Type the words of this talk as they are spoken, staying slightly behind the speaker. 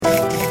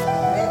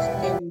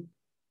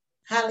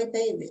Holly,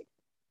 baby.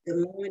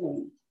 Good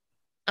morning.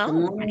 Good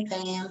morning,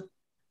 fam.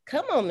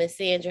 Come on, Miss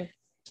Sandra.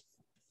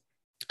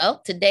 Oh,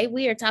 today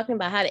we are talking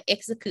about how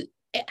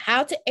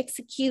to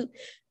execute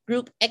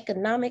group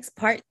economics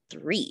part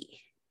 3.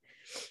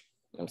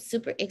 I'm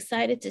super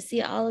excited to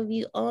see all of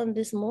you on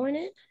this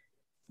morning.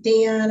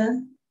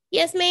 Deanna.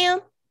 Yes, ma'am.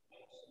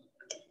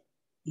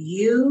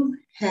 You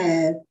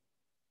have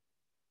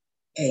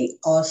an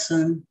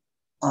awesome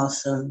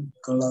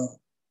glow.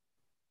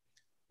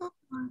 Oh,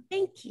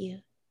 thank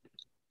you.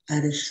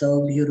 That is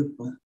so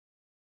beautiful.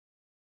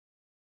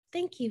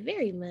 Thank you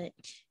very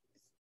much.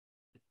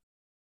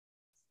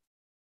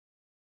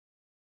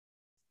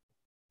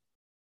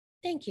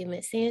 Thank you,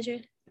 Miss Sandra.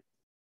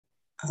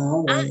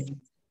 Always.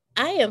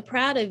 I am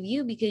proud of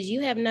you because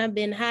you have not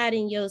been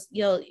hiding your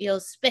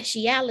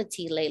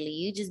speciality lately.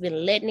 You just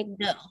been letting it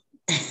go.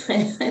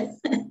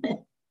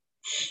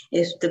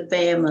 It's the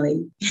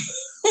family.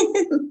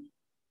 There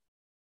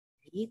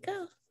you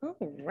go.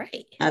 All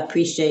right. I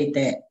appreciate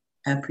that.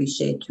 I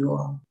appreciate you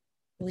all.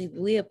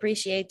 We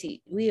appreciate you.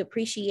 We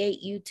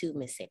appreciate you too,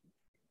 Miss Sandra.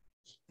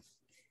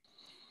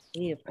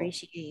 We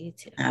appreciate you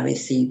too. I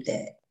received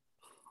that.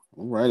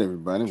 All right,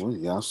 everybody. Well,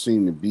 y'all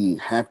seem to be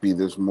happy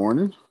this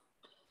morning.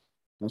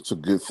 That's a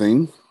good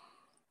thing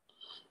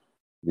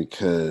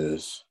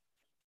because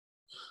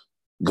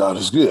God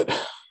is good.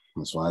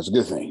 That's why it's a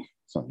good thing.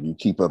 So you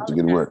keep up the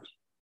good work.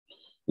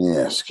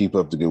 Yes, keep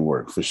up the good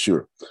work for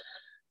sure.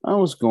 I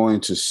was going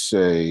to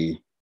say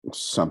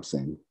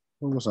something.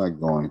 What was I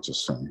going to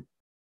say?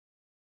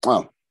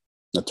 Oh,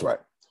 that's right.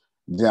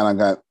 Dan, I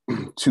got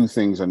 2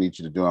 things I need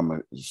you to do. I'm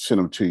going to send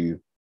them to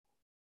you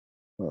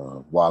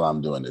while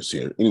I'm doing this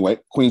here. Anyway,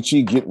 Queen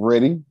Chi, get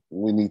ready.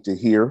 We need to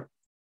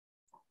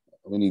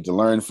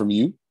learn from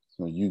you.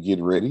 So you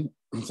get ready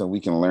so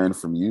we can learn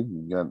from you.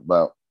 We got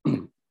about,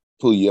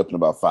 pull you up in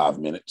about 5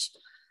 minutes.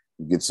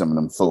 Get some of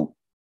them folk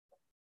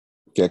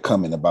that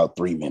come in about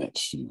 3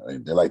 minutes. You know,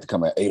 they like to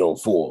come at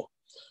 8:04.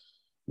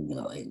 You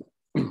know,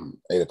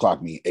 8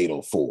 o'clock means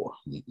 8:04.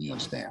 You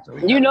understand? So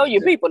you know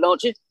your people,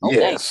 don't you?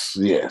 Okay.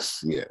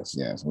 Yes.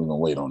 We're gonna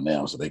wait on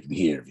them so they can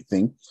hear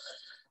everything.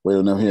 Wait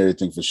on them to hear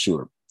everything for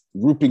sure.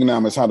 Group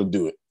economics, how to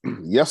do it.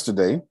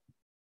 Yesterday,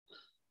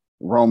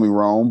 Romy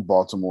Rome,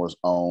 Baltimore's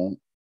own,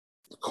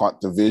 caught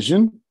the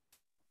vision.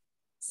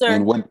 Sir.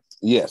 And what?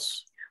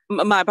 Yes.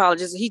 My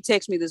apologies. He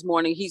texted me this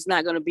morning. He's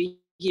not going to be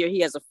here.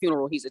 He has a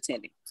funeral he's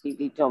attending.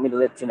 He told me to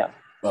let you know.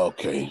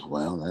 Okay.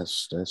 Well,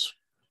 that's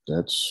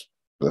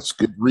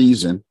good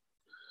reason.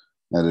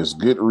 That is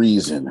good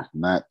reason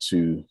not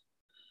to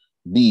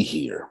be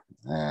here,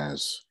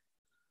 as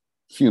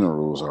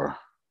funerals are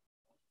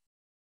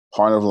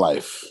part of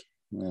life.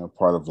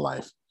 Part of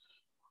life.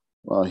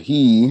 Well,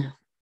 he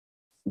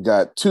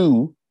got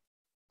 2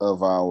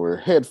 of our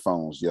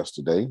headphones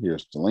yesterday.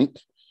 Here's the link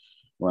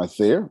right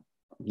there.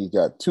 He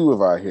got 2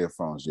 of our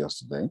headphones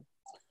yesterday.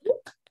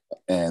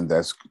 And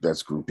that's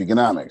group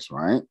economics,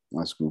 right?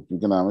 That's group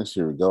economics.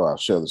 Here we go. I'll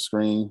share the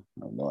screen.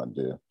 I have no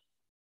idea.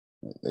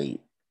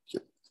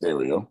 There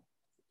we go.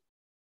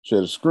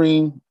 Share the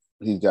screen.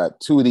 He got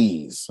 2 of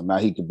these. So now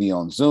he could be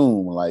on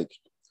Zoom like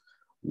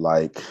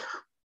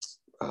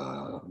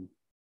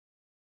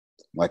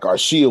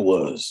Arshia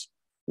was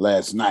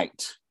last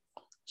night.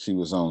 She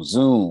was on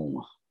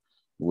Zoom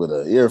with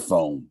an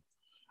earphone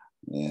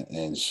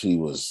and she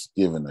was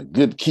giving a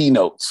good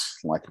keynote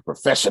like a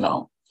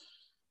professional.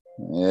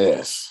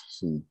 Yes,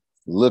 she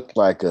looked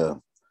like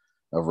a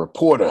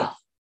reporter,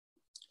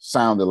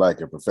 sounded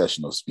like a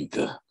professional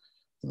speaker.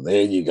 So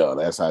there you go.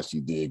 That's how she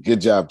did. Good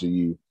job to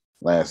you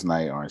last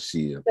night,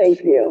 Arshia.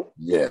 Thank you.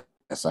 Yes,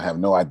 I have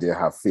no idea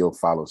how Phil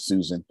follows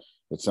Susan,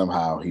 but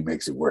somehow he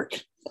makes it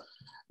work.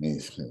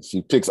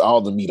 She picks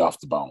all the meat off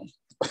the bone.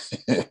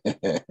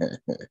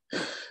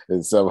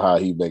 And somehow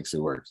he makes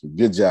it work. So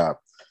good job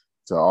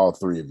to all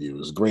 3 of you. It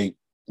was great.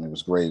 It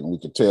was great. And we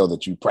could tell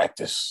that you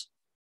practice.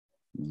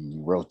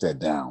 You wrote that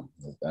down.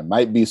 That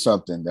might be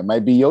something. That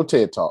might be your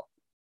TED Talk.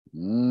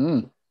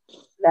 Mm-hmm.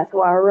 That's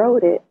why I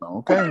wrote it.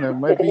 Okay, that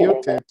might be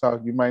your TED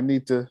Talk. You might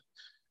need to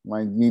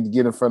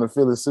get in front of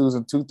Phyllis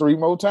Susan 2-3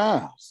 more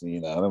times.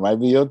 That might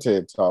be your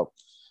TED Talk.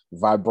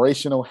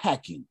 Vibrational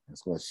hacking.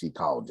 That's what she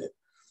called it.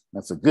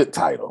 That's a good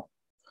title.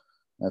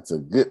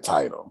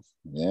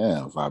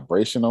 Yeah,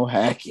 vibrational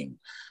hacking.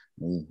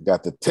 We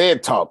got the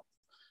TED Talk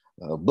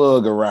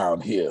bug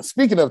around here.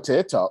 Speaking of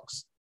TED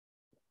Talks,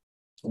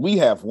 we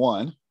have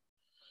one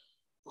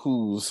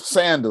whose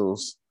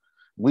sandals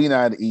we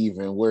not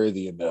even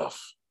worthy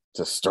enough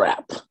to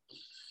strap.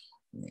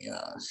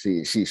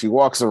 She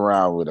walks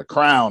around with a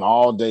crown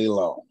all day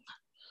long.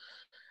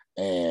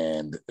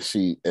 And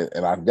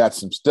I've got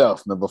some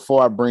stuff. Now,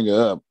 before I bring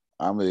her up,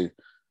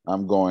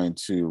 I'm going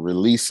to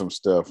release some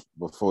stuff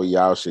before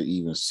y'all should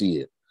even see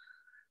it.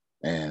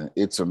 And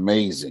it's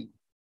amazing.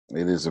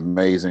 It is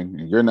amazing.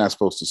 And you're not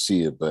supposed to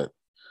see it, but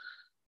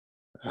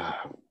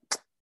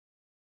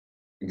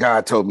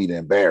God told me to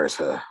embarrass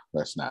her.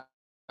 That's not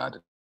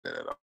it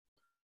at all.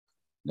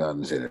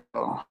 Nothing's it at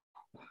all.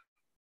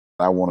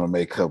 I want to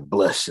make her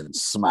blush and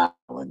smile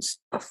and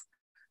stuff.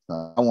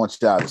 I want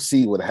y'all to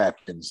see what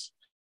happens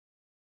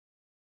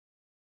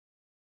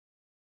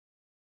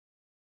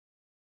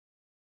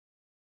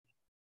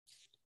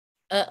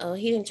Uh-oh,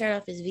 he didn't turn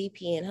off his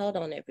VPN. Hold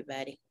on,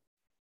 everybody.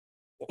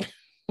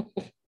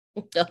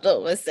 Hold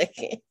on 1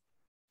 second.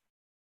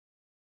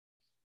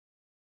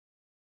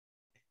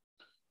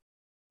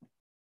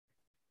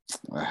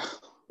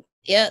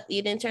 Yep,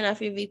 you didn't turn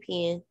off your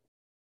VPN.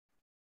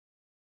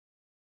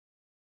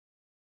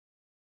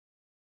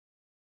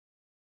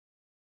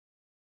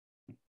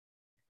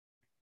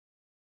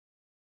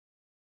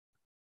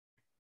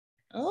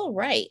 All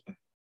right.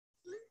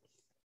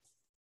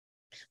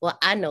 Well,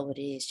 I know what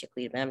it is,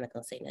 Chiquita, but I'm not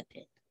gonna say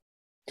nothing.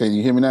 Can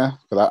you hear me now?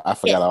 Because I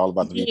forgot all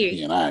about the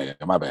VPN.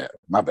 My bad.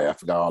 I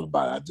forgot all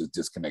about it. I just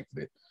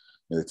disconnected it.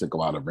 It took a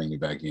while to bring me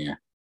back in.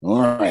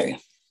 All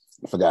right.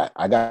 I forgot.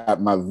 I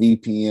got my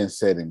VPN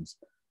settings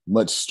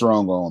much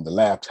stronger on the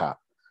laptop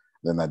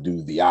than I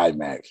do the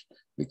iMac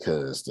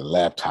because the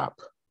laptop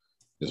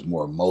is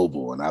more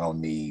mobile and I don't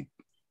need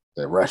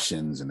the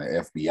Russians and the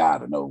FBI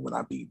to know what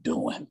I be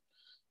doing.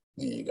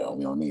 There you go.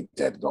 We don't need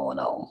that going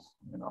on.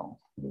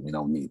 We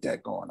don't need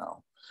that going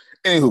on.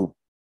 Anywho,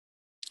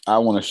 I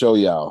want to show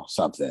y'all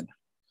something.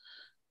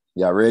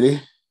 Y'all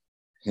ready?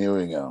 Here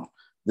we go.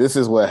 This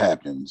is what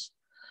happens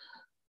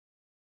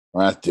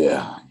right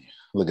there.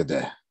 Look at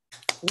that.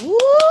 Woo!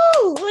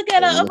 Look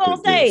at her up on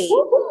stage.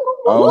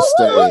 On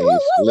stage.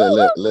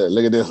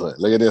 Look at this one.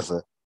 Look at this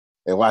one.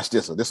 And watch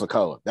this one. This one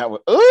cold. That one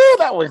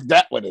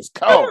is cold.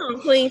 Come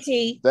on, Queen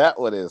T. That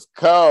one is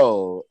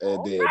cold.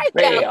 And then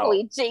bam.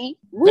 Queen T.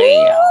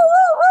 Bam.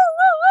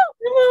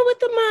 Come on with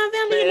the Mon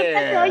Valley in the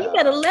background. You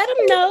better let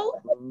them know.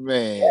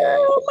 Man.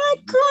 Oh, my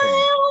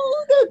crown,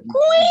 the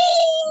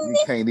queen.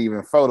 You can't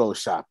even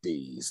Photoshop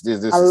these.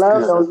 This I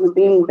love those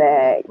bean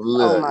bags.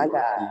 Look, oh my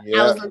God. Yep.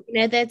 I was looking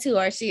at that too,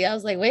 Archie. I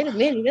was like, wait a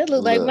minute, that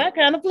looks like my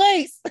kind of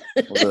place.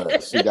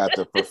 Look, she got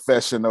the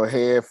professional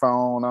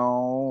headphone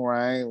on,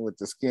 right? With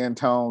the skin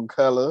tone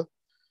color.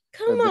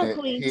 Come on,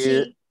 Queen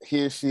T.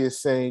 Here she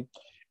is saying,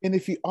 and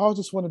if you all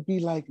just want to be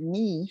like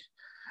me,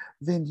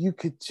 then you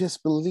could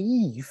just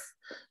believe.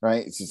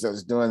 Right? She's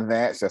just doing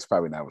that. That's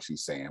probably not what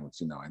she's saying, but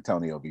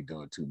Antonio be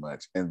doing too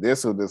much. And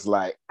this one is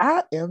like,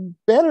 I am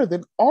better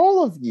than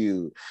all of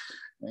you.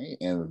 Right?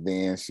 And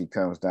then she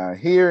comes down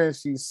here and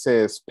she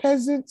says,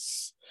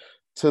 peasants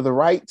to the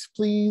right,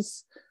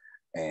 please.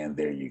 And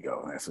there you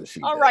go. That's what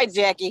she All does. right,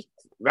 Jackie.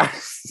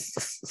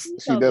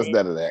 She does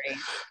none of that.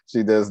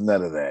 She does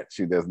none of that.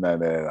 She does none of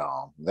that at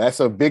all. That's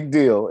a big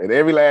deal.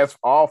 And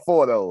all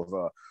four of those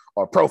are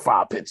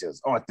profile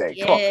pictures, aren't they?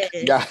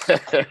 Yes.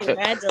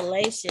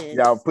 Congratulations.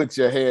 Y'all put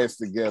your hands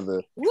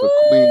together for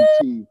Queen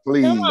T,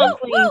 please. Come on,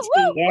 Queen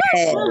T.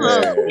 Yes. Come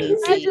on, Queen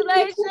T.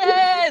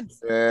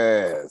 Congratulations.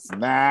 Yes.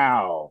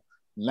 Now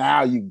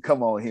you can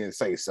come on here and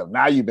say something.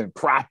 Now you've been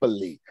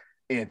properly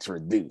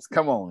introduced.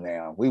 Come on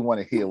now. We want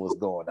to hear what's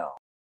going on.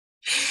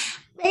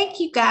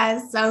 Thank you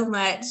guys so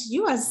much.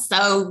 You are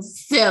so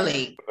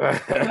silly.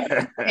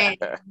 And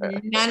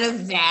none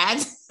of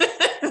that.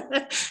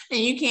 And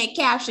you can't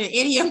capture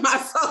any of my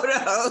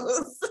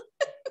photos.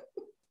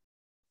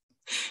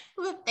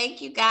 Well,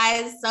 thank you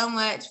guys so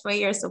much for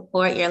your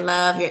support, your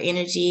love, your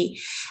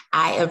energy.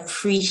 I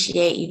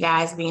appreciate you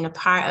guys being a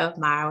part of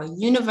my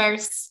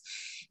universe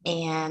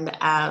and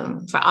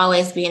for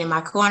always being in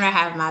my corner,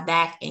 having my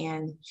back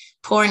and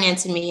pouring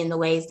into me in the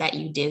ways that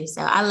you do.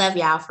 So I love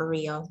y'all for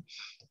real.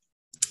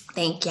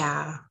 Thank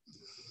y'all.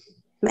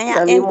 May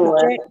I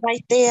interject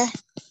right there?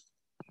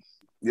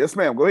 Yes,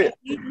 ma'am. Go ahead.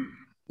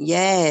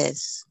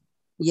 Yes.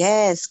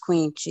 Yes,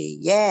 Queen Chi.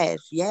 Yes.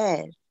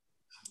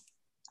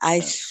 I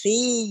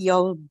see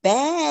your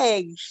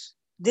bags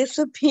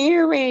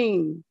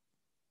disappearing.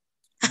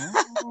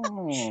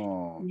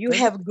 Oh, You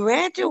have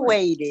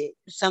graduated,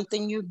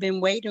 something you've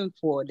been waiting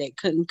for that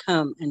couldn't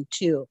come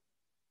until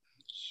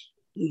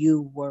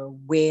you were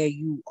where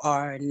you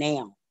are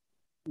now.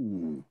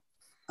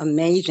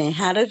 Amazing.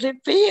 How does it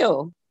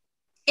feel?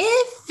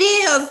 It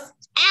feels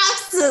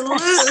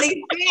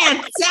absolutely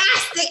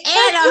fantastic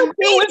and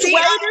amazing.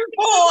 Waiting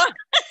for.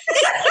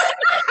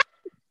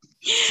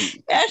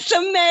 That's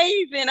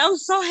amazing. I'm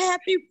so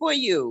happy for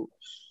you.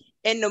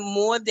 And the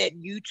more that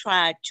you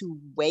try to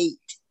wait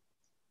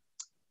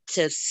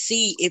to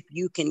see if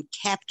you can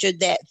capture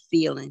that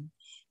feeling,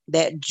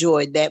 that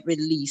joy, that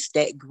release,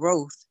 that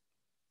growth,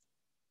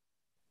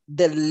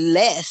 the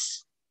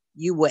less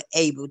you were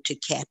able to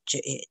capture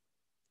it.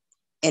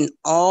 And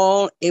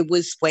all it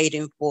was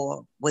waiting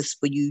for was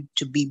for you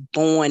to be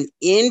born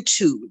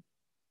into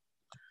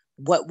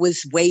what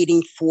was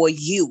waiting for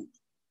you.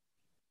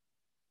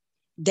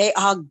 They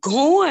are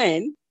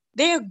gone.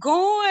 They're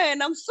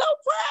gone. I'm so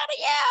proud of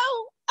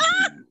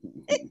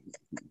you.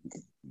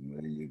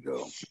 There you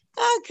go.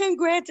 Oh,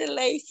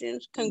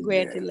 congratulations.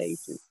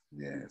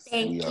 Yes.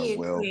 Thank We are you,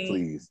 well Queen.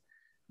 pleased.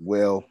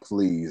 Well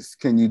pleased.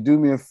 Can you do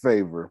me a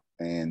favor?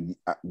 And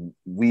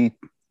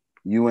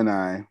you and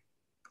I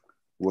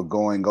were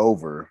going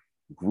over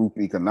group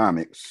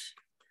economics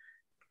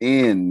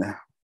in,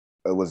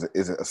 is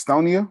it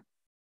Estonia?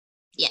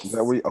 Yes. Is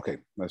that where okay,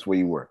 that's where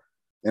you were.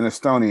 In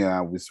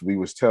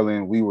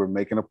Estonia, we were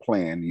making a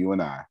plan, you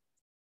and I,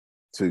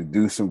 to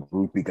do some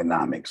group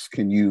economics.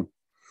 Can you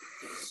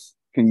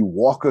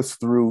walk us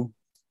through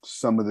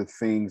some of the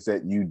things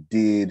that you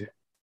did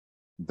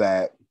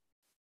that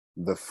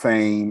the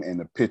fame and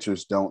the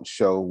pictures don't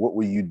show? What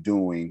were you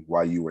doing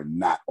while you were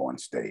not on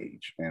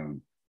stage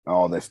and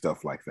all that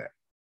stuff like that?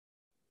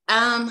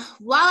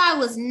 While I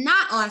was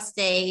not on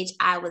stage,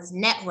 I was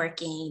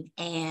networking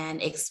and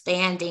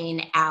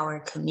expanding our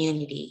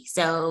community.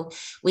 So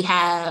we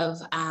have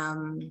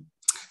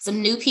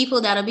some new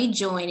people that'll be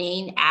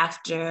joining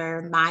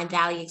after Mind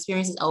Valley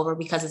Experience is over,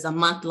 because it's a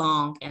month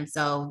long. And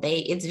so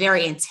it's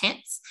very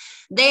intense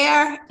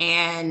there,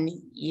 and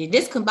you're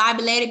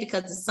discombobulated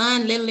because the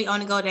sun literally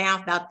only go down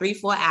for about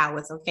 3-4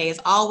 hours. Okay. It's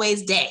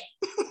always day.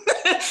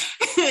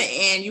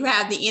 And you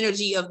have the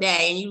energy of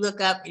day, and you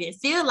look up and it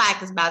feels like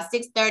it's about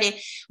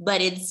 6:30,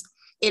 but it's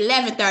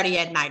 11:30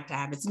 at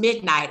nighttime. It's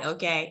midnight.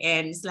 Okay.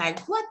 And it's like,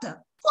 what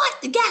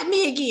got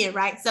me again.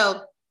 Right.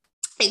 So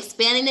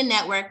expanding the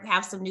network, we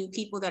have some new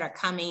people that are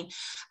coming,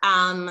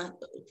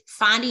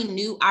 finding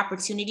new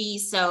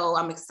opportunities. So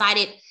I'm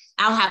excited.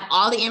 I don't have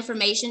all the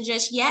information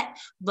just yet,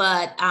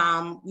 but,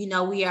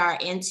 we are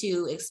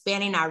into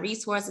expanding our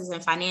resources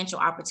and financial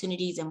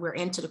opportunities, and we're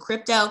into the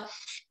crypto.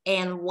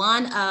 And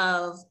one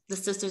of the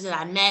sisters that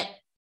I met,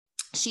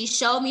 she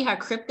showed me her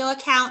crypto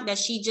account that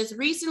she just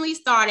recently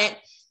started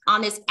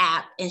on this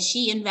app, and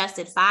she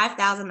invested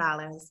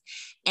 $5,000,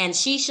 and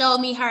she showed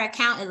me her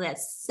account is at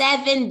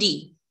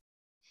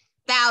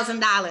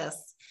 $70,000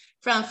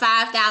 from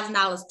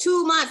 $5,000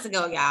 2 months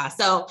ago, y'all.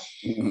 So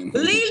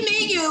believe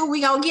me, we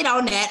gonna get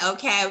on that.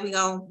 Okay, we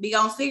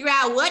gonna figure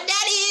out what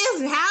that is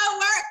and how it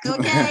works.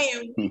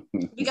 Okay, and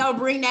we gonna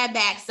bring that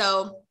back.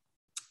 So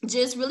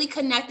just really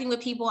connecting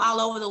with people all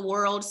over the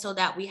world so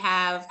that we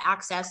have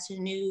access to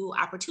new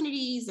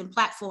opportunities and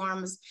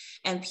platforms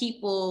and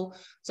people.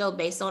 So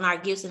based on our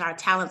gifts and our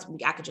talents,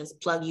 I could just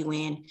plug you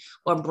in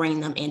or bring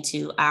them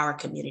into our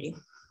community.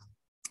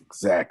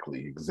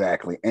 Exactly.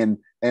 And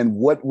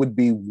what would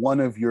be one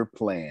of your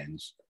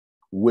plans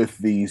with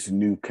these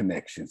new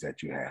connections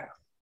that you have?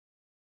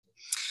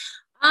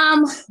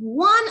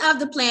 One of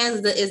the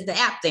plans is the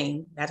app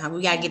thing. That's how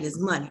we gotta get this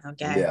money.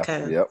 Okay.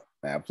 Yeah. Yep.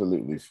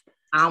 Absolutely.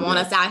 I don't want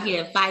us out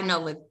here fighting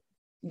over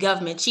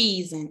government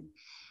cheese and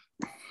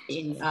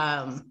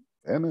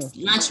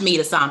lunch meat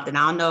or something.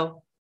 I don't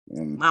know. I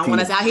don't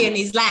want us out here in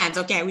these lines.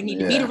 Okay, we need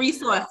to be the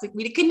resource.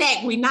 We need to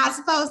connect. We're not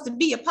supposed to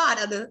be a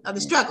part of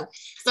the struggle.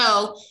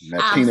 So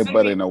that peanut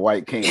butter in a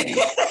white can.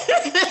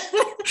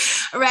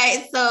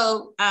 Right.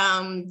 So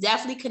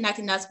definitely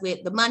connecting us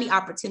with the money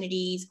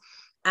opportunities.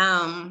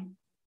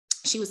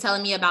 She was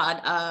telling me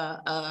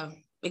about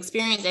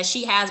experience that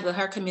she has with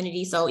her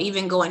community. So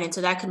even going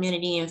into that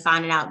community and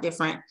finding out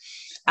different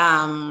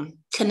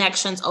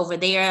connections over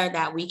there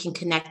that we can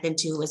connect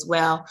into as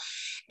well.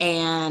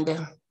 And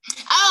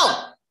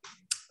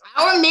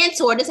our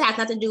mentor, this has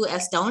nothing to do with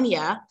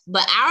Estonia,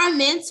 but our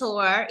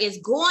mentor is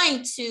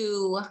going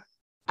to, should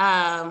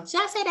I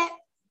say that?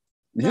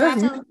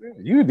 Yeah,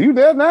 you do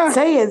that now.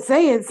 Say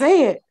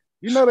it.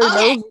 You know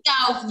they know.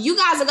 So you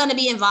guys are going to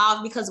be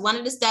involved, because one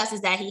of the steps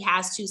is that he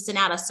has to send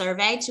out a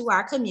survey to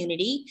our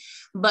community,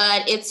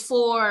 but it's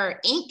for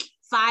Inc.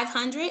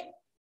 500,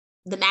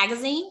 the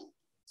magazine.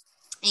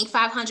 Inc.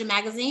 500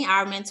 magazine.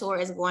 Our mentor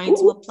is going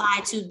to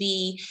apply to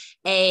be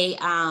a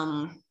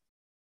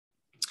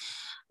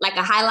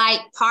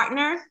highlight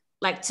partner,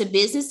 like to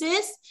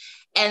businesses.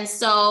 And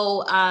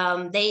so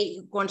they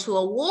going to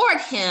award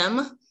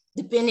him,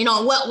 depending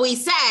on what we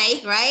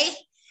say, right?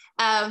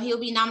 He'll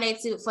be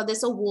nominated for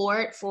this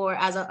award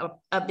as a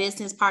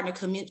business partner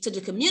to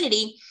the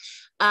community,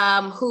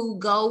 who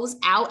goes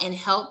out and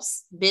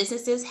helps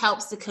businesses,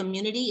 helps the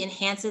community,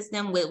 enhances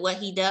them with what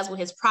he does with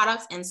his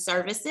products and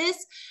services.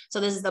 So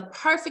this is the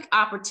perfect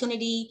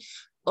opportunity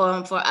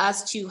for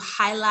us to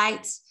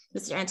highlight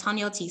Mr.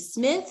 Antonio T.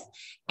 Smith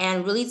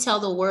and really tell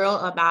the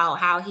world about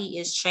how he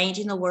is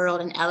changing the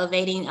world and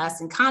elevating us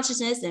in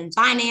consciousness and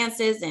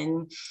finances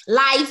and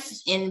life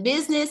and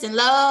business and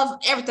love,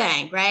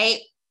 everything, right?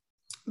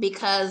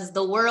 Because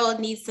the world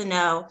needs to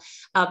know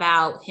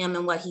about him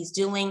and what he's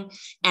doing.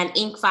 And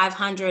Inc.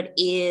 500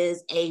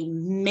 is a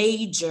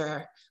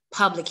major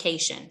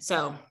publication.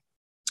 So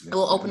it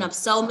will open up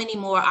so many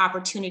more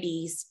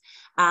opportunities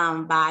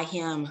by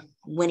him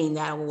winning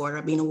that award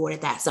or being awarded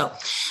that. So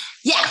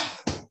yeah,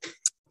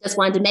 just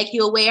wanted to make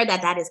you aware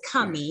that is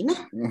coming. So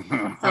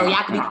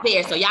y'all can be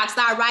prepared. So y'all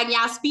start writing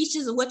y'all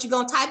speeches and what you're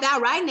going to type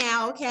out right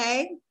now,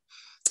 okay?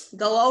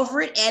 Go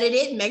over it, edit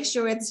it, make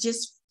sure it's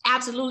just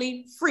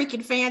absolutely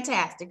freaking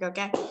fantastic,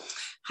 okay?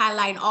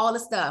 Highlighting all the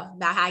stuff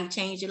about how you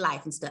change your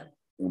life and stuff.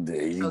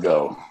 There you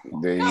go.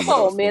 There you Come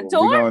go. on, mentor.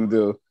 So we're gonna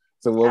do.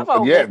 So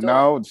mentor.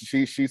 no,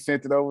 she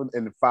sent it over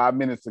in 5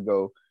 minutes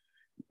ago,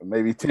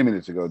 maybe 10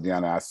 minutes ago,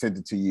 Deanna. I sent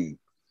it to you.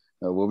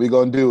 What we're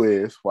gonna do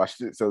is watch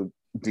it. So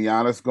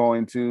Deanna's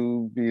going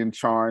to be in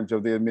charge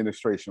of the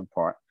administration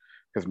part,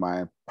 because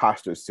my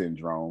imposter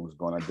syndrome is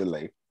going to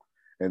delay.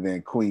 And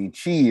then Queen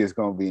Chi is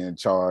going to be in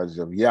charge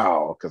of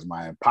y'all, because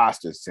my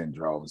imposter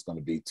syndrome is going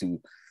to be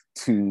too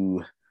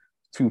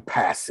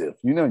passive.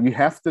 You know, you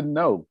have to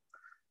know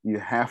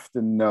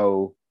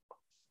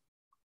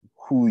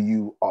who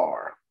you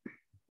are.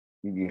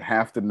 You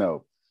have to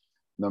know.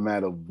 No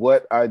matter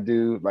what I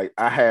do, like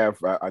I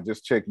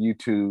just checked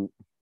YouTube.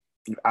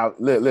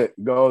 Look,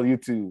 go on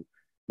YouTube.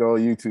 Go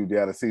on YouTube,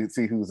 yeah, to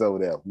see who's over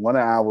there. One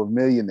of our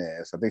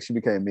millionaires. I think she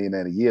became a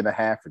millionaire a year and a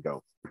half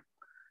ago.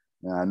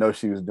 And I know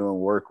she was doing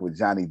work with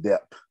Johnny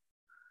Depp.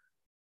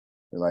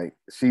 Like,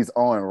 she's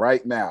on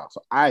right now.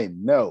 So I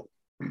know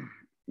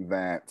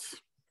that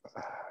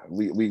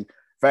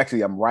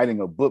actually, I'm writing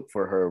a book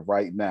for her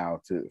right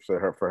now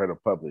for her to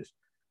publish.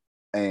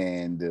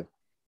 And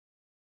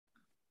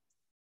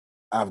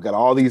I've got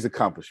all these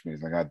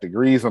accomplishments. I got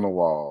degrees on the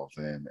walls,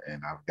 and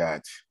I've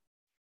got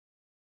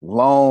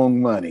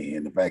long money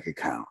in the bank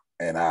account.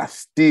 And I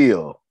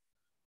still,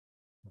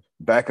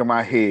 back of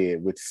my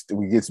head, which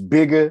gets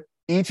bigger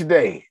each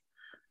day,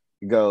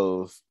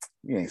 goes,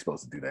 you ain't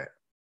supposed to do that.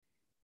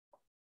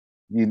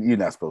 You're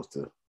not supposed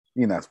to.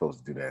 You're not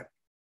supposed to do that.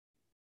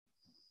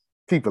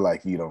 People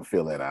like you don't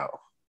fill that out.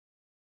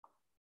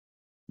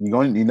 You're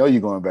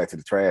going back to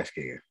the trash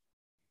can.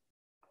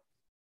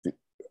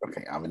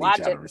 Okay, I'm gonna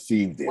need y'all to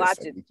receive this. Watch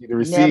it.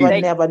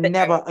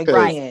 Never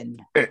again.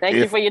 Thank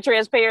you for your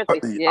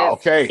transparency. Yes.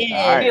 Okay,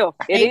 yeah. All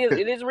right.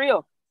 It is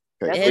real.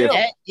 Okay. Real.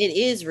 It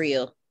is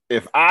real.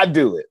 If I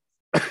do it,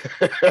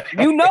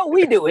 you know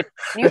we do it.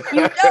 You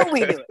know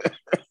we do it.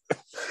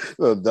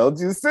 So don't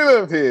you sit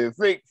up here and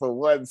think for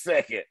 1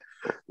 second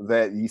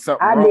that you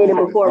something. I did it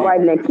before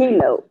writing that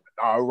keynote.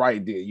 All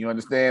right, dear. You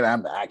understand?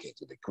 I can't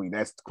do the queen.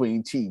 That's the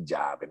Queen Chi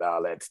job and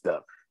all that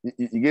stuff.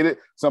 You get it?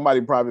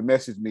 Somebody probably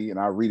messaged me and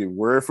I'll read it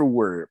word for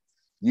word.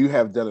 You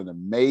have done an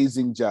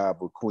amazing job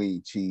with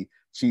Queen Chi.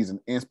 She's an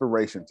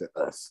inspiration to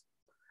us.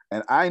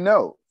 And I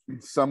know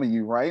some of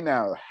you right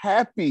now are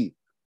happy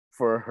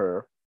for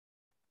her,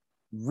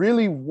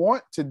 really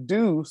want to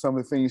do some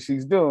of the things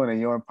she's doing, and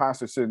your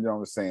imposter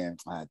syndrome is saying,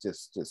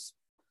 just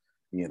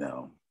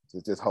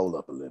hold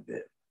up a little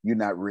bit. You're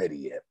not ready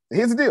yet.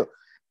 Here's the deal.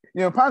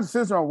 Imposter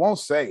syndrome won't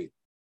say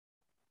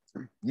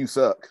you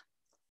suck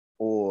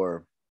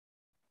or,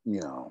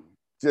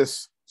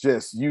 just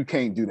you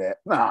can't do that.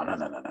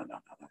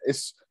 No.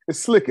 It's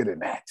slicker than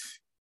that.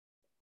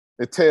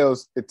 It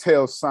tells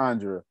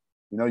Sandra,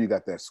 you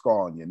got that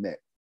scar on your neck.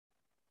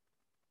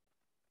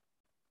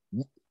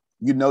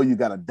 You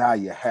got to dye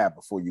your hair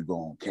before you go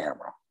on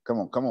camera. Come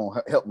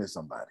on, help me,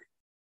 somebody.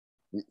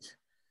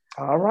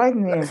 All right,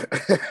 man.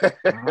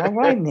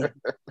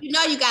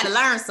 You got to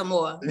learn some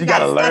more. You got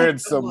to learn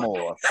some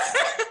more.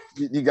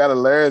 You got to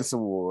learn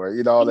some more.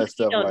 All that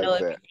stuff like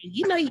that.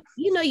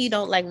 You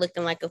don't like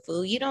looking like a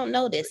fool. You don't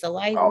know this, so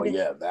why? Oh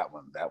yeah, that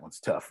one's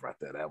tough right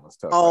there. That one's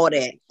tough. All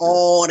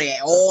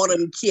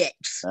them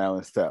checks. That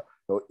one's tough.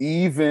 So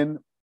even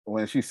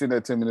when she sent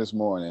that to me this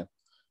morning,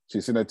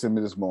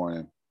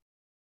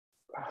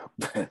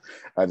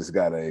 I just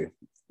got a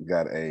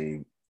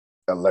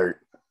alert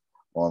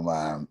on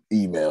my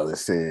email that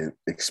said,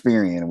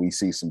 Experian, we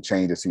see some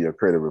changes to your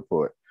credit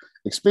report.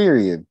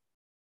 Experian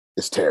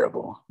is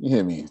terrible. You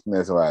hear me?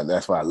 That's why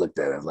I looked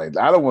at it. I was like,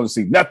 I don't want to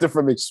see nothing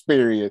from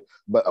Experian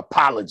but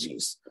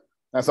apologies.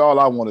 That's all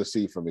I want to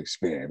see from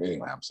Experian.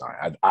 Anyway, I'm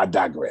sorry. I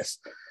digress.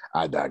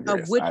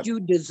 Of what you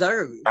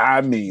deserve.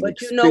 I mean, but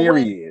Experian. You know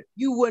what?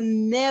 You will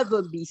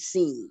never be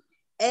seen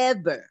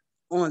ever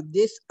on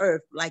this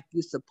earth like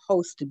you're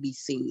supposed to be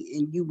seen,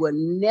 and you will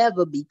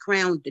never be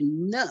crowned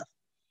enough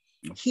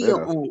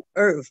here on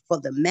earth for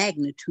the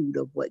magnitude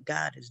of what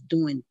God is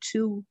doing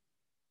to,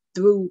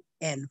 through,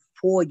 and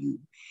for you.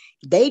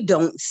 They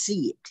don't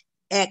see it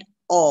at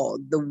all.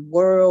 The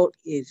world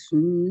is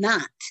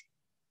not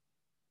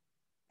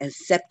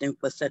accepting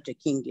for such a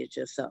king as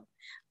yourself.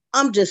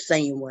 I'm just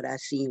saying what I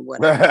see and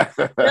what I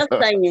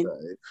see.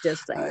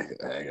 Just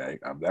saying.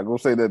 I'm not gonna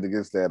say that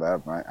against that.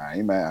 I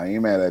ain't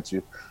mad at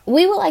you.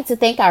 We would like to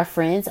thank our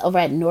friends over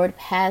at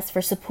NordPass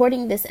for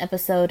supporting this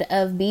episode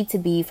of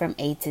B2B from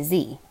A to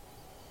Z.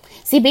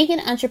 See, being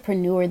an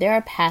entrepreneur, there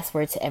are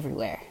passwords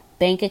everywhere.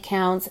 Bank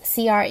accounts,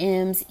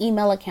 CRMs,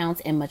 email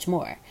accounts, and much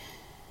more.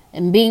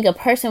 And being a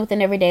person with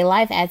an everyday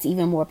life adds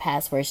even more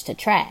passwords to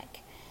track.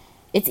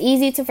 It's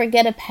easy to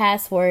forget a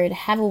password,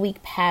 have a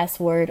weak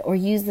password, or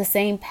use the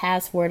same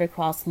password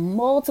across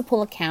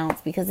multiple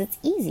accounts because it's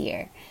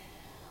easier.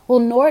 Well,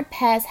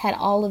 NordPass had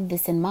all of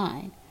this in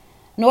mind.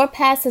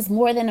 NordPass is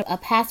more than a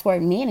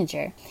password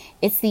manager.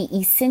 It's the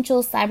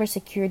essential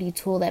cybersecurity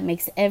tool that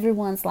makes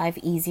everyone's life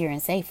easier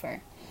and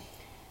safer.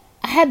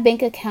 I had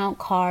bank account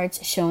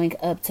cards showing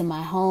up to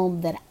my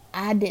home that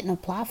I didn't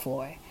apply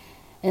for.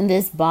 And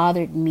this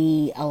bothered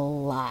me a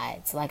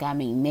lot,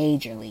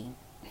 majorly.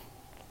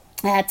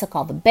 I had to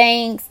call the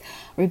banks,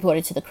 report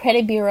it to the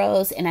credit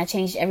bureaus, and I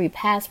changed every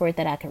password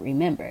that I could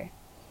remember.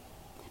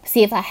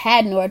 See, if I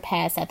had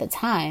NordPass at the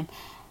time,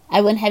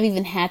 I wouldn't have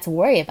even had to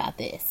worry about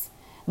this.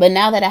 But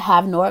now that I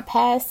have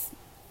NordPass,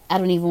 I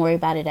don't even worry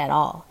about it at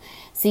all.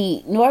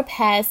 See,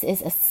 NordPass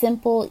is a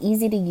simple,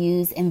 easy to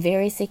use, and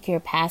very secure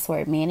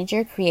password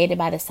manager created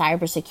by the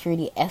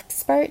cybersecurity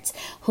experts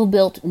who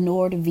built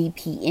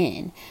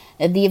NordVPN,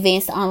 the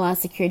advanced online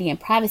security and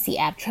privacy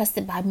app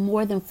trusted by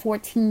more than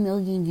 14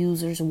 million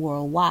users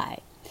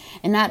worldwide.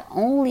 And not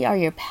only are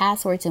your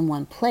passwords in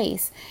one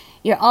place,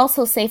 You're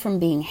also safe from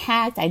being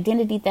hacked,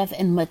 identity theft,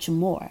 and much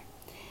more.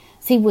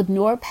 See, with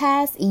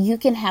NordPass, you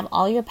can have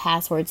all your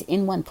passwords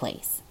in one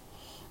place.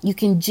 You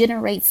can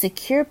generate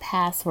secure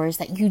passwords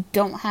that you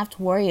don't have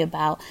to worry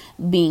about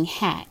being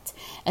hacked.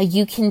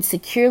 You can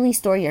securely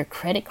store your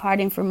credit card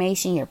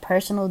information, your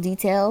personal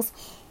details.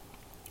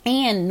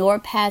 And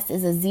NordPass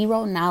is a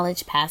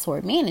zero-knowledge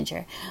password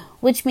manager,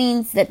 which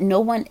means that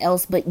no one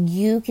else but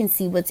you can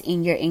see what's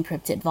in your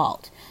encrypted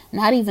vault.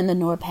 Not even the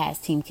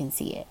NordPass team can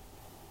see it.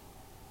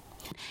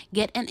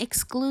 Get an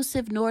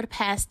exclusive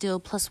NordPass deal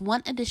plus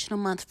 1 additional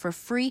month for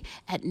free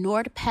at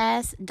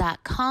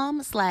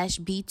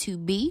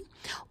nordpass.com/B2B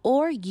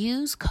or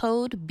use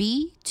code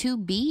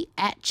B2B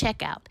at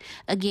checkout.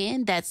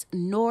 Again, that's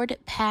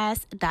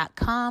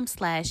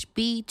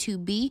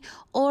nordpass.com/B2B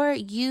or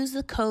use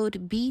the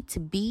code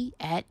B2B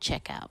at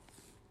checkout.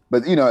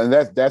 But, you know, and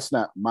that's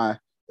not my,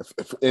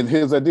 and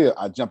here's the idea.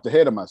 I jumped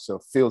ahead of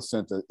myself. Phil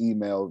sent an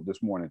email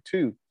this morning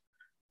too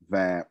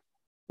that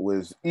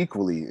was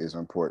equally as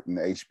important,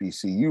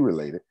 HBCU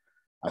related.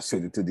 I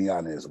sent it to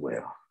Deanna as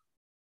well.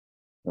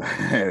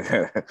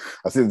 I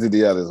sent it to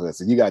Deanna as well.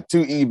 So you got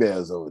 2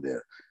 emails over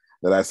there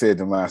that I said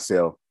to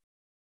myself,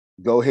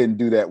 go ahead and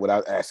do that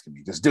without asking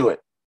me. Just do it.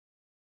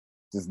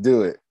 Just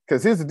do it.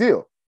 Because here's the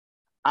deal.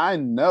 I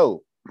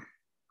know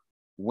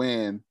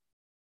when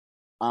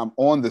I'm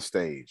on the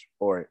stage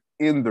or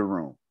in the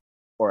room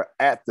or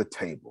at the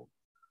table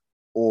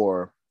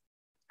or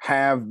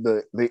have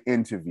the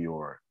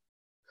interviewer,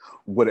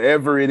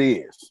 whatever it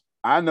is,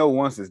 I know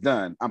once it's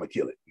done, I'm gonna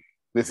kill it.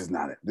 This is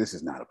not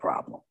a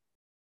problem.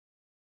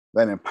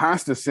 That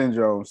imposter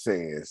syndrome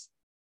says,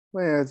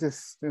 well,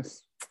 just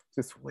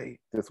wait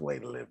a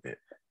little bit.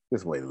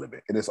 Just wait a little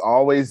bit. And it's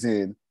always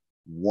in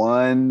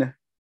one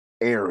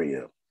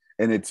area.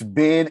 And it's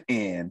been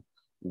in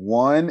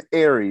one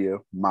area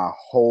my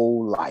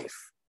whole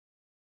life.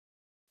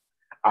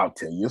 I'll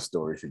tell you a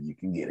story so you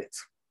can get it.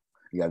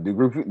 You gotta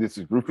do this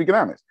is group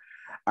economics.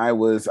 I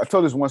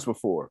told this once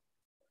before.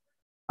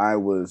 I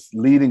was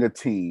leading a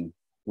team.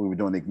 We were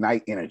doing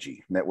Ignite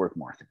Energy network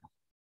marketing.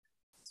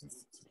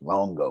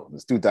 Long ago. It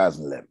was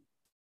 2011.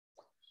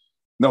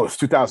 No, it's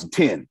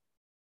 2010.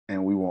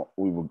 And we were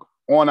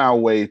on our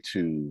way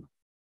to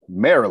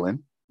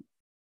Maryland.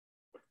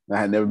 I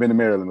had never been to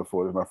Maryland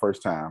before. It was my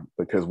first time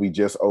because we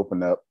just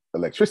opened up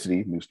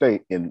electricity, new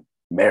state in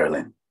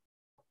Maryland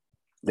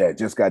that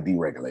just got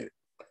deregulated.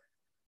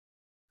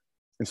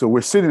 And so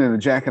we're sitting in a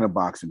Jack in the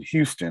Box in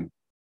Houston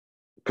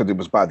because it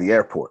was by the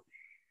airport.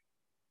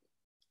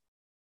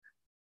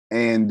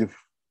 And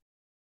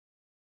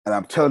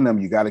I'm telling them,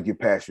 you got to get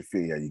past your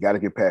fear. You got to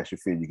get past your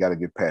fear. You got to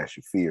get past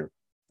your fear.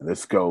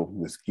 Let's go.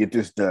 Let's get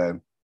this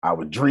done.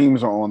 Our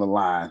dreams are on the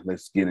line.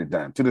 Let's get it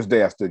done. To this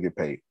day, I still get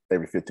paid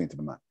every 15th of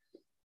the month.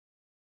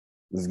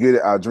 Let's get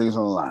it. Our dreams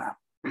on the line.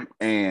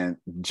 And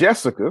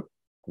Jessica,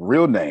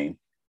 real name,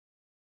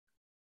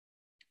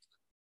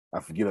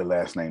 I forget her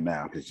last name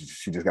now because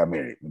she just got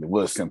married. It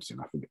was Simpson.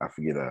 I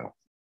forget her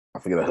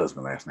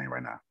husband's last name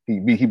right now.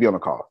 He'd be on the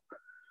call.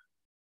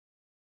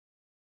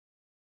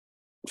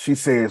 She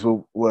says,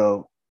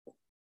 well,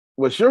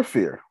 what's your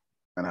fear?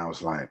 And I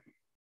was like,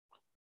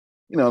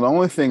 the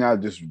only thing I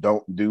just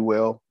don't do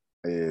well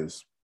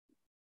is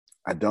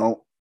I don't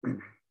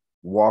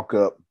walk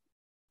up.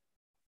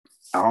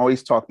 I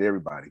always talk to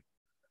everybody.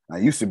 I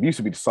used to be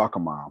the soccer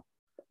mom,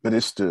 but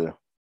it's the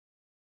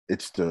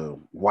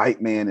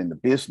white man in the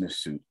business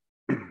suit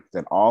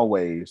that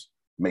always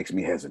makes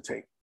me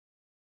hesitate.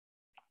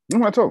 That's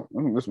what I told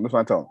him. That's what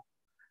I told him.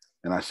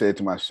 And I said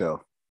to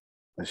myself,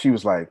 and she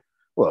was like,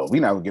 well, we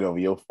not gonna get over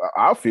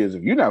our fears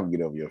if you're not gonna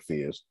get over your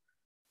fears.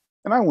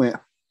 And I went,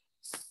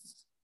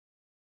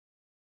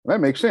 that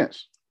makes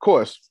sense. Of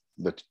course,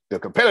 the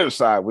competitive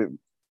side with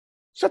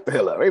shut the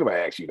hell up. Ain't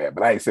nobody ask you that,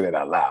 but I ain't said it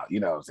out loud. You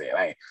know what I'm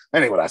saying?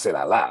 That ain't what I said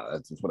out loud.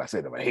 That's just what I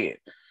said in my head.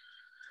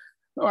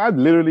 No, I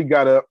literally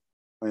got up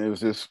and it was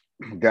this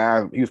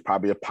guy. He was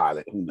probably a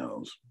pilot. Who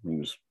knows? He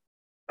was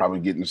probably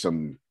getting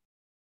some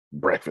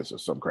breakfast or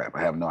some crap.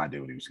 I have no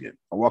idea what he was getting.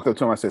 I walked up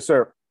to him. I said,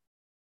 sir,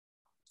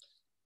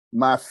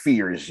 my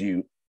fear is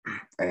you,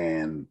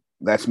 and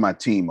that's my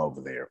team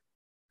over there.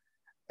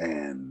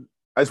 And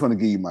I just want to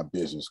give you my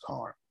business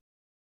card.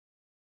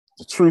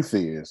 The truth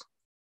is,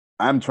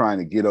 I'm trying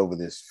to get over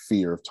this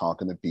fear of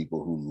talking to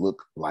people who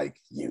look like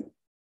you.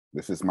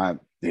 This is my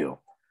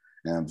deal.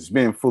 And I'm just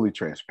being fully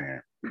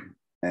transparent.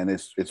 And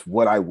it's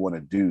what I want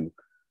to do,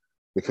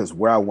 because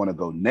where I want to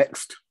go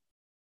next,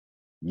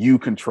 you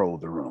control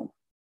the room.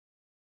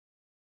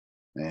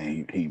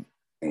 And he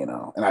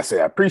and I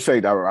say, I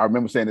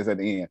remember saying this at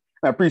the end,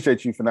 I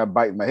appreciate you for not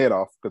biting my head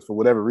off, because for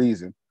whatever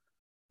reason,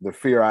 the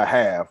fear I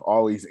have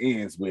always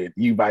ends with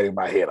you biting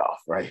my head off,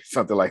 right?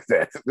 Something like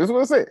that. This is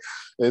what I said.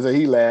 And so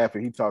he laughed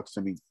and he talks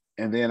to me,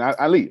 and then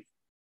I leave.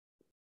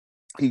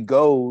 He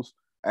goes,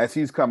 as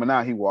he's coming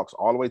out, he walks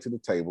all the way to the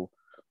table,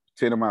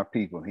 10 of my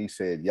people, and he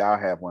said, y'all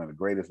have one of the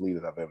greatest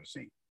leaders I've ever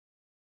seen.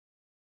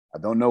 I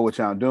don't know what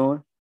y'all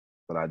doing,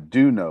 but I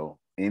do know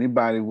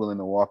anybody willing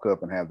to walk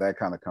up and have that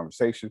kind of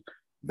conversation,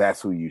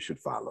 that's who you should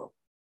follow.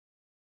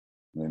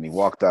 And then he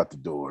walked out the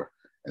door,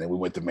 and then we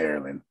went to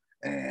Maryland,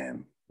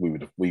 and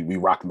we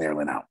rocked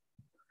Maryland out.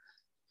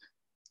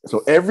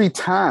 So every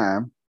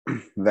time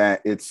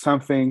that it's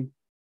something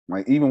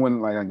like, even when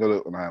like I go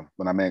to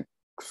when I'm at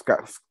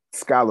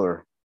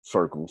scholar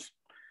circles,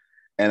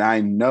 and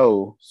I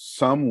know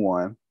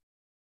someone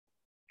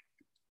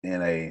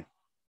in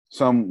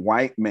some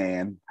white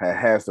man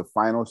has the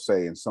final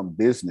say in some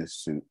business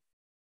suit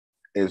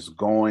is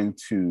going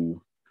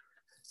to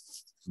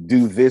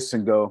do this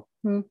and go,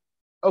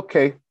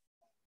 okay,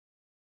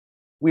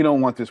 we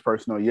don't want this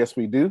person, or yes,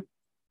 we do.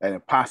 And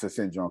imposter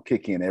syndrome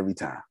kick in every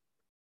time.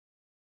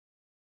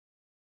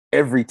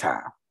 Every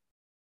time.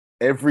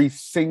 Every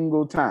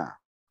single time.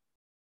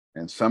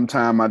 And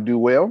sometimes I do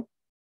well.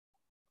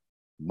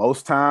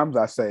 Most times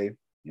I say,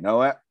 you know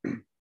what?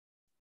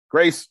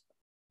 Grace,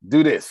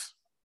 do this.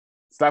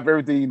 Stop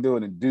everything you're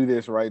doing and do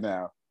this right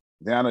now.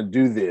 Diana,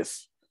 do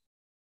this.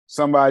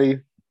 Somebody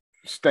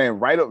stand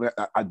right up.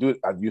 I do it.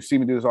 You see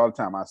me do this all the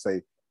time. I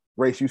say,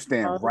 Grace, you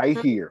stand right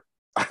here.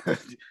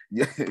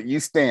 You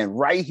stand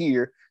right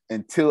here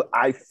until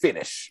I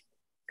finish.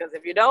 Because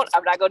if you don't,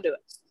 I'm not going to do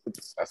it.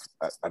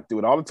 I do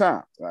it all the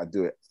time. I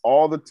do it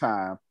all the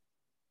time.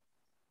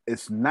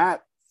 It's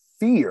not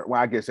fear.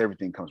 Well, I guess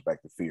everything comes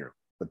back to fear,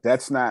 but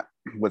that's not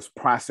what's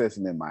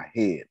processing in my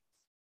head.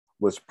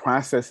 What's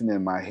processing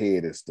in my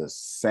head is the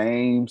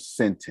same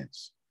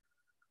sentence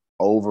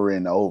over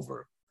and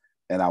over.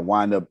 And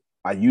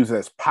I use it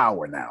as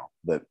power now,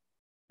 but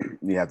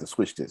you have to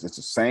switch this. It's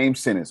the same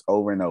sentence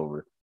over and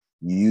over.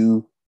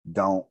 You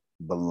don't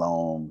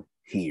belong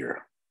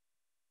here.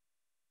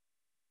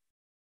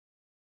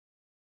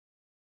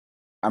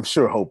 I'm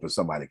sure hoping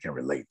somebody can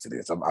relate to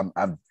this.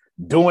 I'm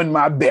doing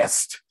my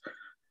best.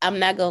 I'm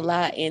not gonna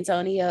lie,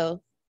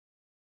 Antonio.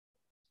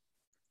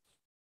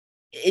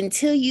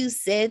 Until you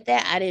said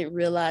that, I didn't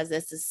realize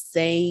that's the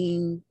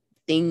same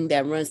thing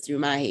that runs through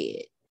my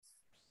head.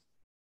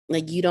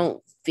 Like, you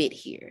don't fit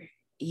here.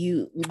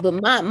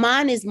 But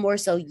mine is more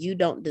so you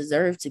don't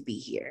deserve to be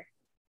here.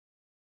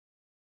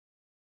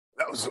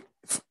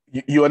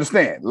 You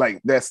understand?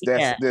 Like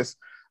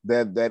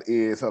that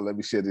is. So let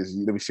me share this.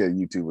 Let me share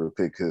YouTube real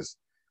quick, because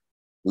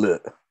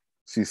look,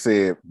 she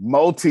said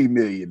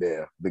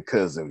multi-millionaire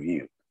because of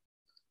you.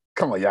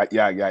 Come on, y'all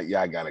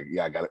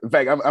gotta. In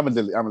fact, I'm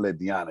gonna let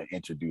Deanna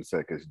introduce her,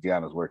 because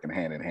Deanna's working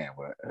hand in hand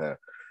with her.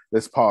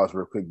 Let's pause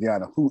real quick.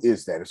 Deanna, who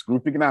is that? It's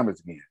Group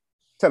Economics again.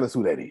 Tell us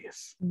who that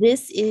is.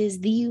 This is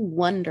the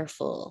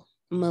wonderful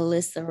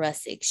Melissa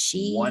Russick.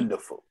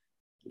 Wonderful.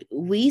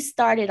 We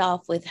started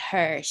off with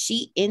her.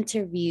 She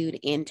interviewed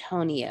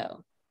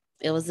Antonio.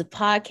 It was a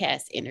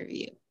podcast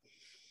interview.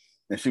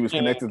 And she was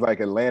connected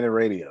like Atlanta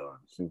radio.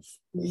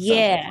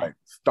 Yeah. Like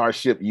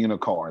Starship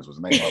Unicorns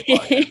was the name of her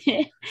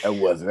podcast.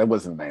 That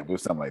wasn't the name. It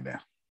was something like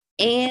that.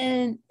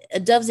 And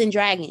Doves and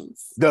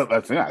Dragons.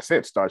 I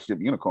said Starship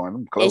Unicorn.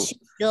 I'm close.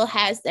 And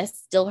that's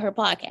still her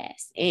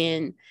podcast.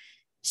 And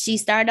she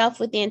started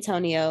off with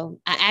Antonio.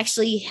 I've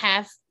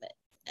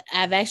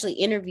actually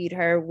interviewed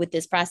her with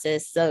this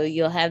process. So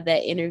you'll have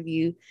that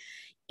interview.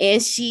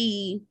 And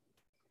she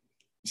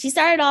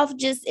started off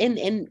just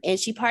and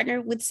she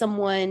partnered with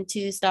someone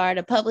to start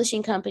a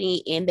publishing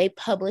company, and they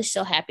published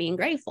So Happy and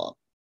Grateful.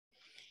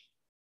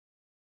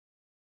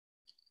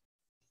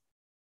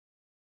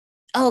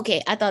 Oh,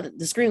 okay, I thought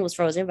the screen was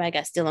frozen. Everybody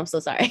got still. I'm so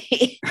sorry.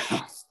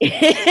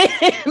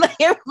 Like,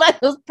 everybody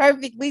was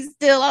perfectly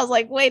still. I was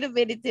like, wait a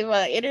minute, to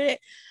my internet.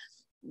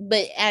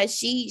 But as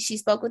she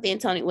spoke with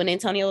Antonio when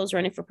Antonio was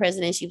running for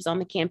president, she was on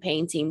the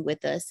campaign team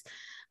with us.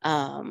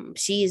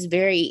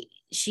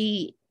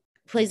 She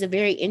plays a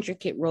very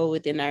intricate role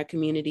within our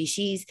community.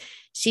 She's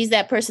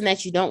that person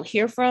that you don't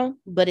hear from,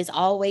 but is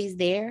always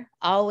there,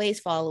 always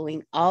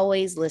following,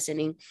 always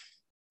listening.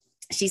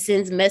 She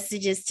sends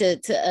messages to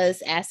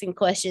us, asking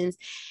questions,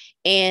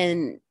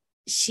 and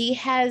she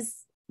has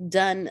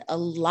done a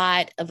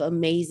lot of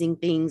amazing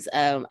things.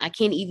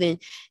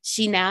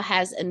 She now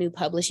has a new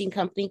publishing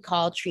company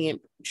called Treant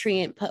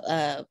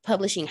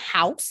Publishing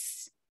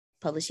House.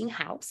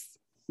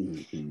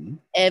 Mm-hmm.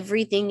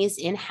 Everything is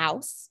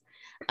in-house.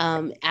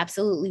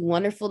 Absolutely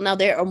wonderful. Now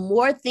there are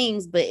more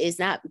things, but it's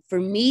not for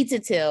me to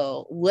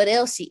tell what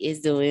else she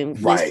is doing.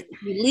 Right. When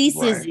she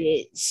releases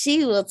it,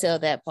 she will tell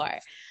that part.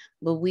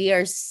 But we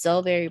are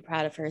so very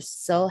proud of her,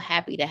 so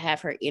happy to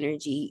have her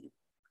energy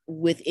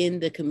within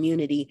the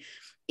community.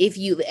 If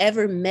you've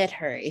ever met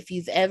her, if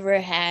you've ever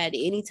had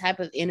any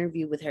type of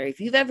interview with her, if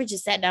you've ever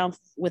just sat down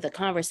with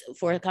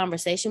for a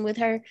conversation with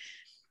her,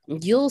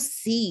 you'll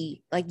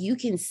see, like, you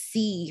can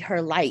see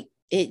her light.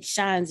 It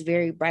shines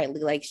very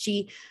brightly. Like,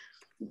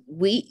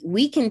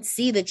 we can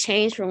see the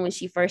change from when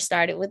she first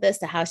started with us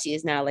to how she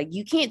is now. Like,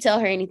 you can't tell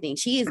her anything.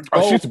 She is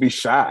bold. She used to be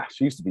shy.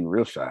 She used to be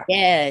real shy.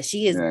 Yeah,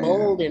 she is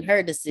bold in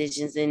her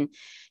decisions, and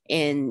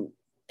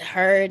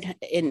her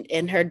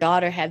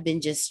daughter have been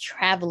just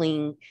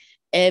traveling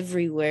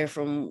everywhere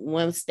from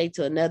one state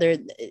to another.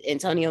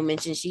 Antonio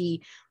mentioned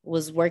she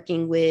was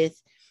working with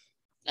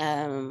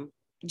Johnny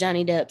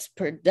Depp's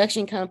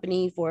production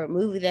company for a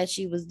movie that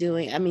she was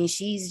doing. I mean,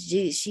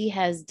 she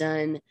has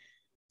done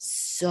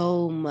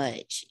so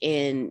much.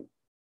 And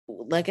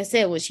like I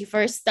said, when she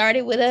first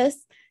started with us,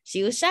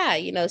 she was shy.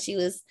 You know, she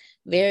was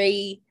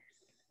very,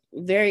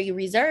 very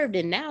reserved.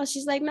 And now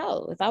she's like,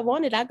 no, if I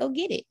want it, I go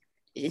get it.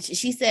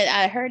 She said,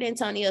 I heard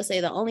Antonio say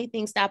the only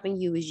thing stopping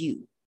you is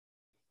you.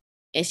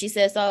 And she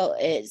said,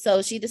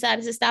 so she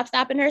decided to stop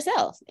stopping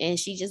herself, and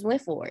she just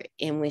went for it.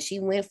 And when she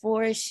went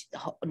for it,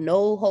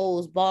 no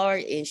holds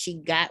barred, and she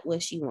got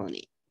what she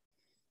wanted.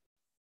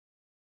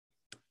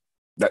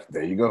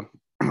 There you go.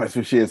 That's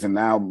what she is. And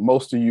now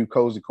most of you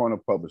Cozy Corner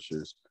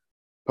publishers,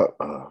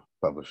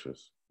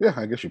 yeah,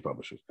 I guess you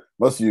publishers,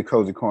 most of you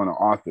Cozy Corner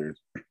authors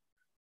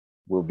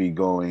will be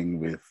going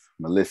with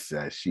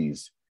Melissa.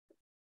 She's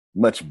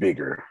much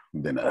bigger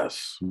than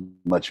us,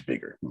 much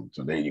bigger.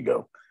 So there you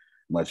go.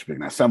 Much bigger.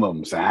 Now, some of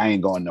them say, I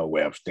ain't going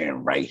nowhere. I'm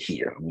staying right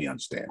here. We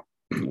understand.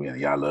 You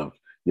love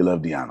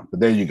Deanna.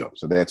 But there you go.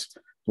 So that's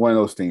one of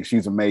those things.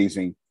 She's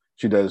amazing.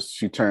 She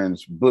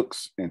turns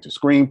books into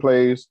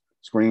screenplays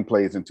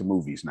into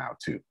movies now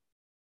too.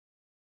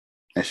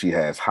 And she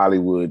has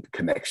Hollywood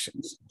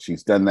connections.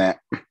 She's done that.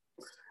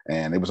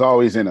 And it was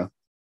always in her.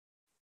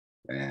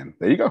 And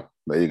there you go.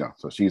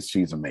 So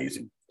she's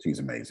amazing. She's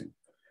amazing.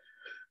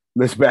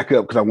 Let's back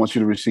up because I want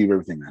you to receive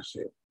everything I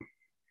said.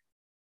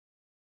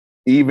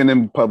 Even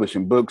in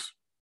publishing books,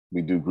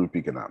 we do group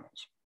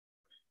economics.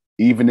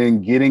 Even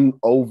in getting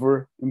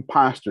over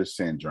imposter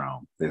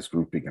syndrome, there's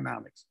group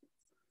economics.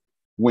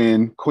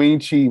 When Queen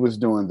Chi was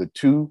doing the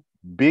two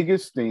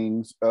biggest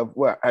things of,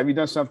 well, have you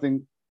done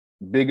something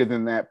bigger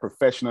than that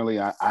professionally?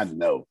 I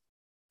know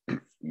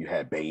you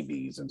had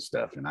babies and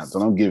stuff, and so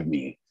don't give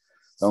me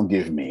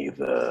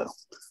the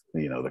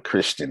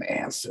Christian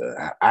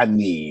answer. I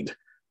need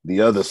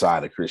the other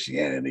side of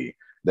Christianity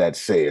that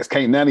says,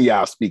 can't none of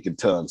y'all speak in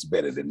tongues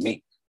better than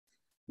me.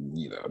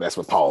 That's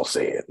what Paul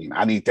said.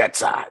 I need that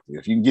side.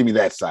 If you can give me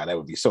that side, that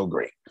would be so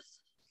great.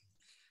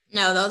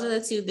 No, those are the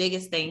two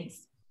biggest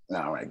things.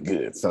 All right,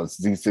 good. So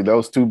these are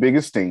those two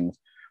biggest things.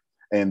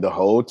 And the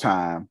whole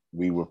time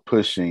we were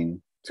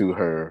pushing to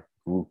her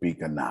group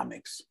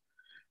economics.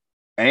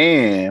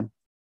 And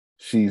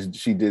she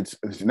did,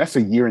 and that's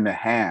a year and a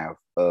half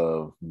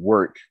of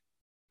work.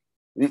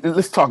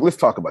 Let's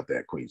talk about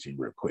that, Queen Chi,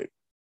 real quick.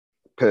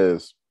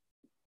 Because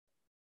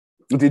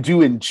did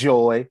you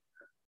enjoy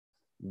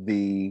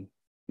the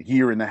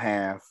year and a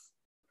half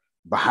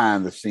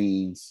behind the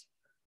scenes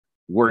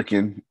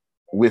working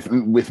with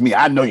me?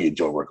 I know you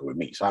enjoy working with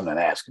me, so I'm not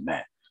asking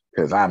that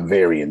because I'm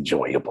very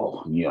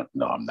enjoyable. No,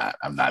 I'm not.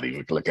 I'm not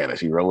even. Look at her.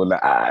 She rolling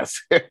the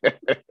eyes.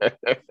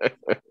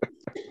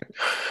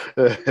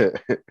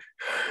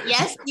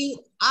 Yes, you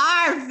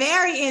are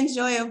very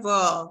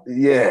enjoyable.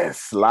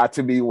 Yes, lot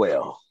to be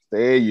well.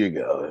 There you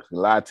go.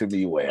 Lot to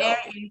be well.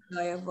 Very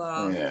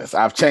enjoyable. Yes,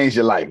 I've changed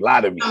your life.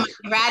 Lot of me. From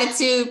a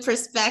gratitude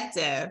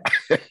perspective.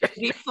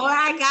 Before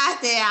I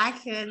got there, I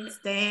couldn't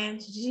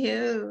stand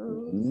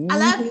you. Mm-hmm. I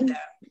love you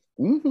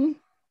though. Mm-hmm.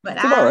 But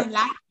I don't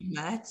like you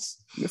much.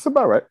 It's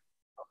about right.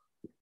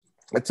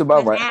 It's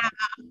about right. Now,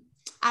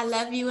 I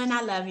love you and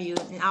I love you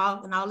in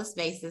all the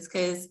spaces,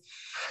 because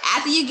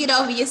after you get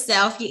over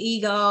yourself, your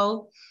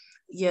ego,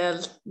 your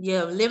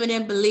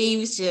limiting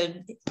beliefs, your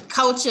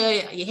culture,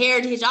 your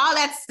heritage, all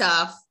that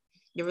stuff,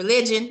 your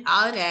religion,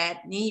 all of that,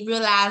 then you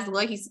realize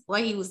what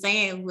he was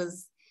saying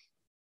was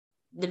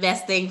the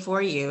best thing for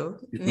you.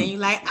 And then you're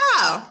like,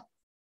 oh,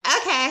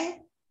 okay.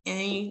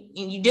 And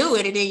you do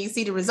it, and then you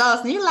see the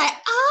results, and you're like,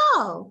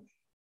 oh,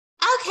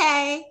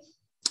 okay.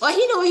 Well,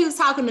 he knew what he was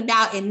talking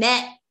about in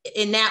that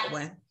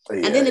one.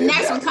 Yeah, and then the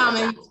next one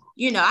coming,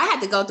 I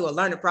had to go through a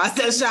learning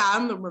process.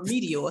 I'm a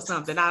remedial or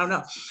something. I don't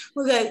know.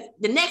 Because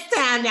the next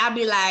time I'll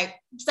be like,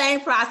 same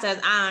process.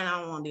 I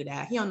don't want to do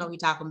that. He don't know what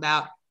he's talking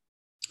about.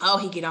 Oh,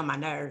 he get on my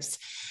nerves.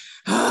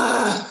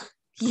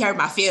 He hurt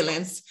my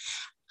feelings.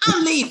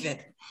 I'm leaving.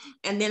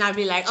 And then I'll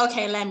be like,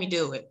 okay, let me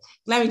do it.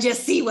 Let me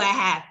just see what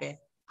happened.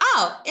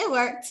 Oh, it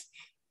worked.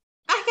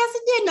 I guess he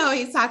did know what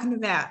he's talking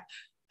about.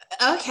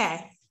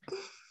 Okay.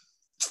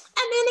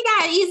 And then it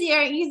got easier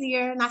and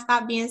easier, and I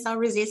stopped being so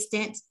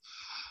resistant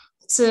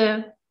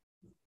to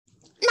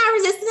not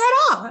resistant at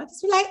all. I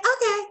just be like,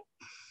 okay.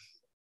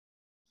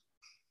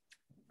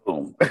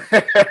 Boom.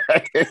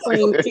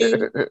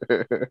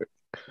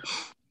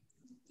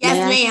 Yes,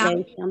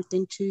 ma'am. Say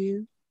something to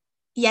you?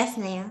 Yes,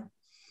 ma'am.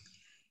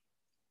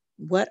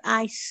 What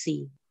I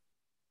see,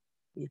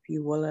 if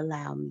you will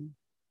allow me,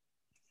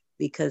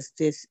 because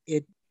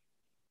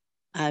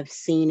I've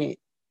seen it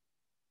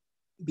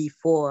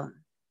before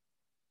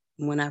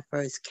when I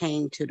first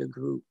came to the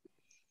group,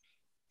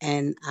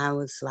 and I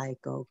was like,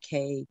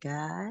 okay,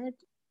 God,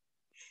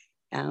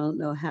 I don't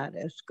know how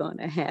that's going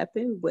to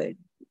happen, but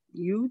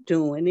you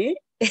doing it.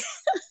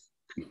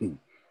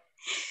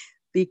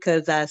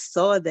 Because I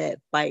saw that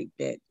fight,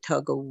 that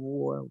tug of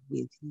war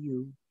with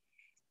you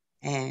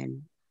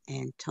and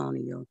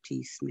Antonio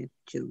T. Smith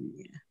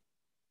Jr.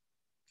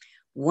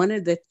 One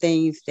of the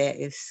things that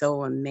is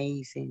so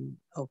amazing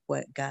of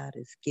what God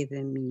has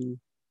given me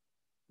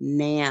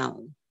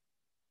now,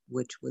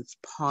 which was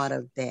part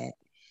of that,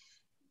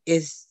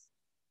 is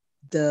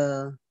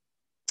the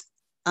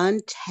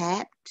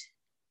untapped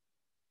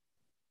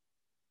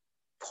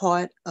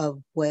part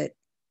of what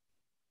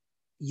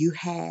you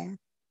have,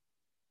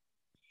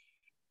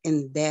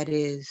 and that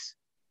is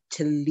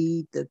to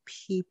lead the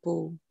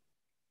people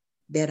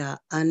that are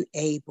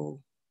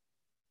unable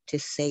to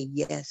say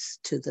yes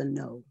to the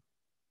no.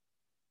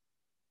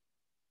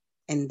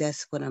 And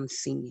that's what I'm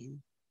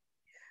seeing,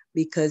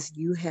 because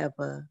you have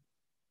a,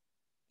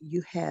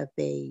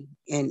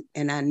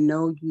 and I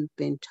know you've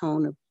been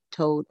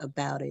told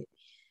about it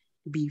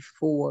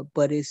before,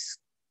 but it's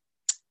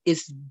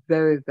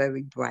very,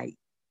 very bright.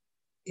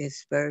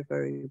 It's very,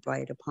 very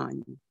bright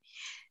upon you.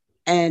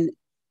 And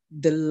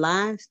the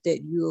lives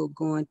that you are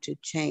going to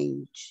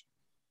change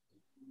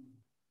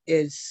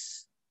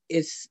is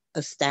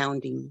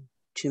astounding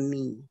to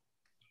me.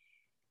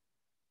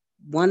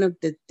 One of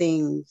the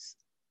things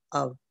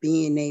of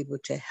being able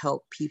to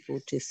help people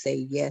to say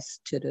yes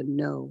to the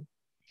no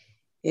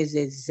is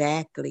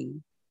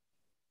exactly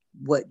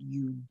what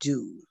you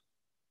do,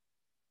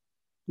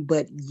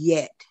 but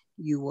yet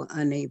you were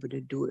unable to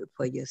do it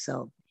for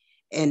yourself.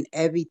 And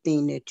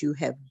everything that you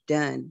have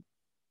done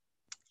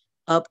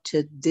up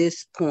to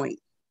this point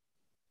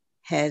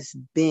has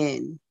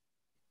been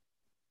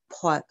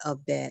part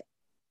of that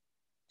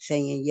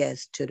saying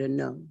yes to the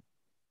no,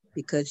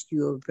 because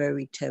you're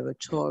very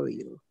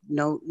territorial.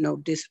 No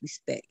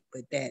disrespect,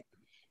 but that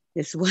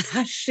is what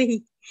I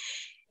see.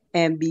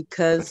 And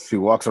because she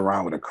walks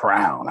around with a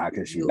crown, how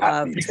can she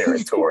not be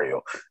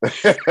territorial?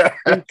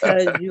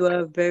 Because you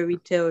are very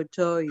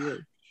territorial,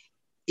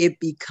 it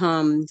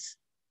becomes,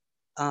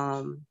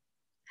 how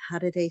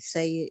do they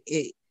say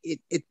it?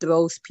 It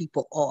throws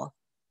people off.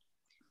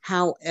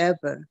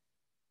 However,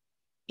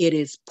 it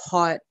is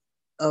part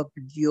of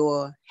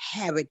your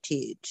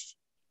heritage.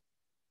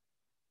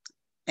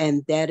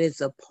 And that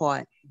is a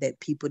part that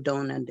people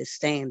don't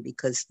understand,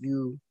 because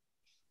you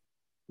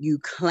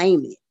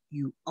claim it,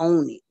 you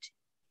own it,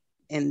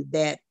 and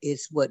that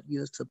is what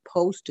you're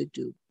supposed to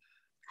do.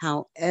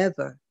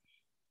 However,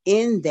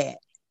 in that,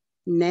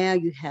 now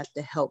you have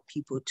to help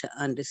people to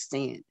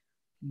understand,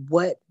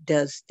 what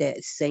does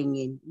that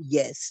saying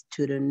yes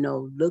to the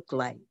no look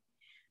like,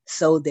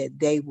 so that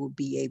they will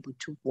be able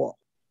to walk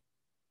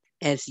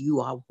as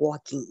you are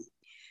walking,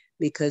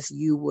 because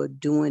you were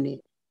doing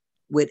it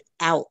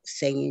without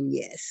saying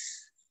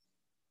yes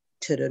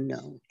to the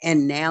no.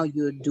 And now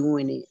you're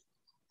doing it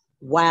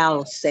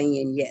while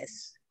saying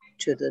yes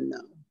to the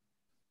no.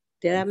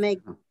 Did I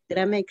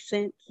make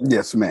sense?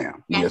 Yes,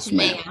 ma'am. Yes,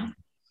 ma'am.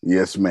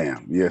 Yes,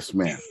 ma'am. Yes,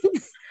 ma'am.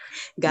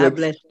 God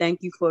bless.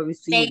 Thank you for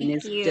receiving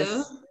this. Thank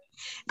you.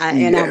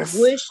 I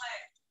wish,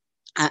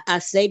 I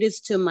say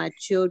this to my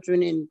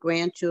children and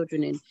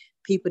grandchildren and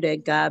people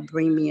that God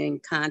bring me in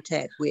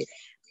contact with.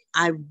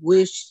 I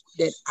wish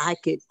that I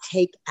could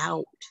take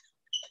out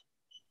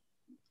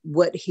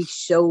what he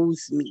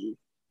shows me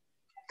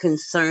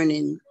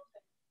concerning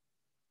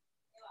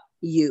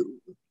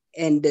you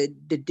and the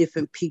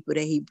different people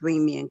that he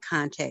bring me in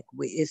contact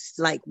with. It's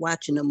like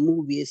watching a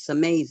movie. It's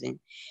amazing.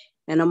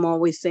 And I'm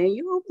always saying,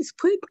 you always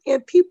put me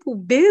in people's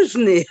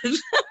business.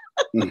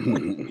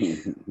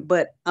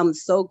 But I'm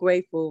so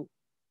grateful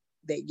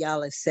that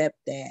y'all accept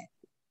that.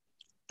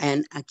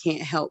 And I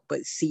can't help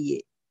but see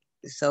it.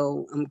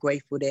 So I'm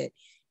grateful that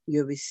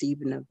you're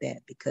receiving of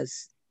that,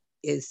 because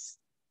it's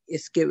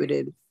getting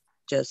ready to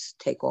just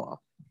take off.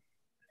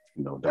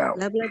 No doubt.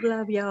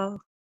 Love y'all.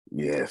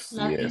 Yes,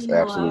 Love yes, you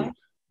absolutely. more.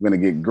 I'm going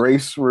to get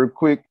Grace real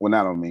quick. Well,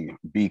 I don't mean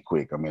be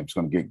quick. I mean, I'm just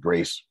going to get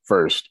Grace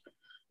first,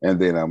 and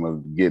then I'm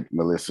going to get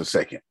Melissa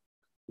second.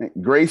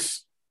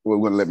 Grace, we're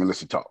going to let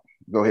Melissa talk.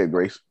 Go ahead,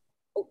 Grace.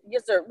 Oh,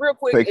 yes, sir. Real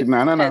quick.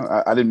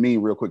 No. I didn't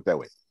mean real quick that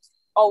way.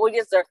 Oh, well,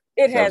 yes, sir.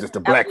 It has just a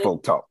black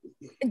folk talk.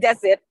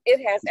 That's it.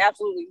 It has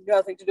absolutely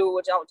nothing to do with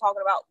what y'all were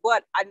talking about.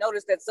 But I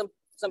noticed that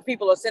some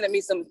people are sending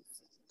me some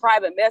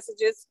private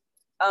messages.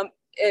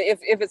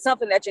 If it's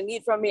something that you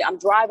need from me, I'm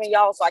driving,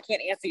 y'all, so I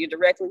can't answer you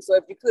directly. So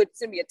if you could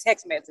send me a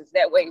text message,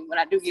 that way when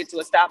I do get to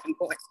a stopping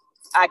point,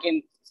 I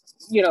can,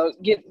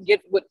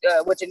 get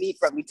what you need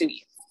from me to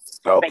you.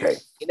 Okay.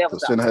 So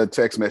send her a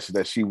text message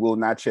that she will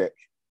not check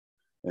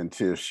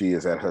until she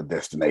is at her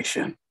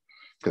destination.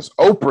 Because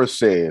Oprah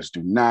says,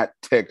 do not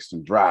text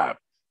and drive.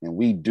 And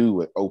we do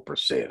what Oprah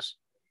says.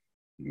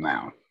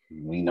 Now,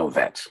 we know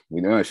that. We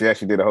know she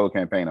actually did a whole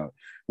campaign on it,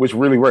 which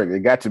really worked.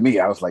 It got to me.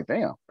 I was like,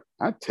 damn,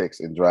 I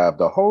text and drive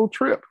the whole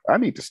trip. I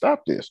need to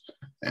stop this.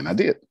 And I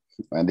did.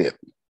 I'm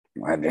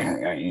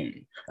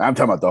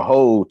talking about the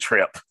whole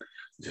trip.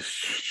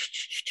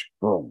 Just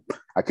boom.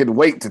 I couldn't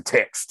wait to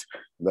text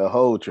the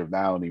whole trip.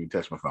 Now I don't even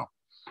touch my phone.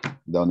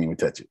 Don't even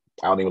touch it.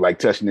 I don't even like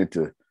touching it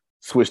to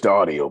switch the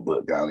audio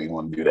book. I don't even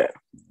want to do that.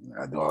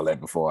 I do all that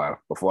before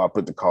I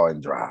put the car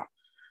in drive.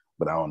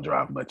 But I don't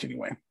drive much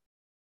anyway.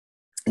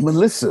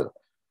 Melissa,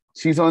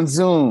 she's on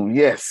Zoom.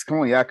 Yes, come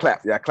on, y'all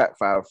clap. Y'all clap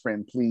for our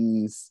friend,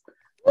 please.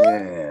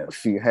 Yeah,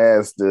 she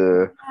has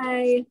the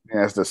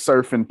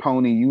Surfing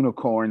Pony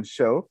Unicorn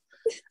show,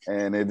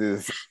 and it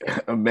is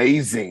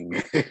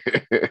amazing.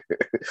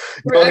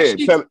 We're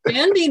actually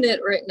expanding it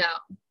right now.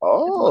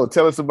 Oh,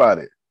 tell us about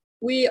it.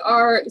 We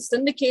are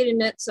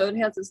syndicating it, so it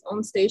has its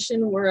own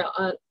station. We're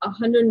on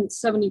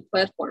 170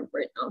 platforms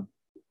right now.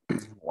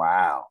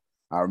 Wow.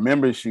 I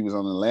remember she was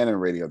on Atlanta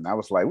radio, and I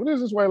was like, what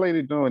is this white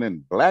lady doing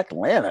in Black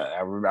Atlanta?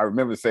 I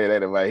remember saying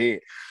that in my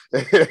head.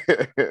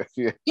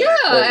 Yeah,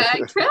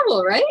 I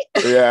travel, right?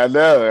 Yeah, I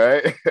know,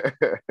 right?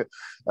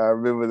 I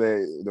remember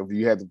that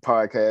you had the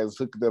podcast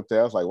hooked up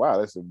there. I was like, wow,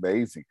 that's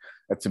amazing.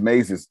 That's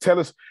amazing.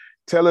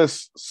 Tell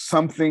us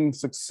something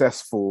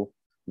successful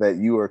that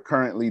you are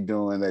currently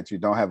doing that you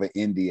don't have an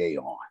NDA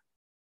on.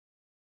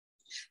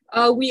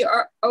 We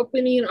are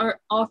opening our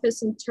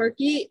office in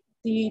Turkey.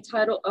 The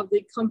title of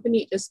the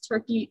company is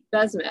Turkey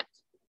Bezmek.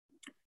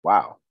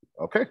 Wow.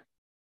 Okay.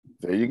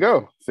 There you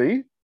go.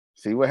 See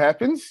what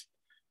happens?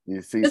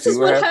 You see. This is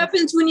what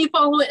happens when you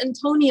follow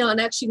Antonio and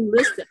actually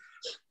listen.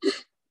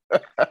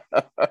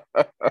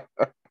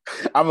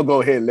 I'm gonna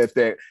go ahead and let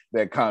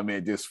that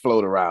comment just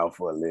float around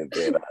for a little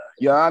bit.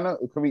 Yana,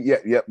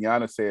 yep.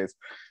 Yana says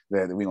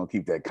that we're gonna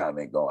keep that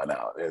comment going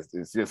out.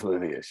 It's just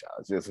what it is, y'all.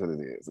 It's just what it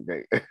is.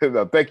 Okay.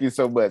 No, thank you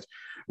so much.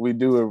 We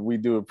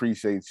do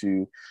appreciate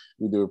you.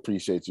 We do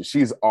appreciate you.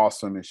 She's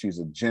awesome, and she's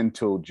a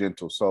gentle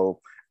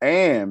soul,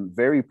 and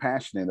very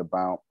passionate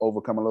about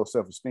overcoming low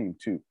self-esteem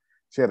too.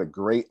 She had a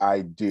great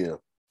idea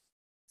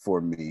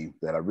for me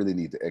that I really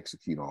need to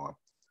execute on.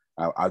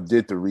 I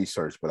did the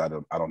research, but I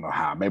don't know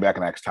how. Maybe I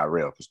can ask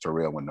Tyrell, because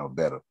Tyrell would know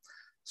better.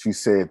 She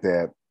said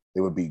that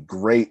it would be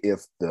great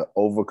if the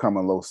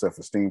Overcoming Low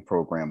Self-Esteem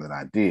program that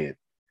I did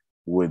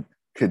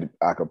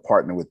I could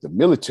partner with the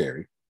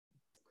military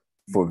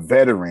for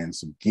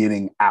veterans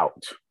getting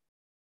out.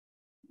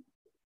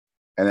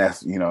 And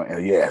that's,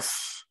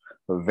 yes,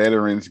 for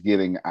veterans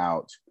getting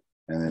out,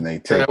 and then they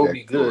take that would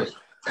be good.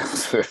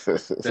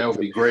 That would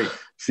be great.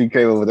 She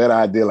came up with that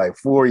idea like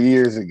 4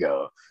 years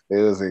ago. It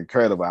was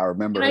incredible. I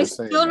remember and her I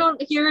saying still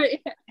don't hear it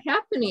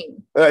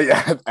happening.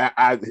 Yeah,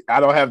 I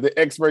don't have the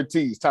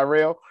expertise.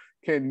 Tyrell,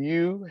 can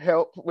you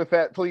help with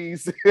that,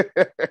 please?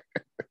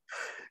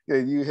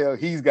 Can you help?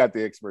 He's got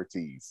the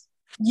expertise.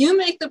 You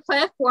make the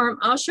platform.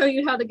 I'll show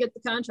you how to get the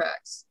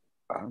contracts.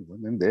 Well,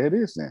 then there it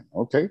is then.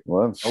 Okay.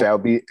 Well, shall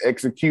be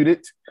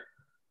executed.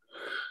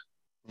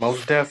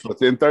 Most definitely.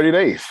 Within 30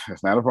 days.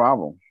 That's not a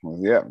problem. Well,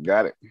 yeah,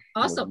 got it.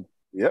 Awesome.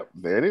 Yep,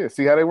 there it is.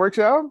 See how they work,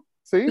 y'all?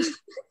 See?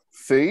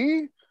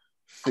 See?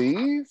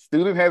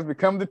 Student has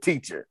become the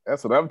teacher.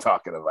 That's what I'm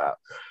talking about.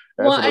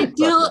 I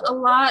deal a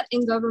lot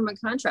in government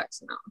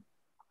contracts now.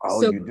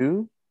 Oh, so, you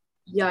do?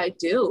 Yeah, I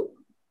do.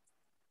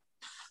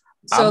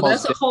 So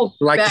that's a whole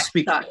like to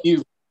speak with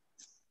you.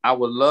 I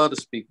would love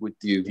to speak with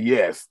you.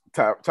 Yes.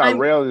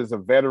 Tyrell is a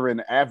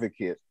veteran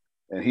advocate,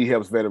 and he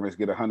helps veterans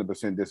get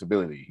 100%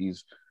 disability.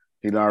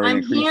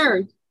 I'm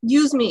here.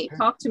 Use me. Okay.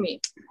 Talk to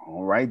me.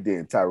 All right,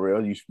 then,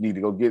 Tyrell. You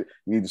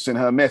need to send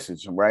her a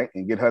message, right?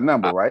 And get her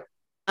number, right?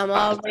 I'm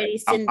already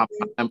sending.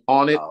 I'm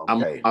on it. Okay.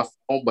 I'm on my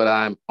phone, but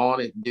I'm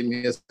on it. Give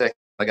me a second.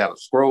 I got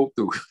to scroll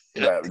through.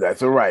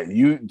 That's all right.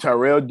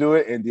 Tyrell, do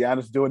it, and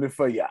Deanna's doing it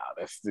for y'all.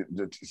 That's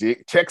the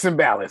checks and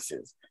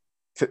balances.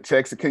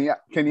 Checks.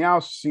 Can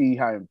y'all see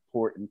how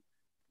important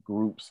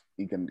group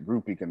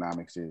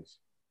economics is?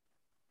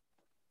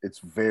 It's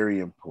very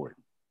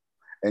important,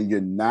 and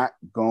you're not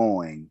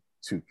going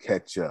to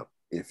catch up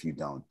if you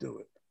don't do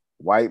it.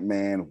 White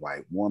man,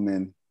 white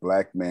woman,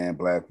 black man,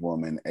 black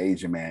woman,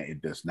 Asian man,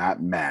 it does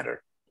not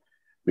matter,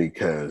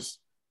 because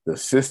the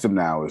system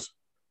now is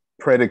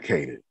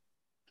predicated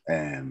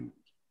and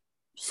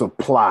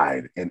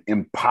supplied and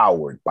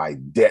empowered by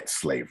debt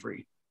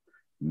slavery.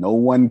 No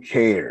one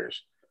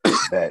cares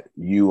that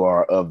you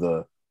are of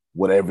the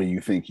whatever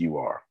you think you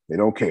are. They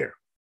don't care.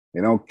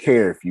 They don't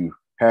care if you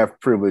have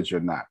privilege or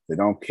not. They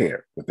don't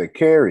care. What they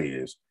care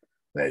is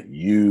that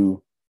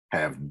you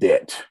have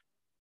debt.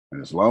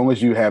 And as long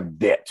as you have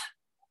debt,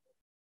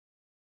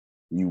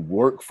 you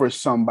work for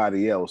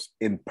somebody else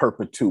in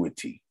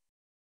perpetuity.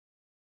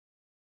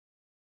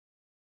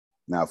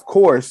 Now, of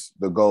course,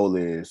 the goal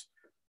is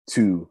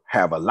to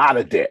have a lot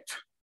of debt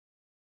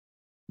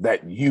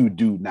that you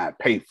do not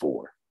pay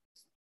for.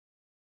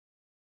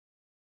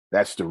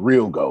 That's the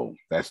real goal.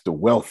 That's the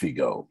wealthy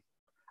goal.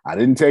 I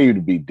didn't tell you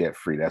to be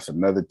debt-free. That's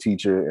another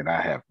teacher, and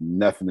I have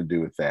nothing to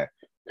do with that.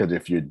 Because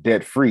if you're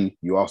debt-free,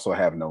 you also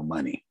have no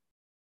money.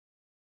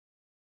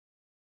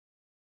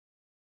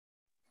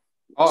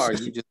 Or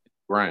you just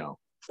ground.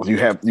 You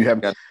have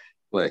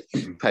pay.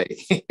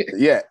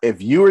 Yeah,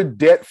 if you're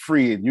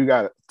debt-free and you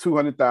got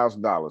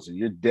 $200,000 and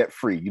you're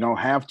debt-free, you don't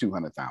have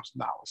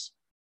 $200,000.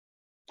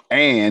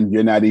 And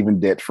you're not even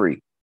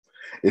debt-free.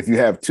 If you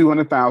have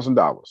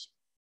 $200,000,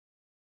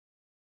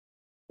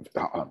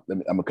 I'm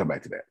gonna come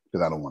back to that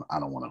because I don't want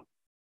to.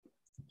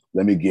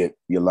 Let me get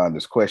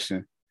Yolanda's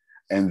question,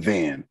 and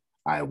then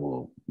I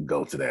will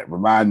go to that.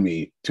 Remind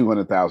me,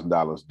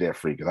 $200,000 debt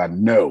free, because I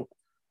know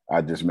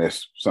I just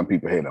messed some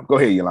people head up. Go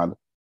ahead, Yolanda.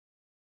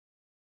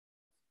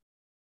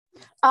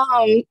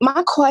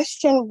 My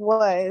question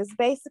was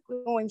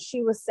basically when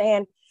she was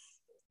saying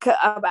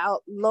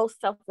about low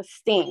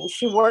self-esteem.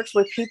 She works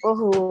with people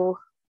who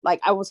like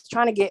I was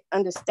trying to get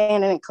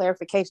understanding and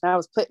clarification. I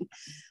was putting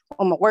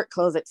on my work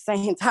clothes at the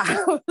same time.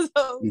 So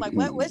I was like,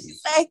 what'd she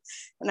say?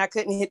 And I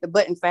couldn't hit the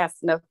button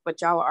fast enough,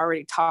 but y'all were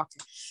already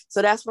talking.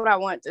 So that's what I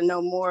wanted to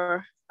know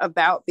more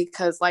about,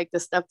 because like the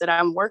stuff that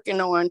I'm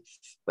working on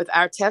with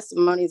our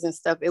testimonies and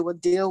stuff, it will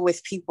deal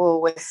with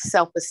people with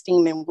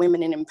self-esteem and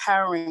women, and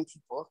empowering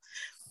people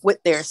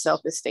with their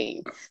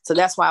self-esteem. So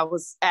that's why I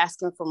was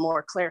asking for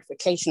more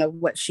clarification of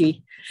what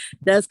she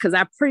does, because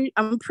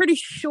I'm pretty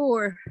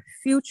sure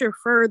future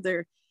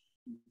further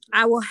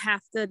I will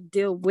have to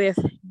deal with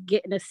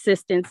getting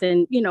assistance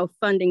and, you know,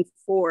 funding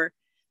for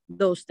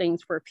those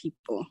things for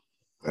people.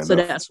 Fair so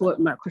enough. That's what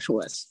my question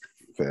was.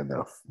 Fair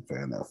enough.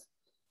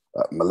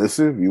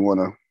 Melissa, you want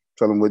to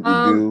tell them what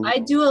you do? I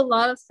do a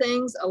lot of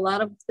things. A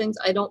lot of things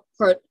I don't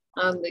put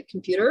on the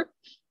computer.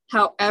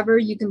 However,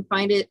 you can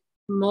find it,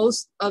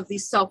 most of the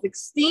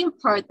self-esteem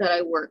part that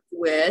I work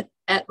with,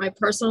 at my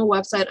personal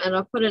website, and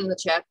I'll put it in the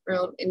chat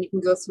room and you can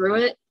go through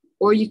it,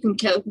 or you can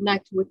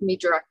connect with me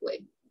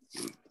directly.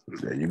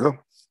 There you go.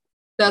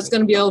 That's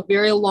going to be a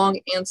very long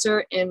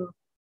answer, and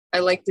I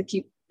like to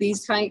keep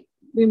these kind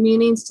of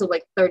meetings to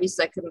like 30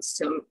 seconds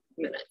to a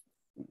minute.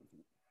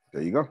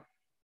 There you go.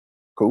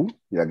 Cool.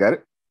 Yeah, I got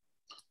it.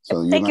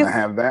 So you're going to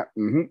have that.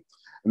 Mm-hmm.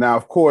 Now,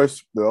 of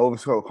course, the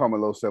overcoming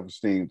low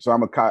self-esteem. So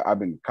I've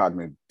been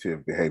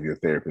cognitive behavior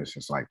therapist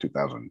since like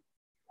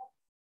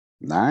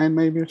 2009,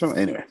 maybe, or something.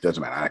 Anyway,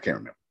 doesn't matter. I can't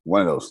remember.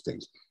 One of those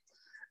things.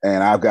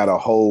 And I've got a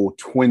whole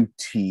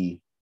 20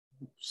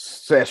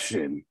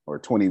 session or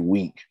 20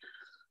 week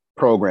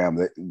program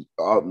that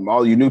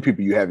all you new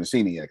people, you haven't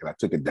seen it yet, because I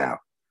took it down.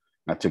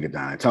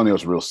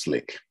 Antonio's real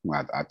slick.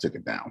 I took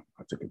it down.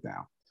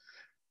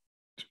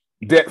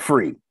 Debt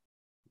free.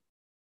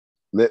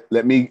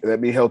 Let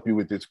me help you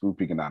with this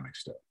group economic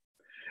stuff.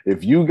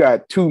 If you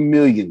got $2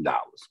 million,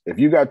 if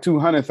you got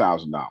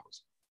 $200,000,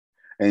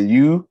 and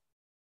you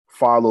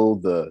follow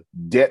the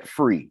debt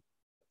free,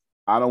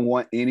 I don't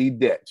want any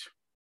debt,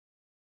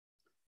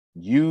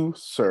 you,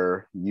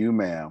 sir, you,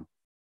 ma'am,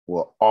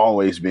 will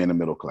always be in the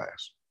middle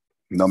class,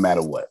 no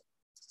matter what.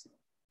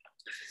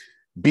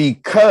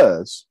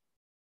 Because,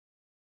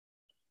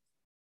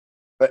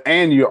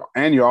 and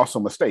you're also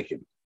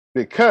mistaken,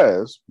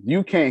 because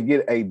you can't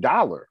get a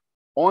dollar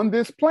on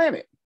this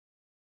planet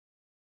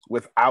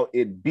without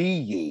it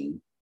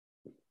being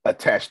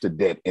attached to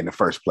debt in the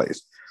first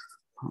place.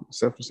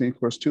 Self-esteem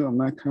course 2. I'm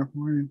not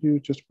complimenting you,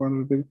 just part of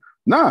the video.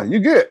 Nah, you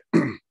good.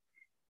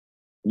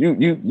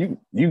 you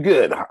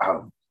good.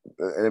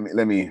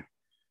 Let me.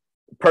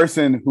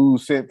 Person who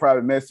sent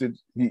private message,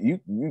 you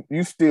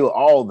still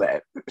all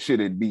that should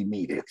it be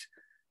needed.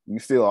 You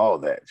still all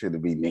that should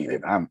it be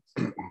needed. I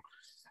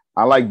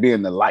like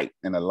being the light,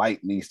 and the light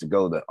needs to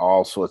go to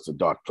all sorts of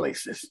dark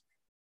places.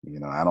 You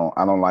know, I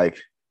don't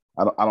like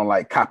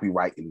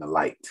copyrighting the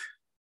light.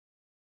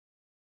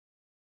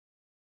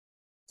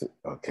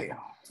 Okay,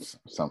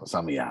 some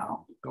of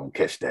y'all gonna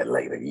catch that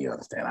later. You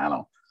understand?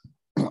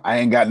 I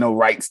ain't got no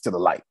rights to the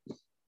light.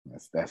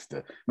 That's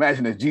the.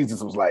 Imagine if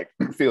Jesus was like,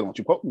 Phil, don't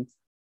you quote me?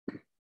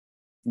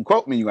 You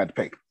quote me, you got to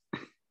pay.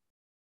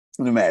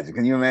 Imagine.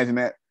 Can you imagine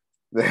that?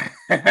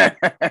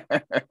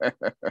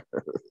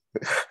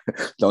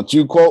 Don't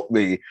you quote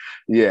me.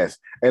 Yes.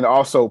 And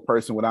also,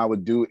 person, what I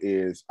would do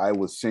is I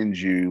would send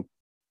you,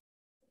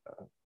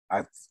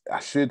 I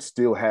should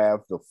still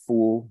have the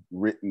full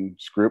written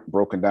script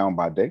broken down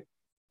by day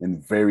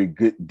in very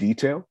good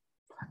detail.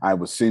 I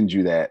would send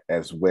you that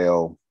as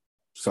well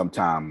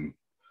sometime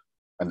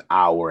an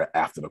hour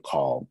after the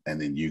call.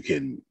 And then you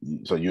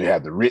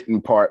have the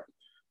written part,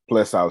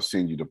 plus I'll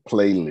send you the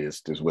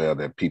playlist as well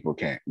that people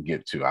can't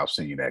get to. I'll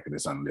send you that because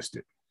it's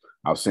unlisted.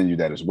 I'll send you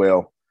that as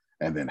well.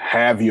 And then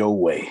have your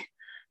way.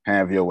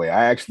 I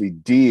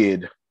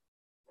did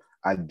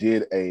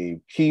a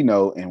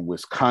keynote in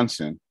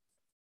Wisconsin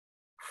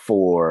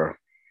for,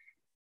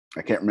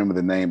 I can't remember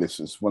the name.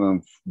 It's one of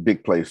them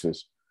big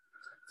places,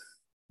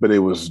 but it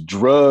was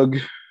drug,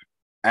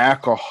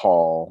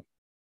 alcohol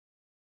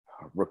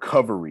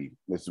recovery.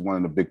 This is one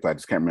of the big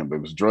places. Can't remember.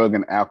 It was drug,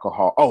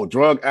 alcohol,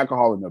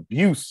 and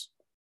abuse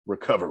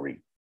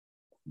recovery.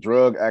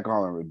 Drug,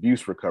 alcohol, and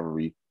abuse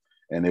recovery.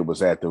 And it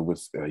was at the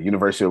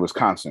University of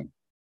Wisconsin.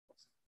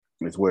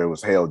 It's where it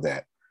was held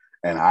at.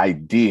 And I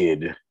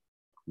did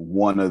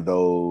one of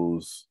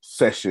those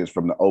sessions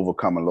from the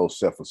Overcoming Low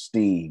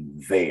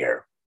Self-Esteem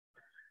there.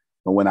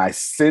 But when I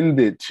send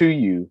it to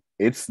you,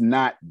 it's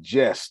not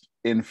just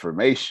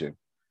information.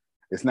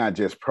 It's not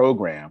just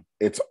program.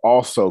 It's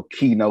also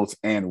keynotes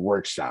and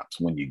workshops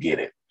when you get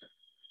it.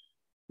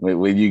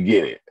 When you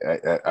get it,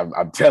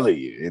 I'm telling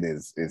you, it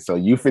is. So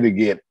you finna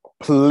get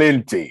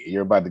plenty.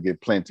 You're about to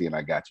get plenty, and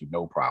I got you.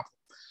 No problem.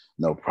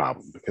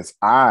 Because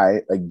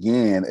I,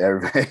 again,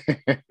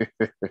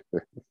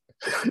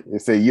 they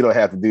say you don't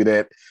have to do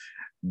that.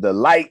 The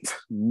light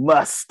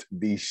must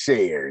be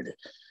shared.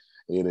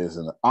 It is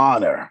an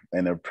honor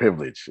and a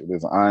privilege. It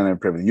is an honor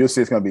and privilege. You'll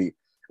see it's going to be,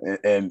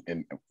 and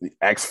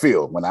ask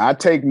Phil, when I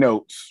take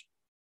notes,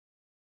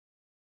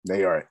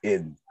 they are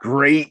in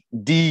great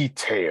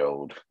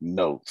detailed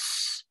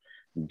notes.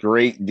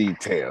 Great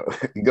detail.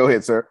 Go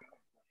ahead, sir.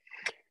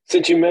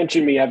 Since you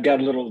mentioned me, I've got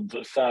a little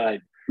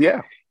aside.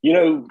 Yeah. You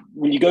know,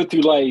 when you go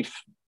through life,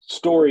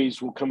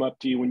 stories will come up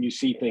to you when you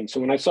see things. So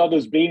when I saw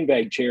those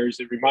beanbag chairs,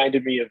 it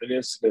reminded me of an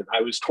incident.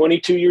 I was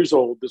 22 years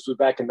old. This was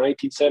back in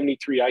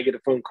 1973. I get a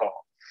phone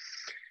call.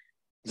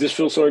 Is this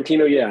Phil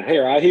Sorrentino? Yeah. Hey,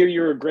 I hear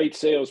you're a great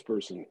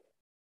salesperson.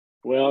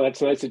 Well,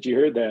 that's nice that you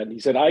heard that. He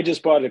said, I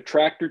just bought a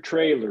tractor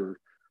trailer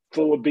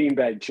full of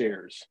beanbag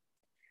chairs,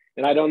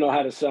 and I don't know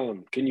how to sell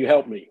them. Can you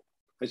help me?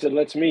 I said,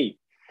 let's meet.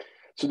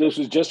 So this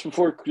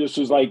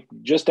was like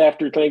just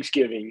after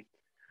Thanksgiving.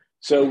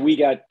 So we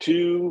got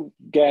 2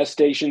 gas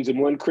stations and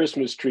 1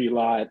 Christmas tree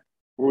lot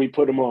where we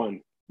put them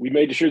on. We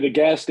made sure the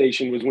gas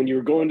station was when you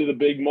were going to the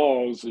big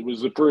malls, it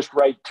was the first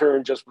right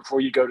turn just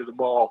before you go to the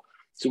mall.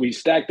 So we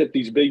stacked up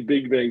these big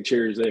beanbag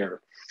chairs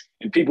there.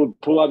 And people would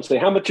pull up and say,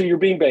 how much are your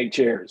beanbag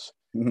chairs?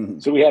 Mm-hmm.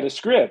 So we had a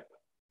script.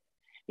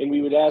 And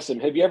we would ask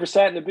them, have you ever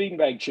sat in a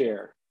beanbag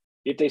chair?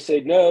 If they say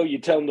no, you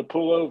tell them to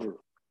pull over.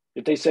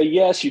 If they say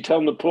yes, you tell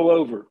them to pull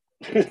over.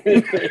 So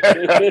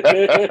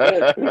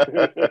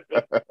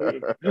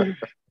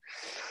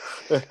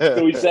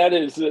we sat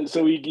in,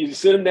 so you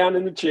sit them down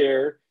in the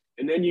chair,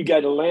 and then you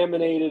got a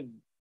laminated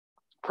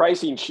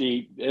pricing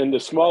sheet, and the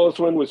smallest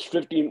one was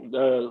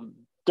 $39.90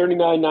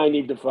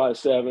 to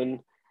 5.7,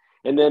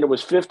 and then it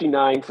was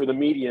 $59 for the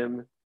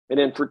medium, and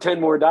then for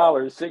 $10 more,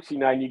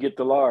 $69, you get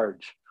the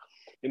large.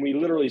 And we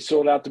literally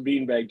sold out the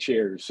beanbag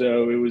chairs.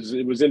 So it was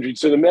interesting.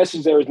 So the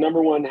message there is,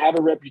 number one, have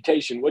a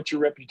reputation. What's your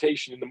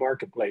reputation in the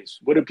marketplace?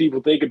 What do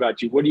people think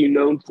about you? What are you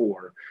known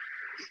for?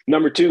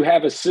 Number 2,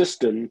 have a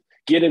system.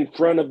 Get in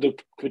front of the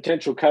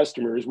potential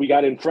customers. We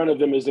got in front of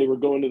them as they were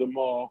going to the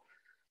mall.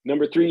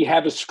 Number 3,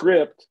 have a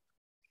script.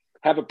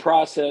 Have a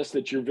process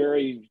that you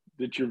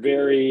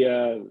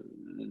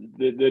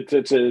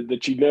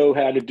know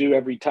how to do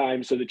every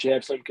time, so that you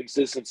have some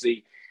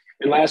consistency.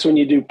 And last, when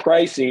you do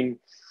pricing,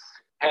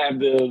 have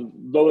the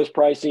lowest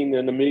pricing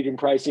and the medium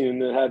pricing,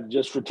 and then have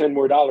just for $10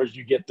 more,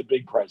 you get the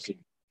big pricing.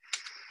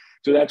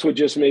 So that's what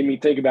just made me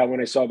think about when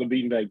I saw the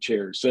beanbag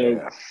chairs. So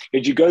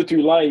as you go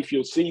through life,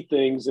 you'll see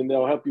things and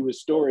they'll help you with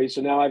stories.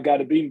 So now I've got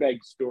a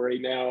beanbag story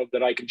now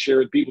that I can share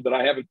with people that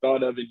I haven't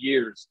thought of in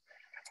years.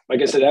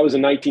 Like I said, that was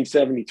in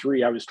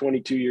 1973. I was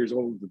 22 years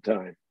old at the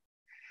time.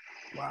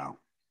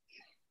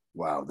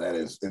 Wow.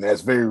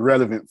 That's very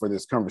relevant for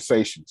this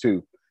conversation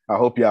too. I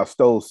hope y'all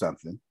stole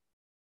something.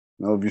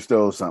 I hope you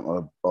stole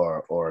something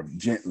or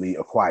gently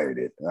acquired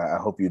it. I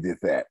hope you did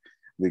that,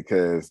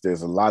 because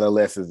there's a lot of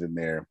lessons in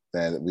there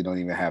that we don't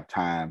even have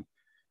time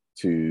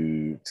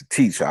to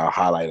teach. I'll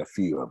highlight a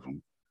few of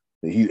them.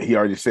 He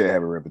already said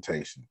have a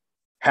reputation,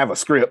 have a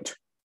script,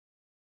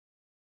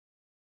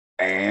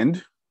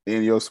 and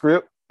in your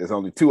script, there's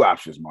only 2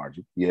 options,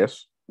 Margie.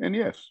 Yes and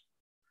yes.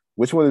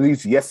 Which one of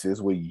these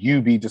yeses will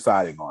you be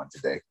deciding on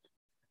today?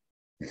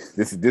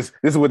 This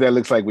is what that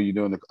looks like when you're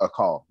doing a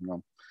call. You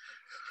know?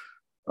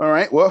 All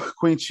right. Well,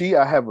 Queen Chi,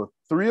 I have a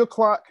 3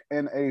 o'clock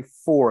and a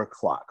 4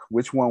 o'clock.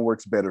 Which one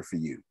works better for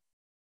you?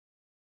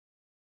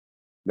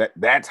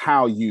 That's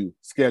how you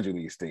schedule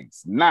these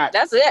things.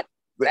 That's it.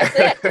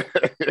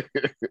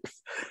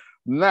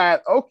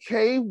 Not,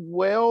 okay,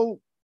 well,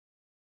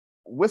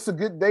 what's a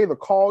good day to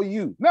call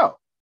you? No.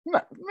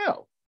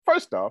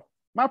 First off,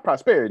 my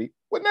prosperity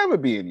would never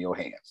be in your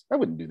hands. I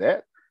wouldn't do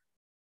that.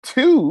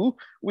 2,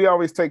 we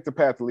always take the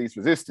path of least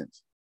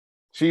resistance.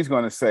 She's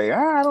going to say,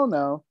 I don't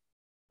know.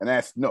 And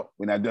that's, no,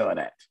 we're not doing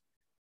that.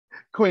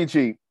 Queen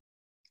Chi,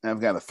 I've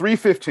got a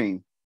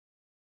 3:15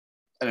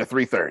 and a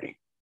 3:30.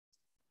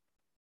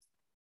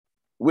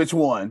 Which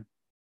one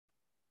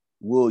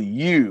will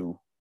you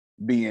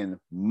be in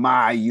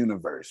my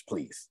universe,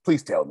 please?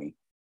 Please tell me.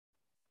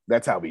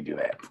 That's how we do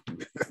that.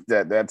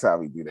 That's how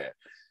we do that.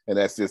 And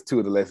that's just 2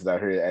 of the lessons I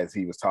heard as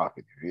he was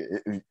talking.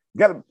 You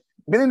got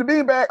been in the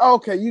beanbag?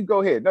 Okay, you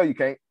go ahead. No, you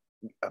can't.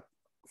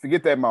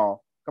 Forget that,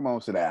 mall. Come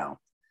on, sit down.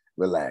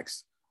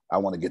 Relax. I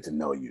want to get to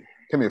know you.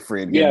 Come here,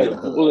 friend. Yeah.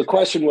 Well, the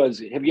question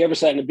was, have you ever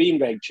sat in a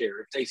beanbag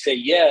chair? If they say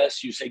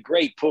yes, you say,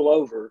 great, pull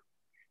over.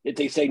 If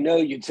they say no,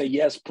 you'd say,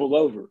 yes, pull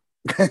over.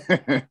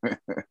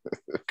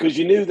 Because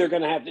you knew they're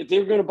going to have, if they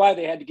were going to buy,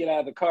 they had to get out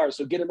of the car.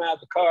 So get them out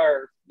of the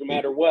car no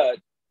matter what.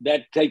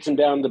 That takes them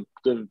down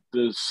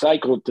the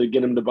cycle to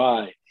get them to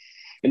buy.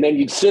 And then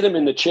you'd sit them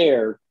in the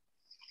chair,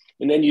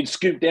 and then you'd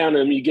scoop down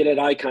them, you get at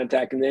eye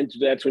contact, and then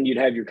that's when you'd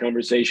have your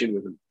conversation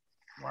with them.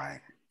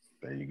 Right.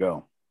 There you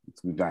go.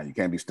 You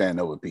can't be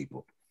standing over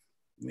people,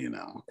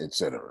 et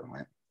cetera.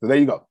 Right? So there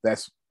you go.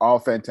 That's all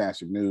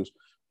fantastic news.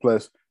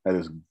 Plus, that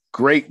is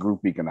great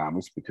group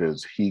economics,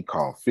 because he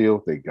called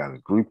Phil. They got a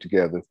group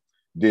together,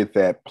 did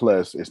that.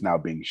 Plus, it's now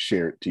being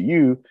shared to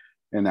you,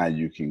 and now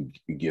you can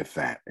get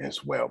that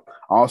as well.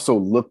 Also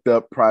looked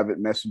up Private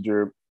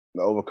Messenger,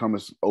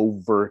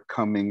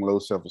 overcoming low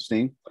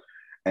self-esteem.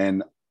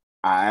 And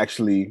I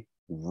actually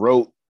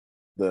wrote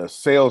the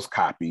sales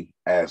copy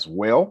as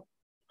well.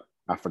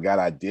 I forgot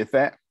I did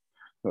that.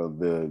 So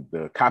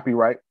the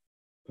copyright,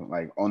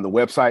 like on the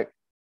website,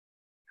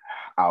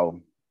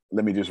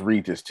 let me just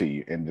read this to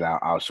you, and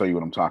I'll show you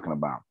what I'm talking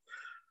about.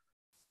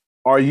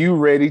 Are you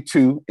ready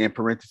to, in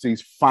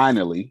parentheses,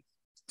 finally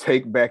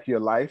take back your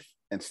life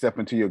and step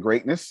into your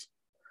greatness?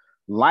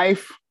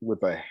 Life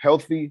with a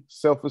healthy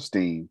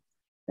self-esteem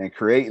and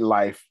create a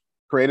life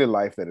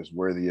that is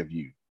worthy of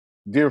you.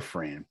 Dear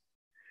friend,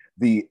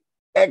 the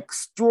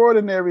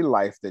extraordinary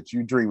life that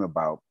you dream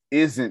about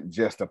isn't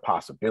just a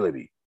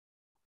possibility.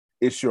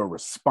 It's your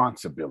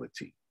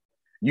responsibility.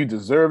 You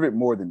deserve it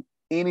more than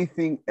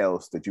anything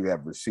else that you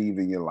have received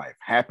in your life.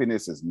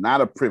 Happiness is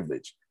not a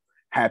privilege.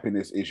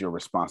 Happiness is your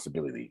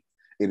responsibility.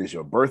 It is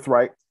your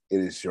birthright. It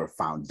is your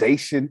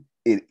foundation.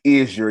 It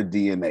is your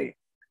DNA,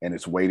 and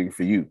it's waiting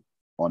for you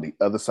on the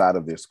other side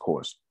of this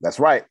course. That's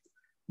right.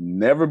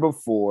 Never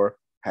before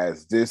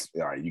has this,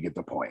 all right, you get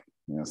the point.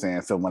 You know what I'm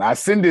saying? So when I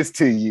send this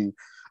to you,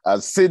 I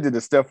send you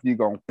the stuff you're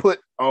going to put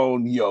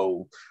on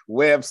your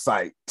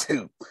website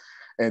too.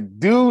 And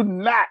do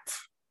not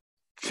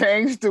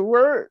change the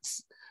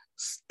words.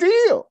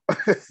 Still,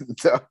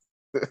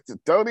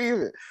 don't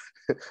even.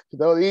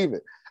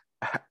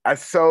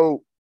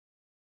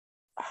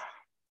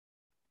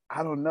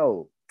 I don't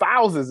know,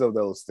 thousands of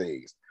those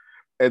things.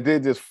 And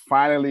then just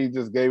finally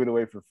just gave it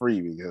away for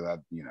free because I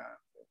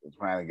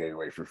finally gave it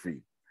away for free.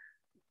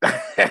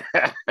 That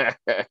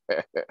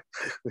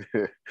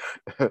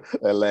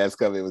last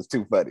comment was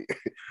too funny.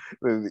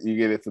 You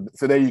get it.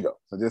 So there you go.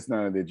 So just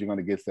know that you're going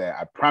to get that.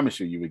 I promise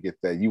you would get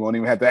that. You won't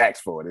even have to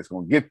ask for it. It's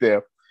going to get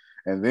there.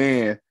 And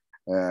then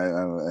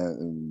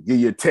give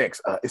you a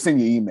text. It's in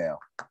your email.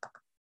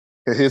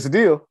 Here's the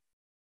deal.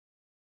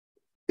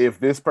 If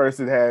this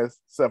person has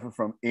suffered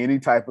from any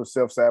type of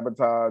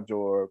self-sabotage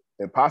or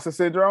imposter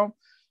syndrome,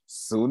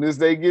 soon as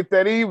they get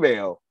that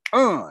email,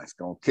 it's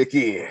going to kick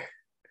in.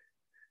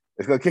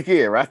 It's going to kick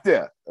in right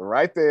there.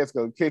 Right there, it's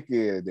going to kick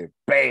in. And then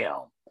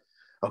bam.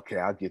 Okay,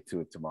 I'll get to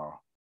it tomorrow.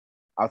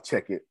 I'll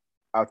check it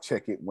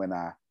when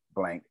I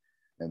blank.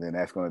 And then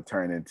that's going to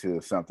turn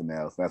into something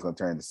else. That's going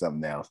to turn into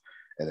something else.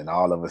 And then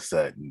all of a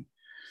sudden,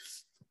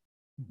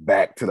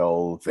 back to the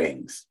old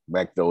things.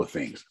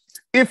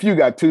 If you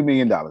got $2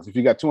 million, if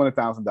you got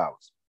 $200,000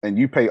 and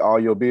you pay all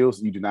your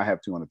bills, you do not have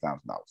 $200,000.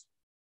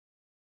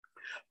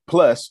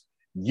 Plus,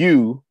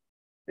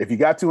 if you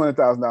got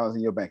 $200,000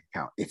 in your bank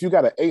account, if you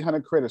got an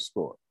 800 credit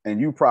score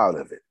and you proud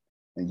of it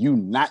and you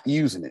not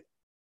using it,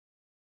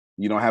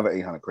 you don't have an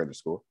 800 credit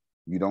score.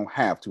 You don't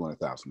have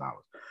 $200,000.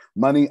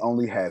 Money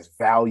only has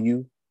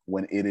value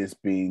when it is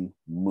being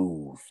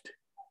moved.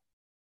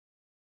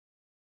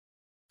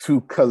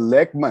 To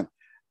collect money,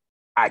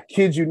 I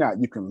kid you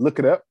not, you can look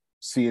it up.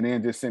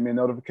 CNN just sent me a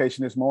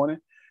notification this morning.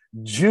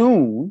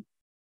 June,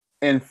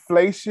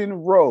 inflation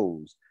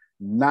rose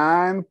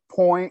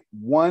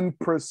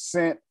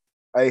 9.1%,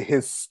 a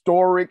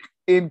historic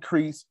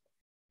increase,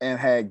 and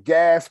had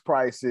gas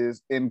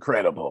prices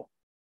incredible.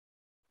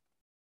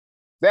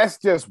 That's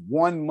just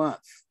 1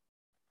 month.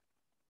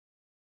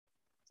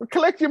 So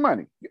collect your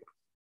money.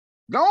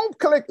 Don't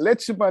collect,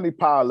 let your money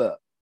pile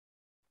up.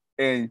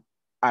 And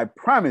I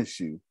promise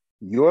you,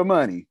 your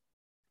money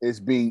is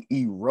being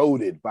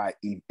eroded by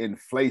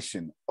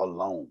inflation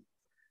alone.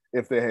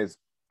 If there has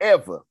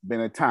ever been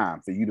a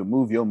time for you to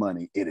move your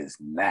money, it is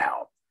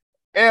now.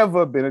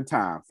 Ever been a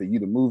time for you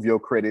to move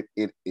your credit,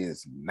 it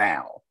is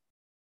now.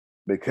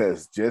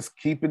 Because just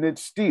keeping it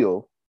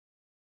still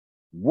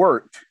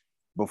worked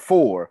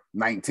before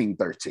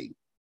 1913.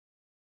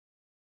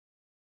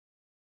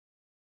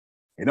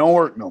 It don't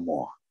work no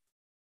more.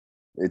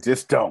 It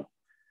just don't.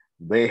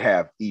 They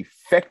have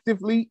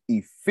effectively,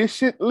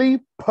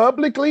 efficiently,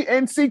 publicly,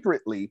 and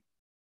secretly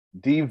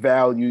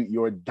devalued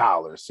your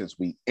dollar since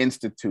we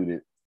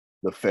instituted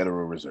the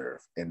Federal Reserve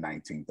in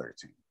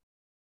 1913.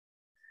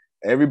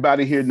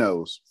 Everybody here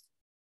knows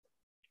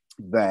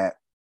that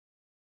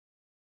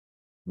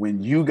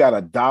when you got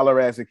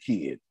 $1 as a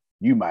kid,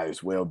 you might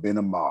as well been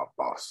a mob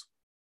boss.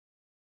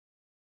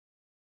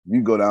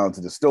 You go down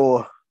to the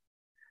store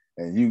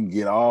and you can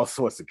get all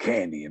sorts of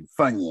candy and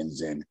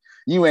Funyuns, and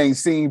you ain't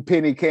seen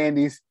penny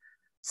candies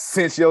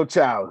since your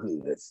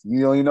childhood.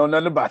 You don't even know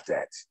nothing about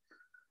that.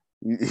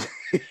 You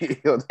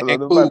don't know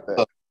nothing about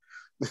that.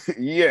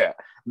 Yeah.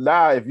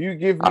 Now, if you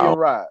give me a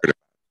ride,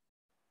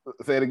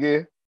 say it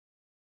again.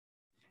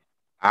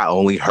 I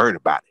only heard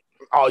about it.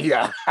 Oh,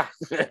 yeah.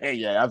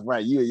 Yeah, that's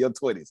right. You in your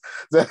 20s.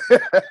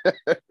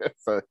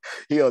 So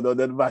he don't know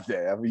nothing about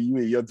that. I mean, you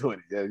in your 20s.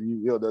 Yeah,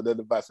 you don't know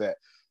nothing about that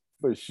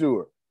for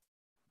sure.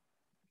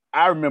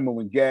 I remember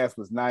when gas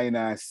was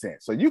 99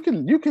 cents. So you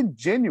can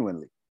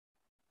genuinely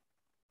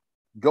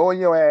go in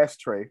your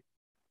ashtray,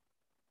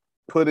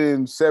 put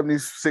in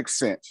 76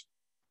 cents,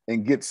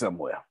 and get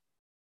somewhere.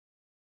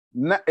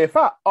 Now, if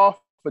I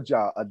offered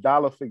y'all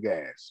 $1 for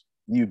gas,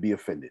 you'd be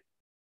offended.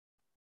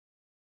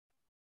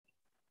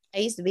 I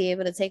used to be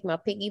able to take my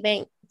piggy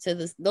bank to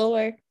the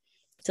store,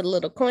 to the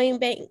little coin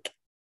bank,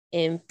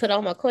 and put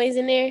all my coins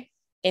in there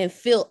and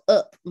fill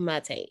up my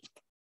tank.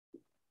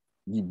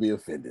 You'd be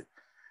offended.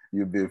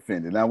 You'd be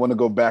offended. Now I want to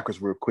go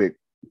backwards real quick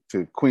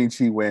to Queen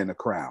Chi wearing the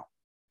crown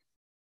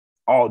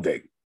all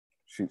day.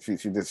 She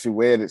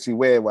wears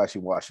it while she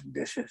washing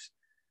dishes.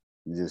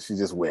 She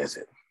just wears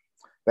it.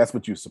 That's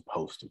what you're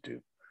supposed to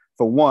do.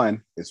 For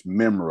one, it's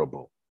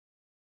memorable.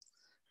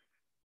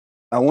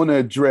 I want to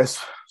address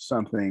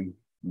something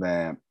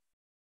that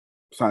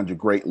Sandra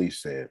greatly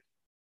said.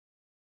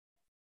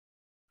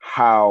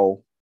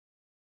 How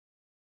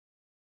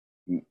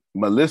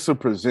Melissa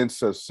presents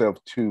herself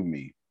to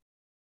me,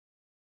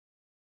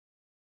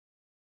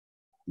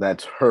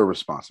 that's her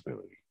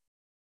responsibility.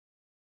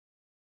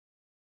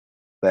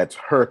 That's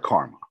her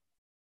karma.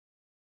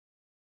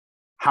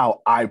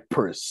 How I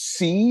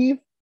perceive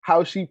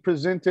how she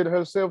presented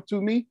herself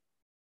to me,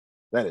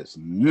 that is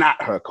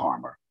not her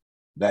karma.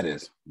 That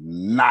is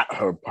not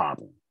her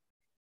problem.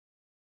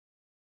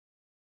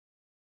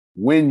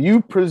 When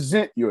you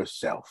present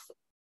yourself,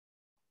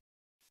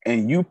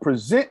 and you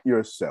present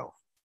yourself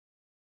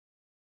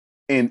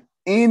in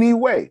any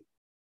way,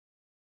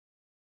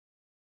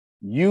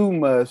 you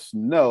must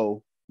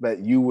know that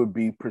you will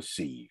be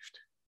perceived.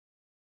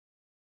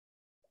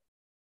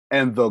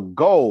 And the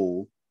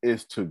goal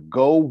is to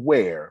go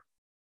where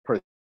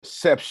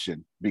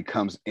perception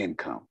becomes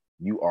income.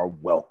 You are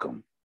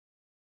welcome.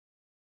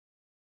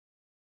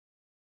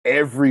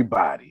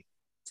 Everybody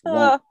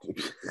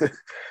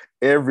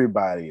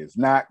everybody is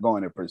not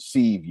going to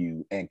perceive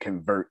you and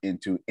convert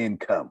into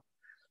income.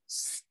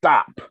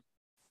 Stop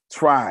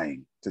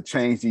trying to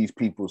change these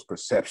people's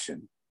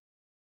perception.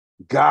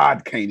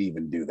 God can't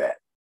even do that.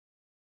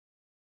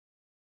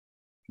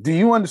 Do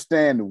you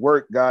understand the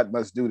work God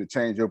must do to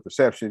change your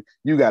perception?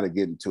 You got to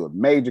get into a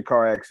major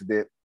car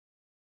accident.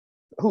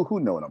 Who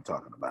know what I'm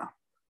talking about?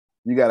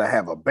 You got to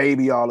have a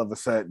baby all of a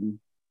sudden.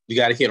 You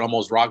got to hit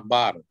almost rock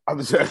bottom.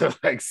 I'm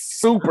just like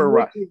super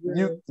rock.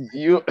 You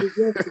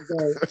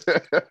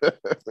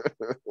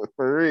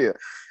for real.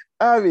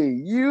 I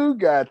mean, you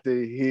got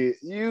to hit.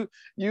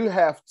 You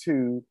have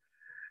to.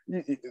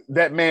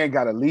 That man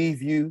got to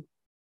leave you,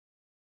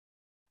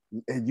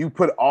 and you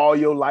put all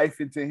your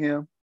life into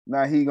him.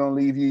 Now he gonna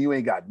leave you. You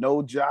ain't got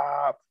no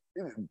job.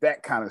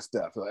 That kind of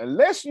stuff. So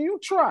unless you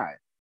try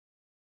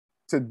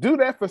to do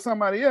that for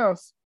somebody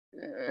else,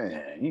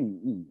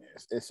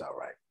 it's all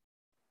right.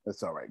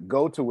 It's all right.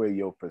 Go to where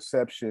your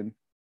perception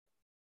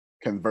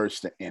converts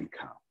to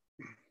income.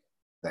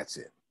 That's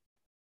it.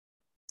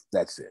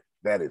 That's it.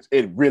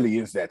 It really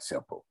is that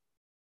simple.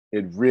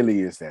 It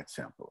really is that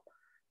simple.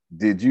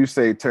 Did you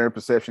say turn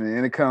perception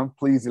into income?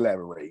 Please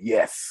elaborate.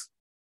 Yes.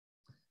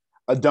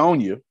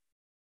 Adonia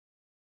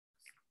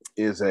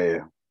she's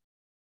a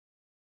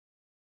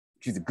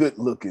good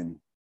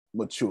looking,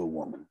 mature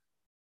woman.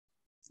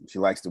 She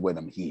likes to wear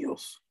them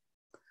heels.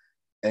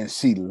 And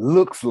she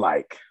looks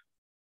like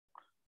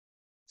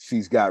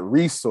she's got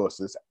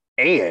resources,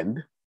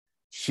 and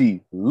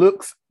she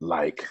looks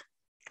like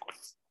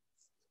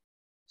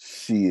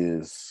she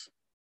is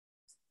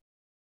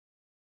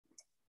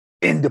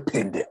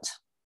independent.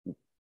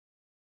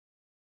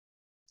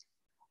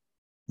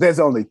 There's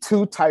only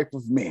two types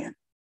of men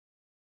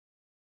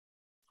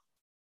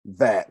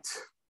that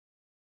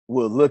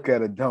will look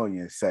at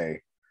Adonia and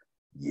say,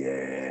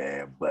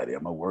 yeah, buddy,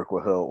 I'm gonna work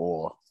with her,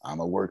 or I'm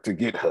gonna work to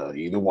get her,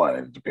 either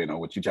one, depending on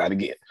what you try to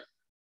get.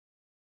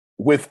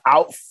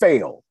 Without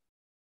fail,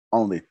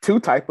 only two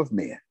types of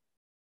men.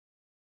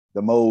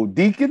 The old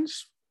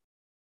deacons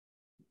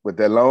with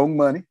their long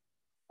money.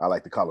 I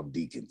like to call them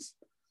deacons.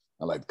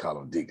 I like to call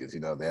them deacons.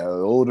 You know, they're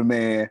an older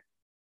man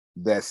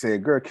that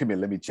said, girl, come here,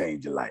 let me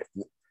change your life.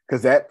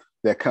 Because that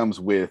comes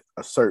with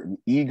a certain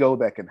ego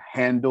that can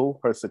handle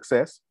her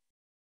success.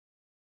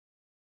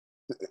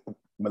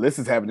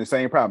 Melissa's having the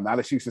same problem. Now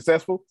that she's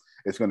successful,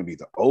 it's going to be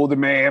the older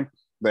man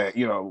that,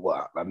 you know,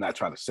 well, I'm not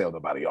trying to sell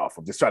nobody off.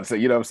 I'm just trying to say,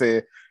 you know what I'm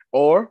saying?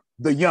 Or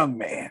the young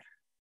man.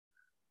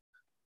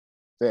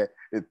 That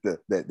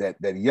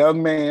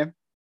young man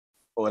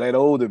or that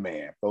older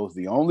man. Those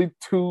are the only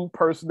two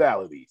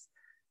personalities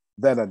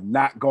that are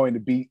not going to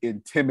be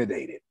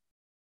intimidated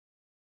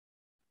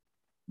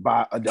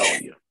by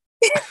Adonia.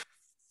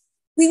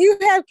 Do you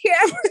have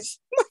cameras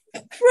on the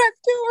front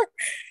door?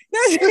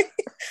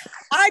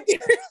 I do.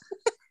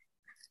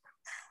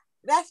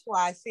 That's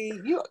why, see,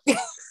 you.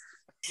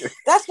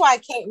 That's why I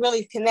can't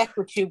really connect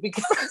with you,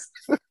 because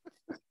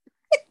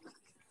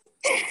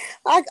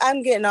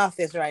I'm getting off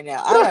this right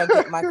now. I gotta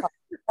get my car.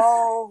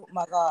 Oh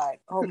my God.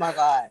 Oh my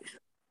God.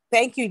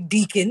 Thank you,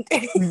 Deacon.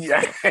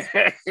 Yeah.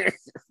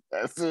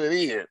 That's what it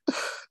is.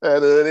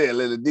 That's what it is.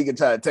 Let the deacon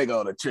try to take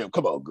on a trip.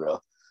 Come on,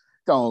 girl.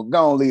 Go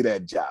on, leave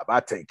that job.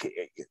 I take care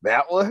of you.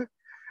 That one.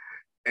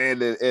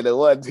 And the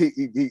one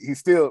he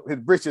still, his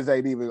britches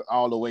ain't even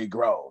all the way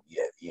grown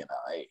yet. You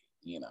know, hey,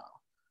 you know.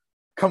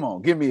 Come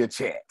on, give me a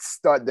chance.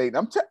 Start dating.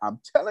 I'm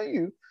telling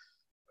you,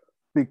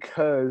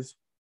 because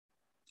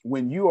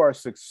when you are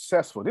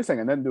successful, this ain't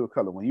got nothing to do with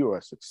color. When you are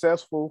a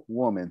successful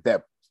woman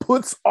that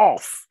puts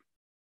off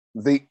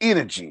the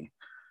energy,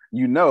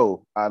 you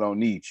know, I don't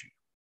need you.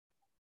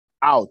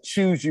 I'll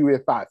choose you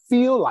if I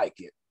feel like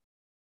it,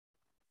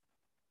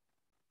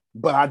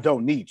 but I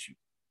don't need you.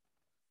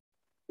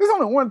 There's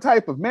only one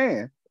type of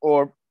man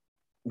or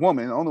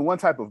woman, only one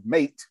type of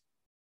mate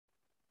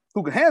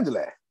who can handle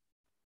that.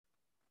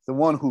 The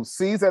one who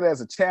sees that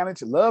as a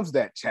challenge, loves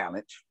that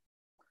challenge,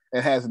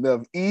 and has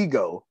enough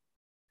ego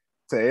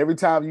So every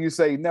time you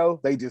say no,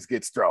 they just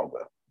get stronger.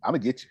 I'm gonna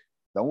get you.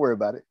 Don't worry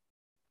about it.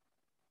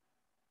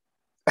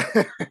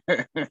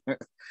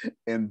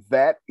 And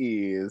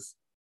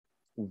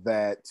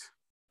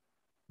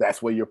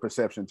that's where your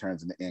perception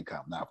turns into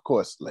income. Now, of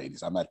course,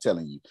 ladies, I'm not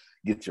telling you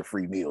get your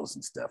free meals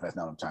and stuff. That's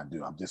not what I'm trying to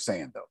do. I'm just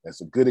saying, though,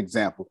 that's a good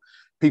example.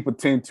 People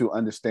tend to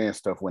understand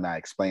stuff when I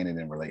explain it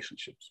in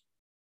relationships.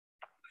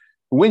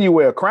 When you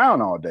wear a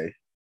crown all day,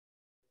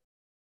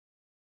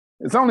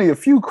 it's only a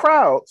few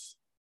crowds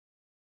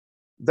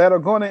that are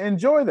going to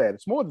enjoy that.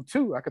 It's more than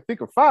 2. I could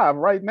think of 5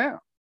 right now.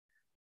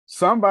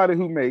 Somebody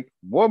who makes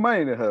more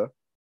money than her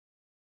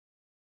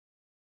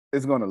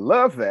is going to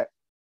love that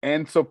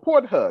and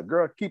support her.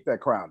 Girl, keep that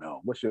crown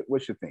on. What's your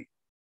thing?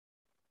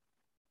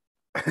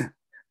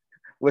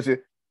 What's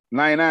your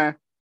 99?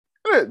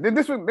 Then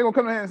this one, they're gonna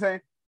come in and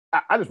say,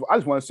 I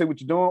just want to say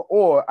what you're doing,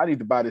 or I need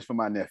to buy this for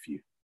my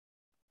nephew.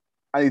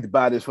 I need to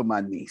buy this for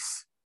my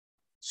niece.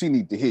 She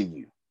needs to hear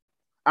you.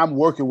 I'm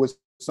working with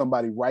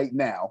somebody right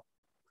now.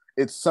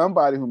 It's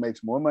somebody who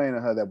makes more money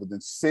than her that would then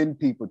send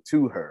people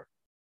to her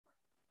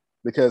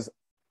because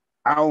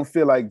I don't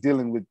feel like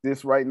dealing with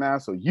this right now.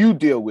 So you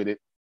deal with it.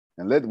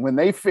 And when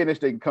they finish,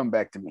 they can come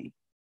back to me.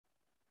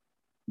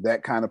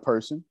 That kind of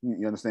person,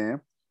 you understand?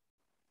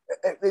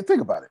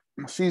 Think about it.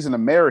 She's an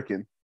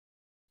American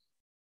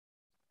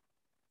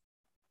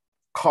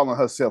calling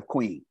herself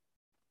queen.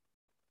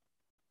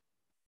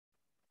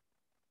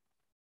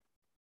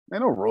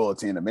 Ain't no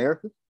royalty in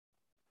America.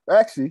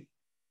 Actually,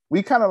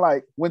 we kind of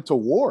like went to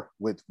war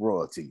with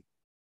royalty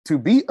to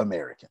be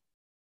American.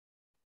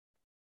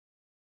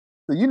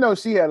 So you know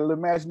she had a little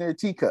imaginary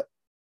teacup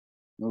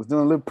and was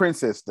doing a little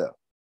princess stuff.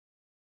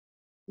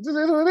 It just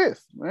is what it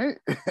is, right?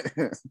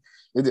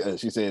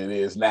 She said it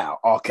is now,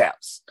 all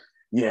caps.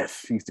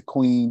 Yes, she's the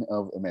queen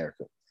of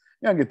America.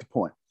 Yeah, I get the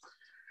point.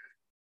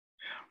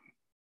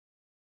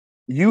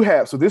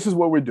 So this is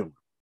what we're doing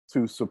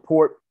to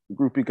support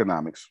group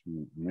economics.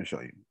 Let me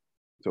show you.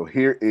 So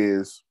here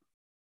is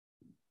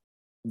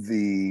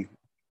the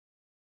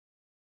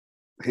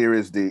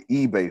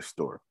eBay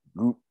store,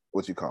 group,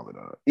 what you call it,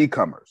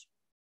 e-commerce.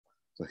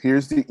 So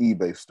here's the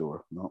eBay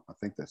store. No, I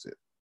think that's it.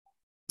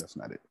 That's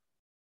not it.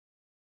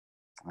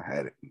 I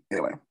had it.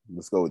 Anyway,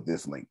 let's go with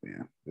this link,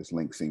 man. This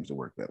link seems to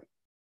work better.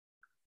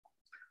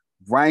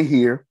 Right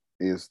here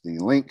is the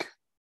link.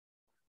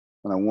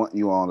 And I want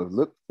you all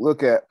to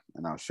look at,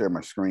 and I'll share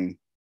my screen.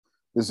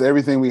 This is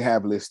everything we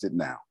have listed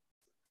now.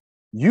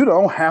 You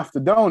don't have to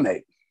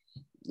donate.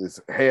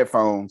 It's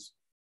headphones,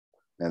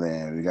 and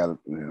then we got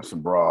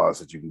some bras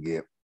that you can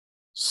get.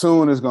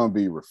 Soon it's going to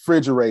be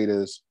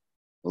refrigerators,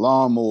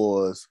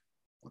 lawnmowers,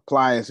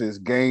 appliances,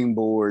 game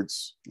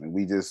boards, and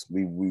we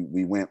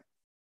went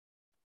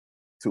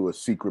to a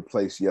secret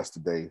place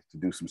yesterday to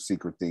do some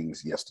secret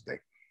things yesterday.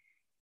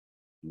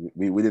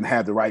 We didn't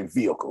have the right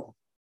vehicle.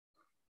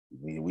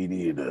 We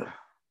needed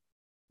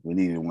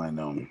one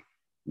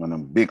of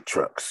them big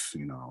trucks,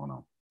 you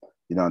know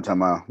what I'm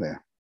talking about? Yeah.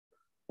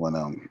 When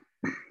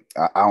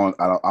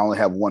I only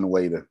have one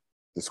way to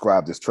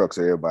describe this truck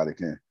so everybody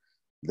can.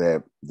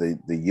 That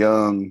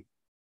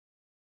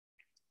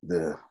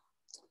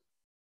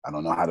I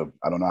don't know how to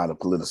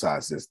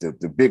politicize this.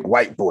 The big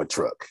white boy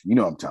truck. You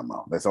know what I'm talking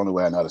about. That's the only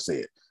way I know how to say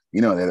it.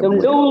 You know that. Them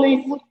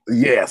dualies.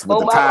 Yes, with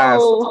the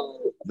tires.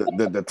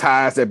 The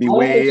tires that be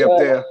way up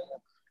there.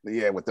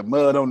 Yeah, with the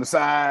mud on the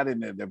side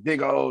and the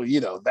big old,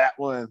 that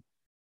one.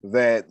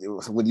 That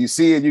when you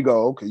see it, you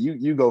go, okay,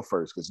 you go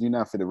first because you're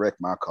not fit to wreck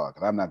my car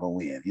because I'm not gonna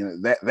win.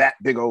 That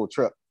big old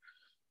truck,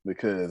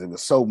 because it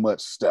was so much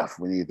stuff.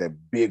 We need that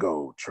big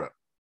old truck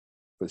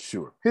for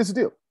sure. Here's the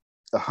deal: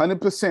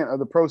 100% of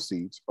the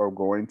proceeds are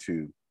going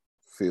to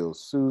Phil,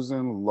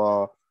 Susan,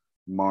 Law,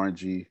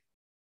 Margie.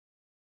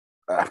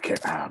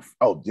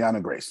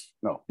 Deanna Grace.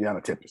 No,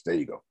 Deanna Tempest. There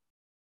you go.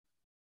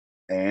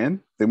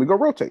 And then we go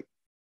rotate.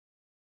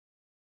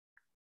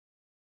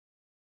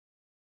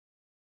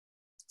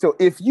 So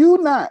if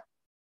you're not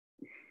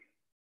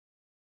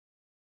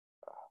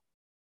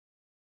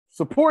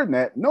supporting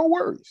that, no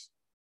worries.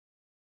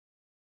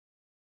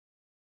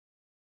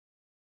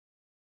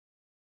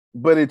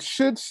 But it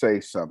should say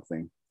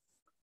something.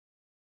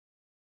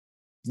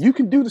 You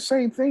can do the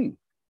same thing.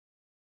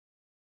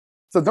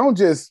 So don't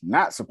just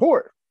not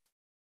support.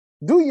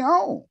 Do your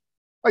own.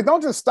 Like,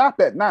 don't just stop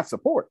at not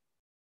support.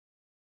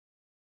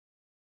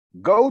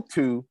 Go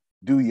to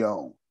do your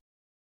own.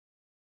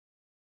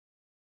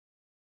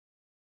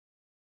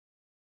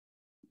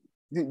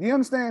 Do you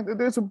understand that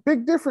there's a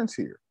big difference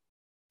here?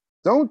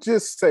 Don't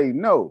just say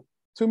no.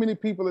 Too many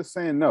people are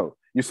saying no.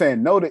 You're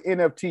saying no to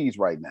NFTs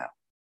right now.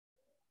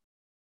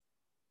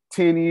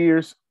 10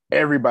 years,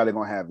 everybody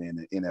gonna have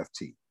an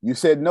NFT. You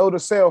said no to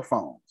cell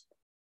phones.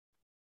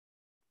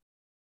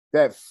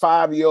 That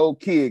 5-year-old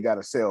kid got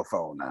a cell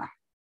phone now.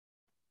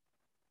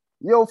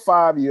 Your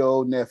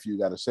 5-year-old nephew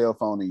got a cell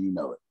phone and you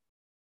know it.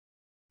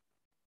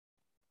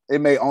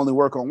 It may only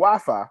work on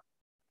Wi-Fi,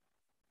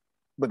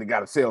 but they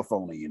got a cell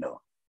phone and you know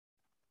it.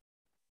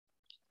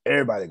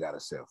 Everybody got a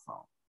cell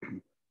phone.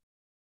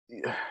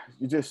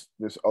 you just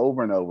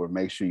over and over,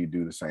 make sure you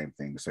do the same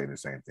thing, say the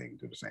same thing,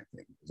 do the same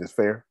thing. Is this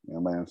fair? You know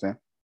what I'm saying?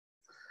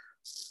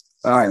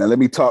 All right, now let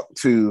me talk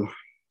to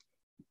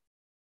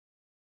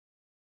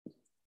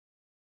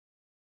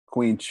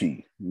Queen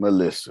Chi,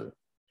 Melissa,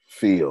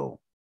 Phil,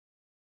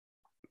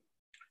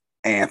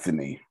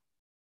 Anthony,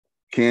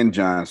 Ken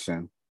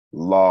Johnson,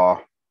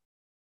 Law,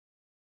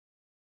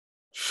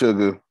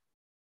 Sugar,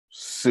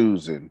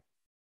 Susan,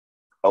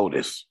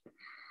 Otis,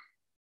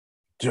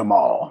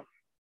 Jamal,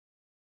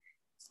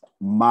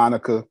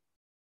 Monica,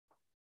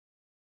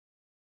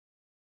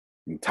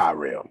 and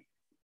Tyrell.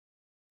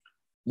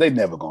 They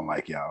never gonna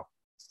like y'all.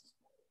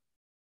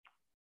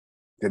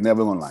 They're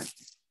never gonna like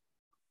you.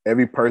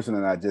 Every person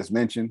that I just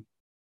mentioned,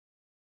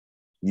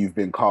 you've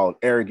been called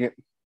arrogant.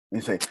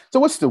 And you say, so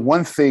what's the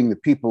one thing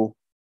that people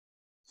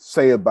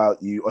say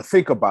about you or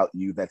think about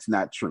you that's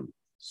not true?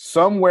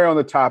 Somewhere on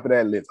the top of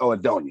that list,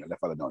 Adonia,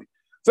 left out Adonia.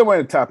 Somewhere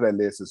on the top of that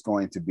list is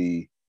going to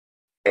be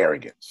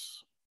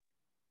arrogance.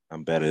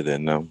 I'm better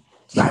than them.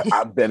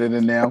 I'm better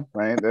than them,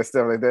 right? That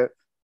stuff like that.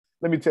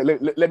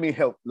 Let me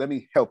help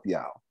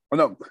y'all. Oh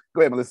no,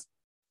 go ahead, Melissa.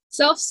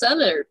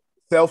 Self-centered.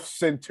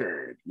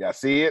 Self-centered. Y'all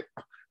see it?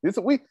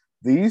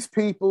 These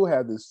people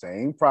have the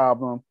same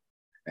problem.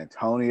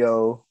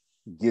 Antonio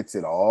gets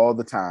it all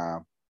the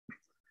time.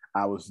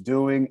 I was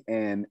doing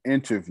an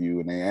interview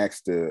and they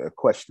asked a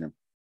question.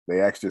 They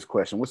asked this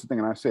question, what's the thing?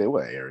 And I said,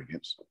 well,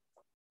 arrogance.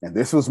 And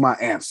this was my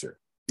answer.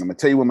 I'm going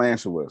to tell you what my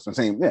answer was. I'm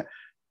saying, yeah,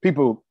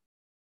 people,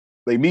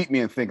 they meet me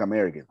and think I'm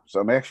arrogant.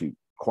 So I'm actually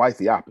quite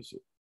the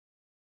opposite.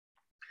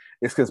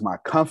 It's because my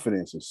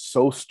confidence is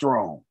so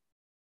strong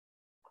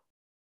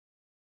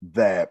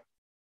that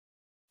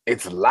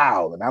it's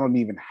loud and I don't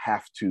even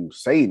have to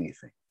say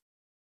anything.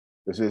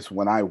 It's just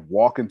when I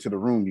walk into the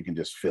room, you can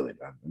just feel it.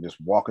 I just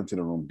walk into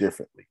the room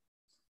differently.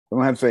 I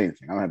don't have to say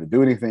anything. I don't have to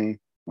do anything.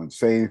 I don't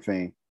say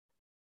anything.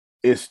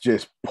 It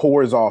just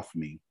pours off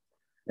me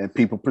and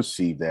people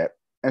perceive that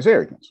as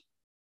arrogance.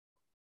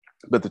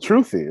 But the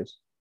truth is,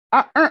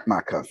 I earned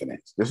my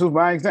confidence. This was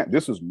my example.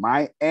 This was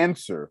my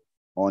answer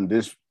on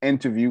this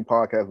interview,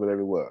 podcast,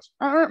 whatever it was.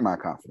 I earned my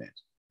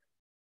confidence.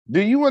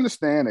 Do you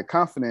understand that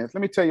confidence?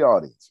 Let me tell you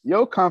all this.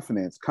 Your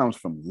confidence comes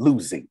from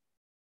losing.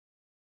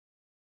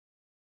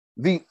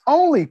 The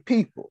only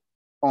people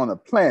on the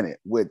planet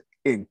with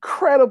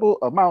incredible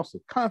amounts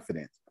of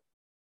confidence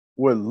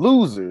were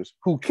losers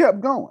who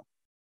kept going.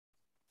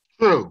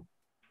 True.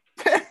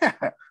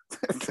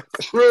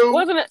 True.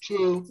 Wasn't it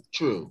true?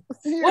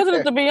 Wasn't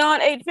it the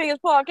Beyond Eight Figures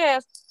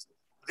podcast?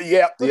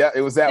 Yeah,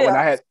 it was that one.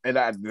 I had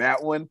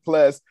that one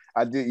plus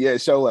I did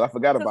show it. I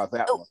forgot about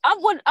that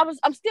one.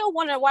 I'm still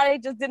wondering why they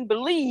just didn't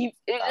believe.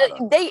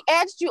 They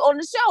asked you on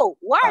the show.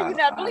 Why are you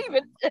not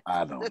believing?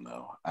 I don't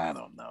know.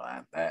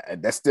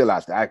 That's still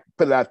out there. I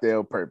put it out there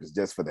on purpose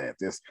just for that.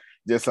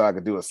 Just so I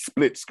could do a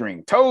split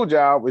screen. Told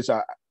y'all, which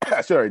I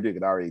sure already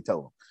did. I already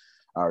told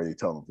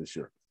them for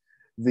sure.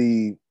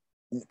 The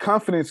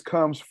confidence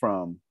comes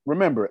from,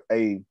 remember,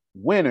 a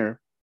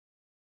winner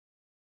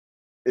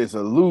is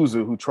a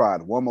loser who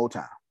tried one more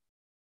time.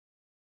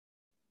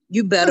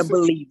 You better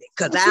believe it,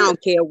 because I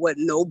don't care what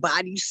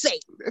nobody say.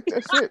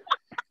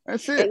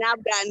 That's it. And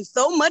I've gotten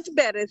so much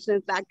better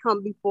since I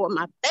come before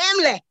my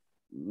family.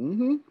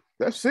 Mm-hmm.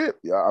 That's it.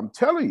 Yeah, I'm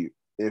telling you,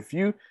 if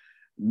you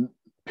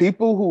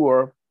people who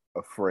are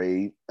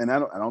afraid, and I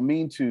don't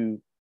mean to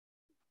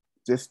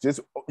just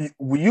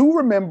you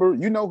remember,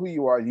 you know who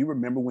you are. You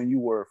remember when you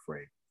were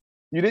afraid.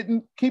 You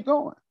didn't keep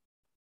going.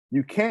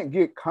 You can't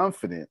get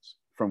confidence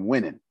from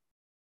winning.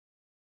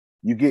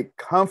 You get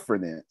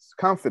confidence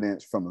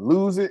from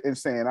losing and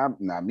saying, I'm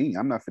not me,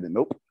 I'm not fitting,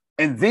 nope.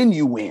 And then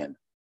you win.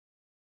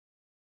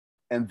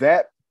 And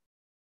that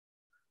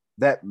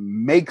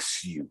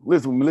makes you,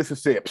 listen, when Melissa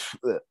said,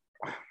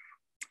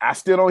 I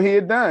still don't hear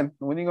it done.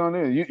 When are you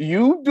gonna do it?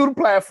 You do the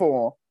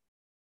platform,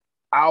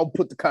 I'll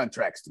put the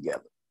contracts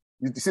together.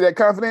 You see that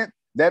confidence?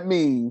 That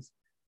means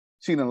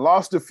she done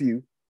lost a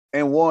few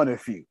and won a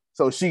few.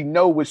 So she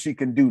know what she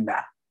can do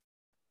now.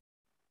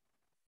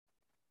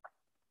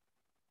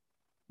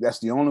 That's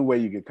the only way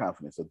you get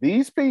confidence. So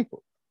these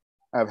people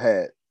have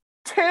had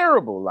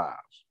terrible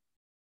lives,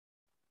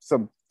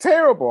 some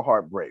terrible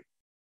heartbreak.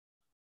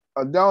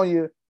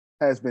 Adonia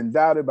has been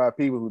doubted by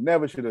people who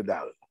never should have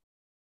doubted.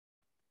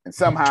 And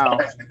somehow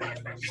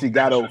she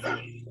got over it.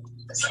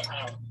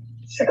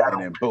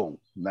 And then boom,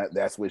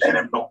 that's what she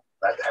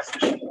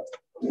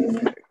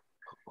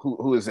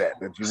Who is that?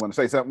 Did you want to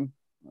say something?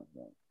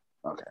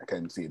 Okay, I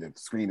couldn't see the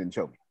screen didn't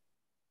show me.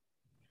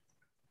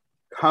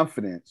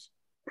 Confidence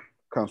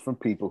comes from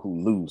people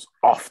who lose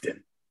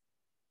often.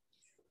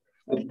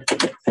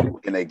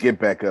 And they get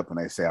back up and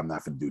they say, I'm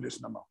not going to do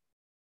this no more.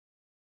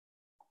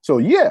 So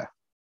yeah,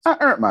 I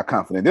earned my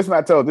confidence. This is what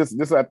I told this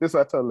is what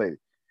I told the lady.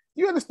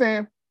 You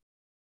understand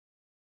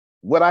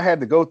what I had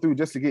to go through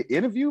just to get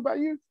interviewed by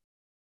you?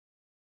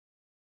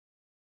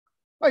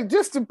 Like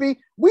just to be,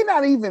 we're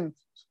not even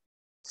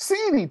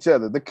seeing each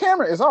other. The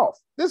camera is off.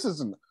 This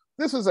is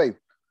a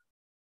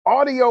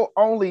audio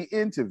only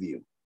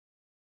interview.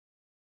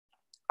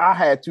 I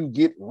had to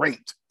get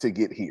raped to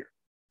get here.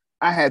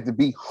 I had to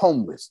be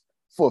homeless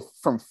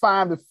from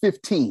 5 to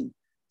 15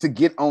 to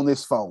get on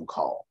this phone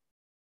call.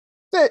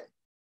 That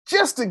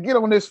just to get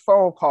on this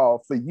phone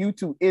call for you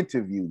to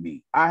interview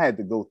me, I had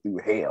to go through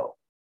hell.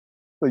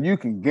 So you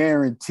can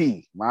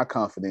guarantee my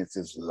confidence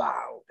is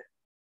loud.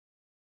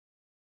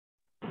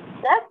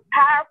 That's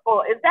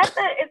powerful. Is that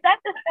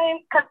the same?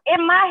 Because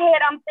in my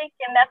head, I'm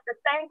thinking that's the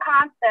same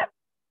concept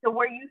to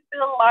where you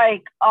feel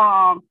like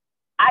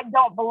I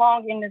don't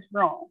belong in this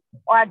room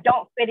or I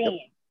don't fit in.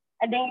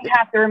 And then you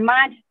have to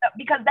remind yourself,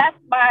 because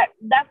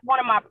that's one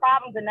of my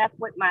problems, and that's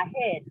with my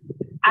head.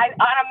 I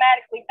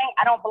automatically think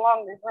I don't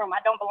belong in this room.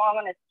 I don't belong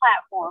on this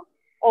platform,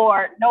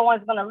 or no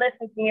one's going to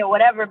listen to me or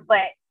whatever.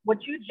 But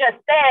what you just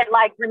said,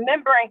 like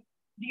remembering,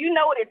 do you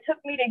know what it took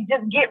me to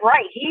just get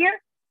right here?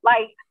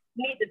 Like,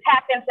 need to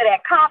tap into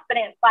that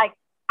confidence. Like,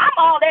 I'm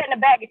all that in a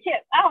bag of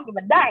chips. I don't give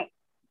a dang.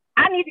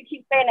 I need to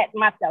keep saying that to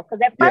myself,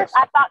 because at first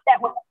I thought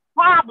that was a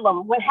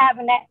problem with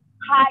having that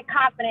high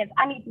confidence.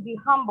 I need to be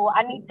humble.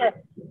 I need to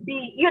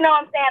be, you know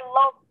what I'm saying,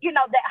 low, you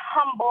know, that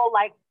humble,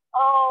 like,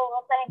 oh,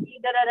 well, thank you,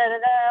 da da da da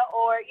da,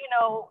 or you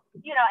know,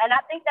 and I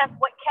think that's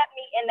what kept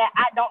me in that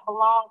I don't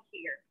belong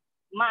here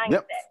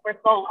mindset for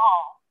so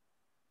long.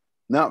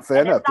 No,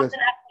 fair enough. Something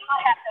I still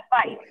have to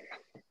fight.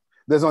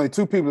 There's only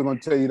two people going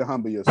to tell you to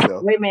humble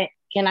yourself. Wait a minute.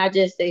 Can I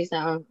just say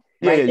something?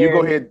 Yeah, you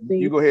go ahead.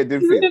 You go ahead,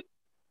 then Phil.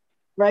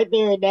 Right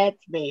there in that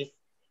space.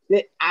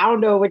 I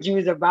don't know what you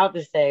was about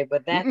to say,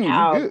 but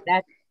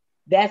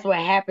that's what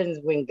happens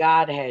when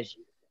God has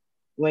you.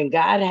 When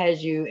God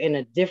has you in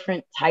a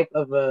different type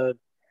of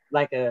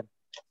I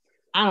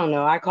don't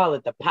know, I call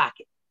it the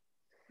pocket.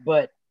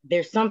 But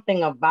there's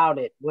something about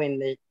it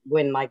when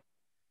like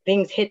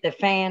things hit the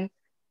fan,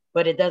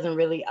 but it doesn't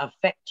really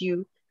affect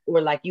you. Or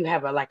like you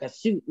have a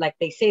suit, like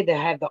they say they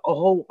have a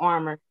whole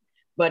armor,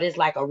 but it's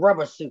like a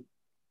rubber suit,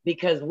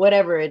 because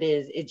whatever it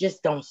is, it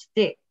just don't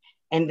stick.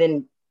 And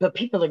then, but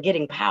people are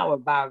getting power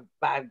by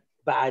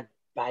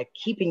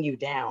keeping you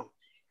down,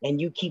 and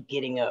you keep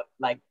getting up.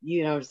 Like,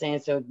 you know what I'm saying?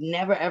 So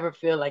never ever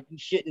feel like you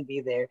shouldn't be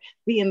there.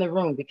 Be in the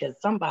room, because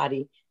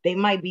they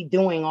might be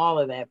doing all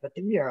of that, but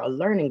we are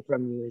learning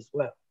from you as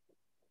well.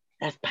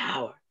 That's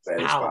power.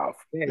 That is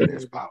powerful. That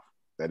is powerful.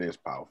 That is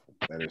powerful.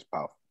 That is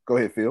powerful. Go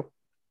ahead, Phil.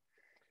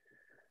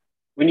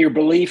 When your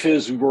belief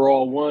is we're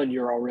all one,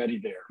 you're already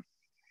there.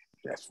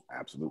 Yes,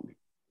 absolutely.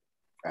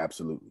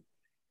 Absolutely.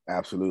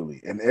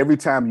 Absolutely. And every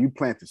time you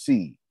plant the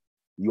seed,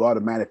 you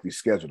automatically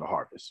schedule the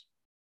harvest.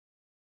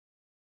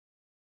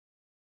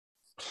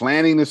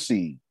 Planting the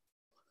seed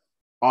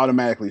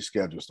automatically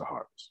schedules the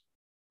harvest.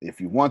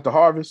 If you want the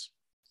harvest,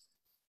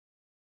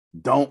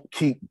 don't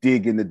keep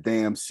digging the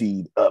damn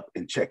seed up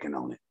and checking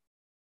on it.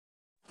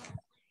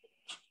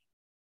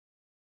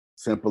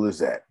 Simple as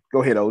that.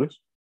 Go ahead, Otis.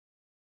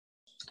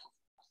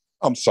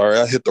 I'm sorry,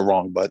 I hit the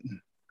wrong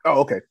button. Oh,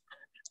 okay.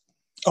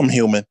 I'm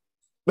human.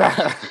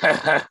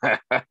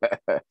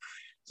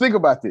 Think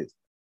about this.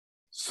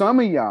 Some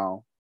of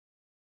y'all,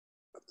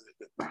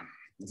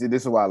 see,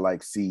 this is why I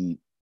like seed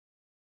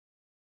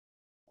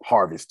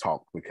harvest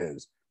talk,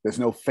 because there's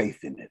no faith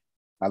in it.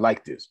 I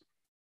like this.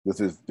 This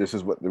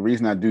is what the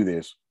reason I do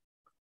this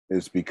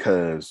is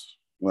because,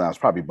 well, I was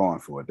probably born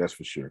for it, that's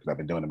for sure, because I've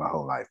been doing it my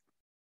whole life.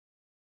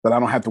 But I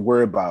don't have to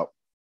worry about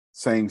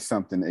saying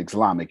something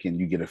Islamic and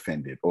you get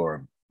offended,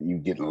 or you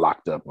get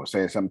locked up, or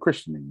saying something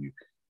Christian and you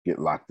get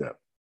locked up.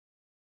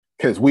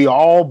 Because we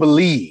all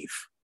believe,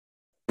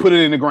 put it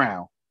in the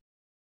ground,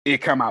 it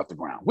come out the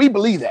ground. We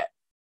believe that.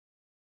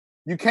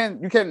 You can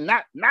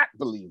not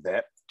believe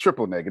that,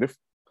 triple negative,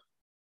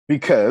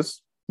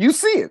 because you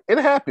see it. It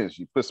happens.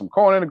 You put some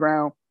corn in the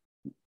ground,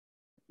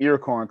 ear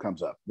corn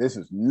comes up. This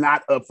is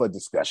not up for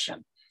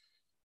discussion.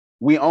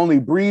 We only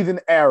breathe in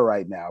air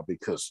right now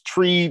because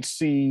tree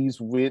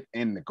seeds went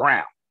in the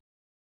ground.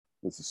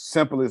 It's as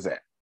simple as that.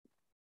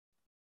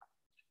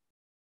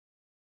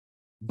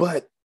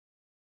 But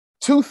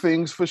two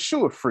things for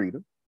sure,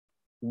 Freedom.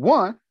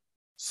 One,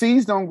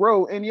 seeds don't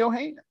grow in your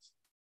hands.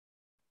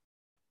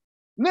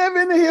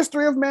 Never in the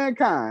history of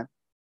mankind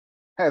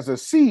has a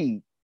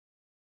seed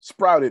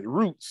sprouted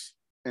roots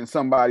in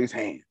somebody's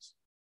hands.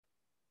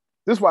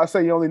 This is why I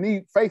say you only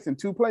need faith in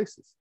two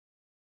places.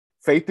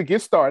 Faith to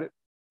get started,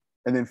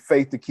 and then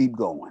faith to keep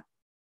going.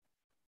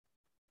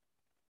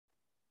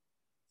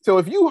 So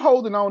if you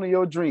holding on to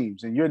your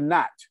dreams and you're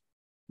not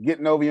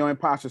getting over your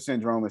imposter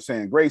syndrome and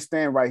saying, Grace,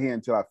 stand right here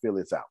until I feel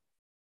this out.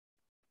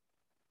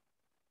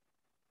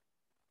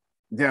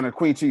 Diana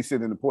Queen Chief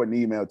sent an important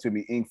email to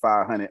me, Inc.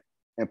 500,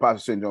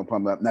 imposter syndrome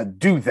pumped up. Now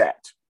do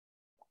that,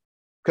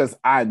 because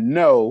I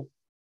know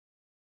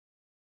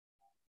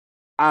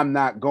I'm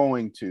not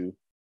going to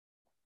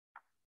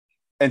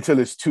until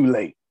it's too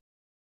late.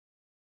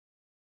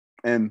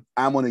 And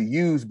I'm going to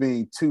use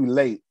being too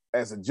late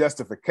as a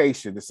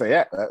justification to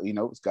say,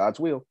 it's God's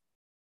will.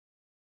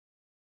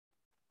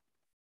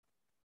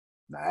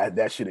 Now,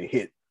 that should have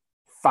hit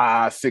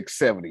 5, 6,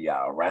 7 of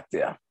y'all right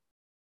there.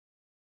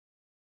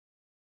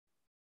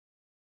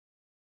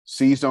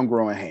 Seeds don't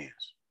grow in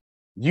hands.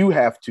 You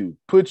have to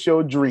put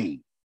your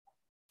dream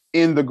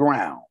in the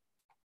ground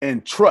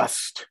and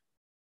trust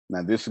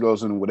Now, this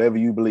goes in whatever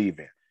you believe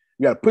in.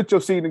 You got to put your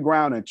seed in the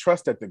ground and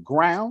trust that the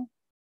ground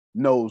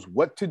knows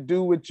what to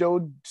do with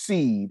your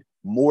seed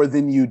more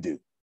than you do.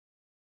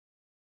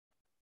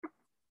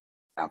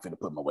 I'm going to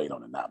put my weight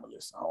on it now,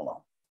 Melissa. Hold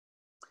on.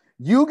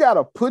 You got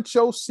to put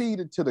your seed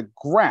into the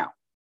ground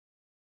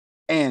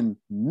and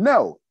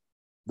know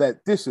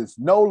that this is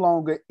no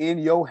longer in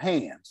your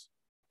hands.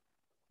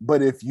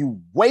 But if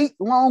you wait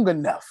long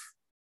enough,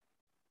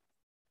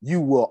 you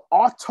will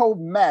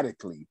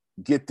automatically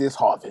get this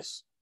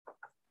harvest.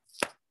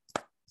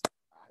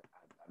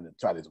 I'm going to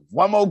try this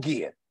one more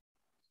again.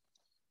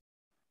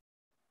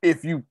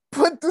 If you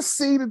put the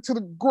seed into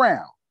the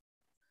ground,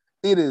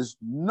 it is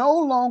no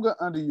longer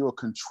under your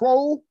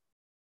control,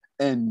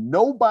 and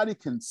nobody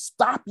can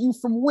stop you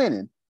from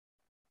winning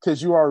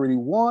because you already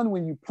won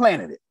when you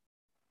planted it.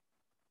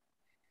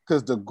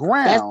 Because the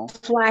ground.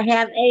 That's why I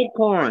have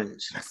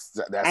acorns.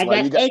 That's I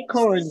why got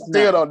acorns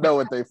still now. don't know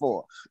what they're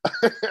for.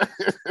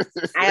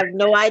 I have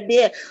no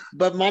idea,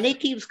 but money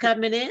keeps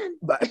coming in.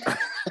 But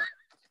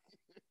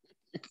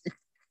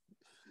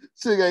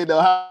she ain't know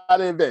how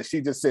to invest.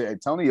 She just said,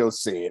 Antonio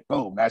said,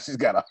 boom, now she's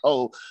got a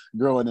whole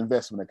growing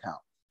investment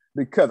account.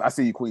 Because I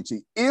see you, Queen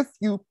Chi, if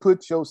you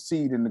put your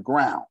seed in the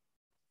ground,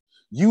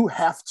 you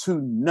have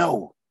to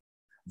know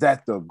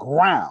that the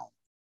ground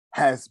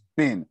has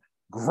been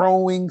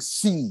growing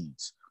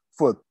seeds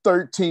for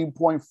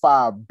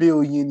 13.5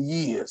 billion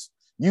years.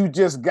 You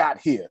just got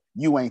here.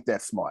 You ain't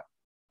that smart.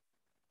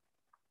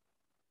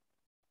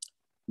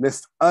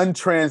 Let's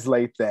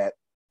untranslate that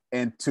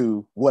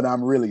into what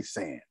I'm really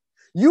saying.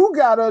 You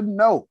gotta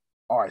know,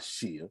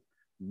 Arshia,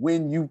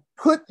 when you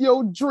put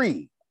your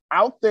dream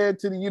out there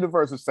to the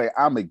universe and say,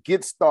 I'm gonna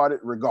get started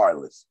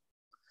regardless.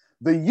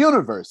 The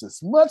universe is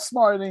much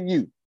smarter than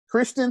you.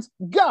 Christians,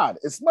 God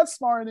is much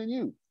smarter than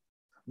you.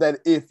 That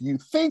if you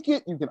think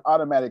it, you can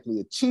automatically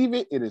achieve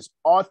it. It is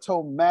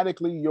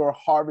automatically your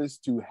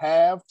harvest to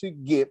have to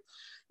get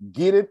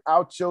it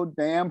out your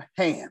damn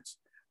hands.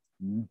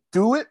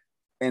 Do it,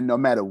 and no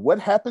matter what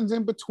happens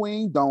in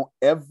between, don't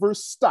ever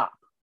stop.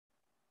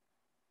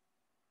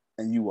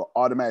 And you will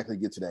automatically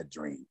get to that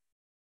dream.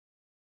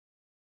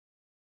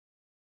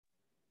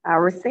 I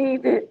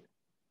received it.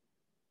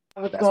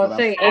 I was That's going what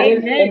to say,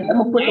 And I'm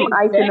gonna put some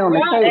icing on the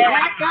cake.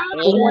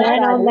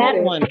 Amen on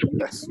that one.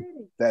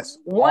 That's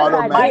Once I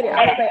automatic. did it,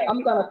 I said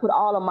I'm gonna put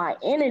all of my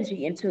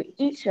energy into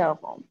each of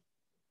them,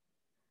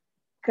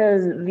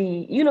 because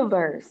the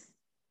universe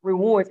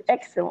rewards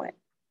excellence.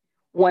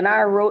 When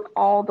I wrote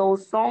all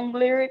those song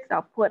lyrics,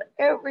 I put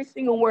every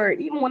single word.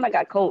 Even when I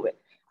got COVID,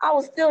 I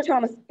was still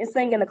trying to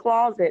sing in the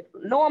closet,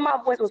 knowing my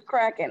voice was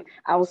cracking.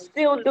 I was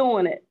still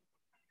doing it.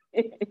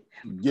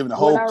 Giving the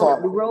whole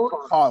closet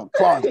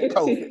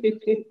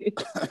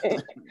COVID.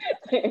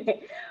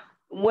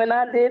 When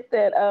I did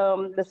that,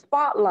 the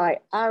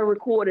spotlight, I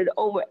recorded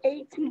over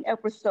 18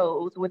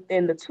 episodes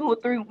within the 2 or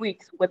 3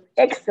 weeks with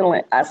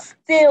excellent. I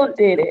still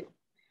did it.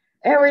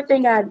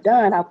 Everything I'd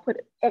done, I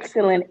put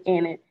excellent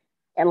in it.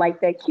 And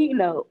like that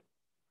keynote,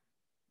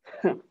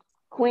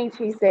 Queen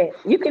Chi said,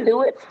 you can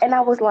do it. And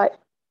I was like,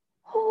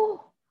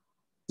 oh,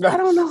 I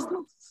don't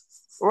know.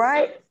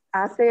 Right?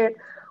 I said,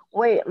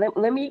 wait,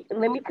 let me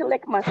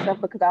collect myself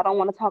because I don't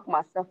want to talk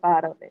myself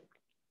out of it.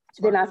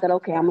 Then I said,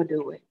 okay, I'm going to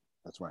do it.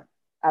 That's right.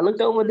 I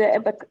looked over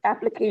the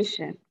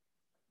application.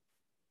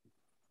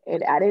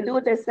 And I didn't do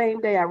it that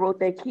same day. I wrote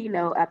that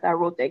keynote. After I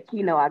wrote that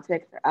keynote, I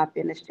texted her, I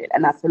finished it,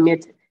 and I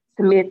submitted.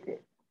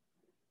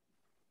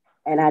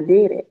 And I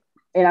did it.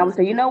 And I'm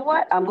saying, you know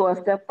what? I'm going a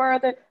step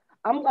further.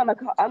 I'm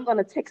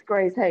gonna text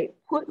Grace, hey,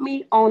 put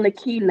me on the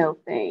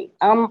keynote thing.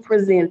 I'm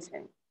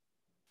presenting.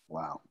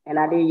 Wow. And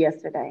I did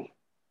yesterday.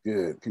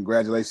 Good.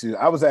 Congratulations.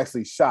 I was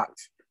actually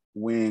shocked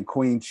when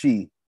Queen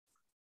Chi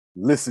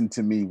listened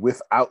to me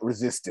without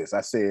resistance. I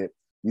said,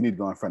 you need to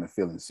go in front of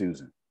Phil and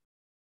Susan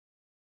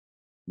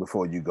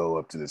before you go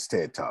up to this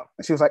TED Talk.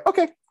 And she was like,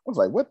 okay. I was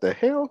like, what the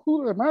hell?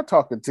 Who am I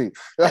talking to?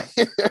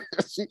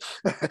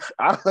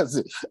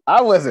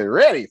 I wasn't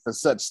ready for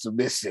such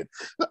submission.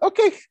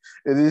 Okay.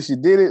 And then she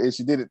did it, and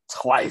she did it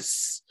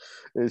twice.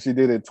 And she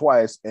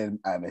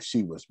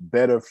was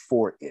better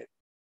for it.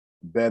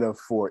 Better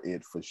for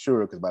it for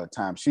sure. Because by the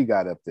time she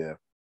got up there,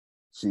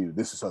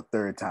 this is her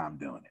third time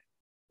doing it.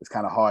 It's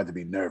kind of hard to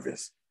be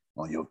nervous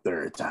on your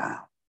third time.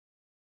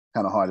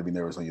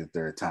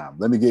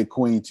 Let me get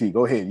Queen Chi.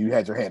 Go ahead. You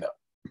had your hand up.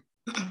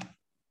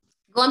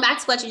 Going back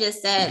to what you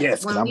just said.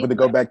 Yes, because I'm going to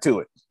go back to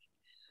it.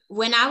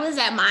 When I was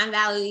at Mind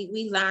Valley,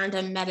 we learned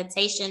a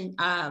meditation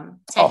technique.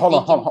 Hold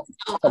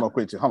on,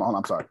 Queen Chi. Hold on.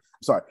 I'm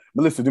sorry.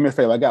 Melissa, do me a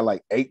favor. I got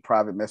like 8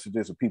 private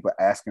messages of people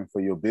asking for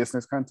your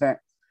business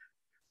contact.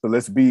 So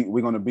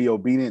we're going to be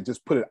obedient.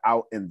 Just put it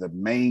out in the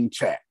main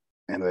chat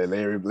and let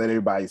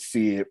everybody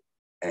see it.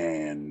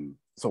 And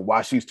so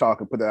while she's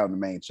talking, put that out in the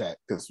main chat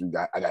because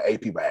I got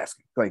 8 people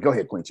asking. Go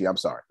ahead, Queen Chi. I'm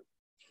sorry.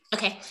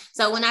 Okay.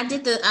 So when I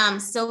did the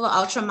Silver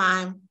Ultra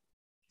Mind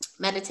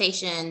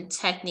meditation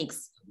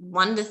techniques,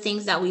 one of the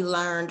things that we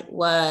learned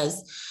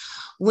was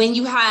when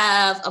you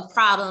have a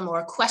problem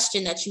or a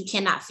question that you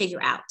cannot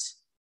figure out,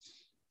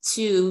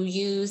 to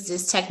use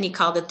this technique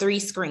called the 3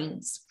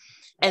 screens.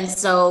 And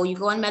so you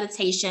go in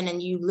meditation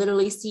and you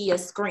literally see a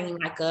screen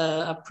like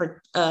a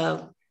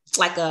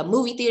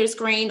movie theater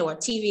screen or a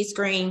TV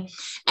screen,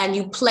 and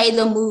you play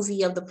the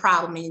movie of the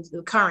problem in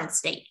the current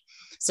state.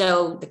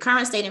 So the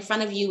current state in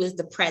front of you is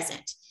the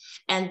present.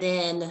 And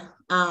then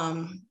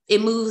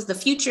the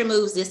future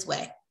moves this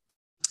way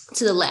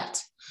to the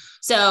left.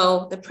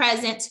 So the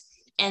present,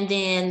 and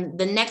then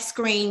the next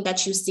screen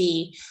that you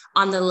see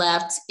on the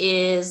left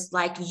is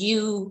like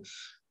you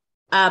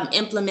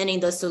implementing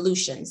the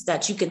solutions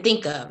that you can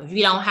think of. If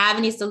you don't have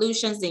any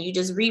solutions, then you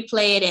just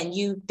replay it and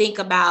you think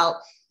about,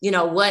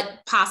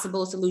 what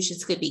possible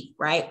solutions could be,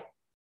 right?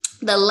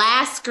 The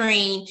last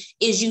screen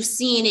is you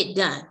seeing it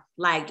done.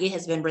 Like it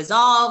has been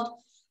resolved,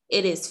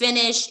 it is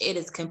finished, it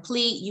is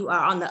complete. You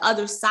are on the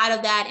other side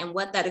of that and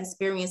what that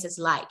experience is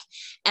like.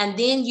 And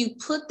then you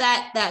put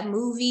that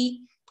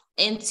movie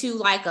into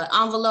like an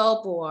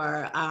envelope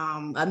or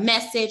a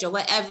message or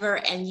whatever,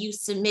 and you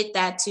submit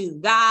that to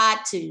God,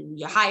 to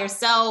your higher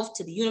self,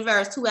 to the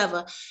universe,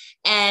 whoever,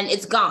 and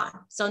it's gone.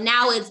 So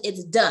now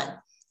it's done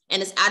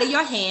and it's out of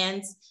your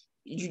hands.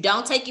 You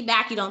don't take it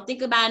back. You don't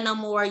think about it no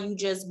more. You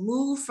just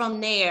move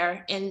from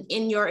there and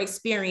in your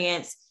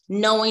experience,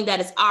 knowing that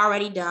it's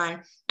already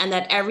done and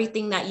that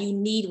everything that you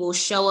need will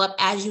show up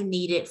as you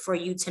need it for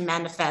you to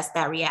manifest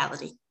that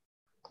reality.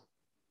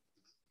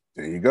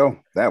 There you go.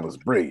 That was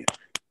brilliant.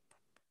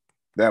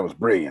 That was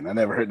brilliant. I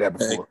never heard that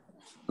before.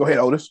 Go ahead,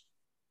 Otis.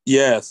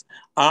 Yes,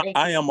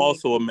 I am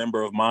also a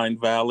member of Mind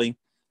Valley.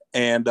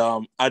 And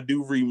I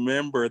do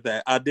remember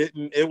that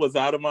it was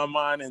out of my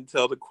mind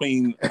until the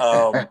Queen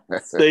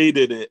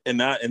stated it. And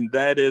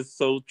that is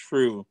so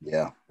true.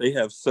 Yeah. They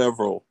have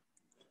several.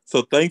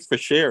 So thanks for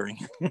sharing.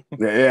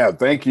 Yeah.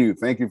 Thank you.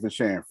 Thank you for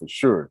sharing, for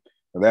sure.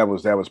 That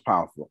was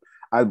powerful.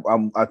 I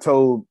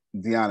told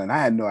Deanna, and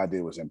I had no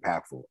idea it was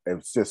impactful. It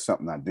was just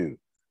something I do.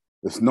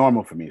 It's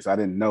normal for me. So I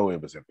didn't know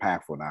it was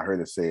impactful. And I heard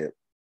her say it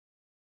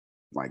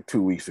like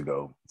 2 weeks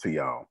ago to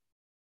y'all.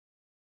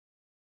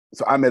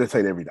 So I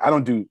meditate every day. I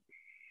don't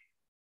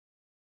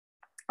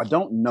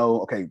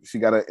know. Okay, she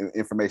got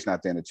information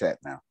out there in the chat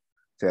now.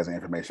 She has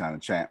information out in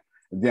the chat.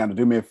 Deanna,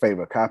 do me a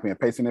favor, copy and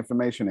paste the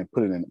information and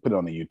put it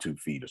on the YouTube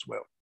feed as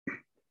well.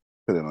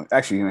 Put it on.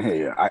 Actually,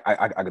 here,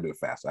 I can do it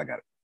fast. I got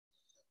it.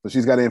 So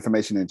she's got the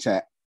information in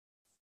chat,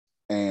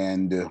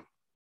 and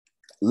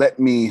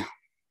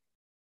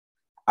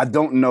I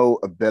don't know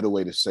a better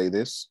way to say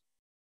this,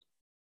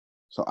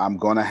 so I'm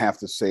gonna have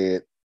to say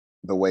it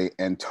the way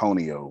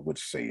Antonio would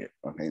say it.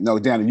 Okay, no,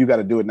 Deanna, you got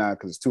to do it now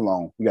because it's too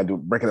long. You got to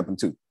break it up in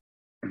two.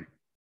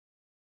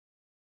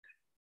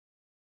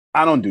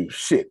 I don't do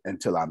shit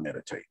until I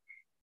meditate.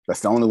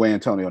 That's the only way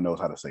Antonio knows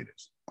how to say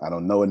this. I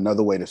don't know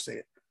another way to say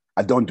it.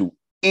 I don't do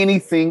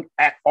anything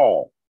at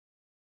all.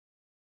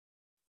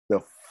 The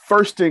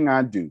first thing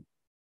I do,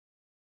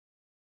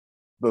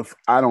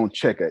 I don't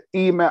check an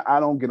email.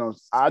 I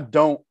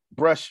don't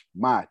brush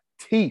my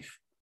teeth.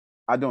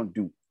 I don't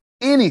do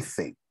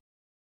anything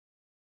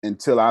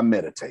until I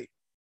meditate.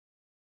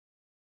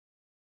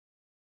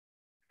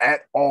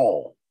 At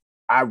all.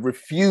 I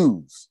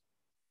refuse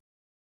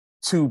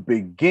to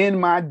begin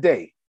my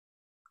day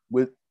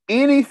with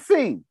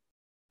anything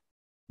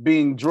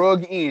being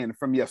drug in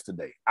from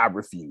yesterday. I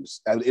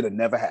refuse. It'll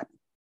never happen.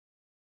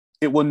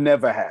 It will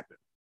never happen.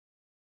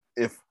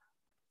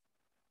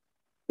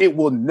 It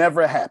will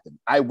never happen.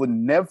 I would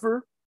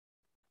never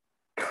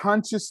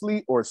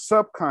consciously or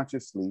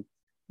subconsciously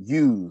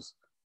use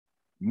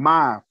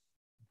my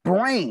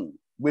brain,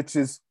 which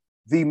is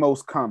the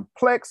most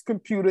complex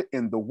computer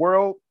in the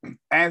world,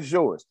 as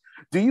yours.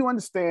 Do you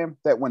understand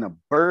that when a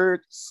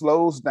bird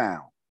slows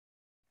down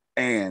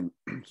and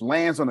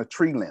lands on a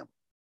tree limb,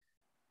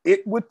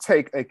 it would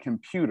take a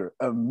computer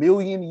 1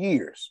 million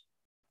years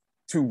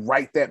to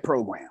write that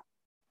program?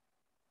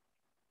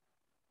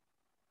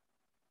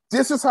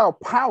 This is how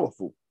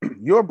powerful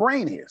your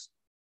brain is.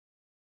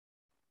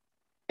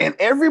 And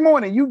every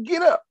morning you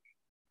get up,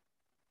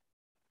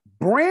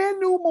 brand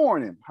new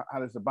morning. How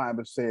does the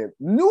Bible say it?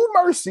 New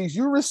mercies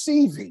you're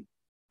receiving.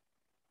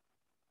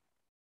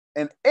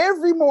 And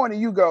every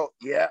morning you go,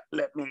 yeah,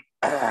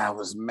 I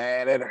was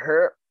mad at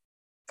her.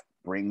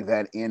 Bring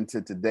that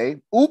into today.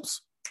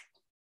 Oops.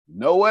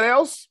 Know what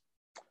else?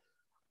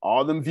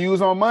 All them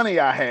views on money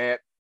I had,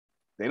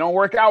 they don't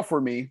work out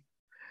for me.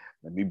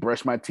 Let me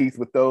brush my teeth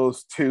with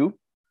those too.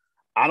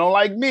 I don't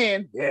like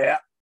men. Yeah,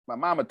 my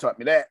mama taught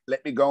me that.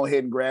 Let me go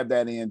ahead and grab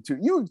that in too.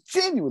 You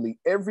genuinely,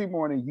 every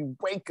morning you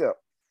wake up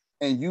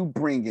and you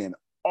bring in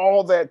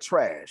all that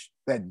trash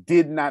that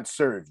did not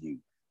serve you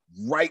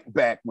right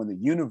back when the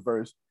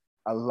universe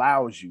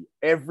allows you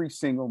every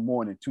single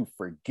morning to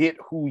forget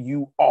who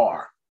you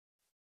are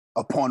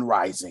upon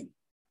rising.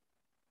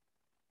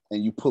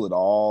 And you pull it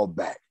all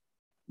back.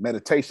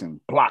 Meditation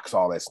blocks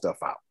all that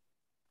stuff out.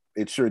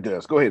 It sure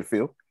does. Go ahead,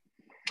 Phil.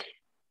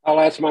 I'll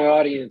ask my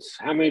audience,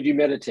 how many of you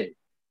meditate?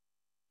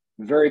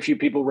 Very few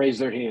people raise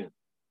their hand.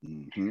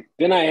 Mm-hmm.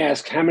 Then I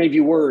ask, how many of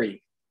you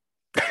worry?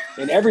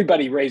 And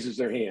everybody raises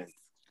their hand.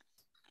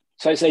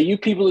 So I say, you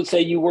people that say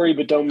you worry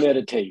but don't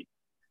meditate,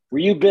 were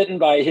you bitten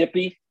by a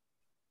hippie?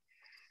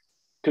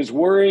 because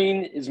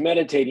worrying is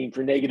meditating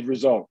for negative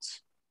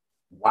results.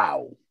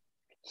 Wow.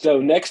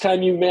 So next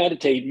time you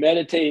meditate.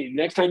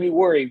 Next time you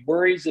worry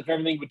as if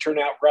everything would turn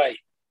out right.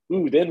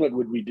 Ooh, then what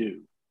would we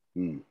do?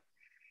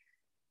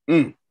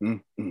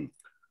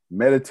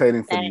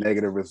 Meditating for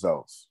negative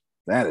results.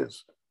 That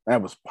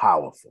was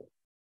powerful.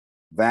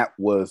 That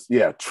was,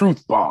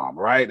 truth bomb,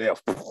 right? Yeah,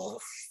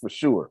 for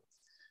sure.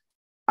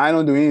 I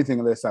don't do anything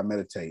unless I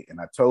meditate.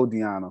 And I told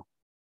Deanna,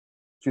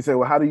 she said,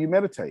 well, how do you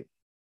meditate?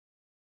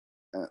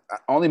 I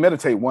only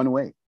meditate one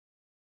way.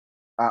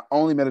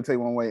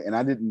 And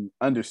I didn't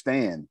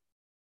understand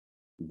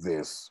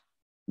this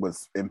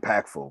was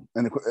impactful.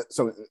 And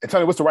so,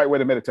 tell me, what's the right way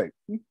to meditate?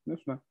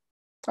 That's not.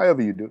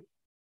 However you do it.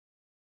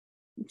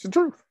 It's the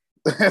truth.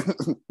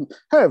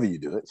 However you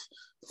do it.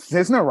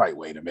 There's no right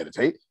way to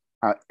meditate.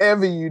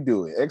 However you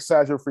do it,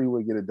 exercise your free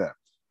will, get it done.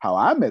 How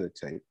I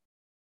meditate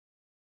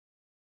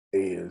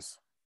is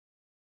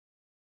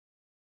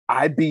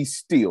I be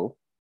still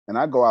and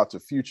I go out to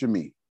future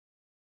me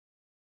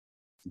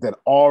that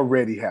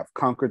already have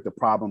conquered the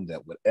problem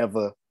that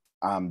whatever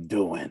I'm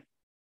doing.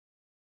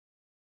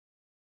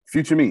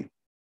 Future me.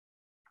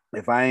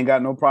 If I ain't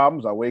got no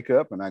problems, I wake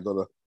up and I go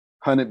to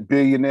 100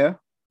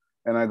 billionaire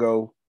and I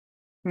go,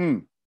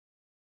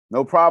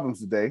 no problems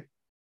today.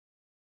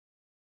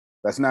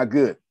 That's not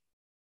good.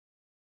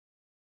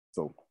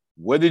 So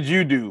what did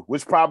you do?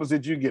 Which problems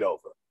did you get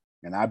over?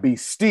 And I be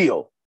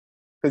still.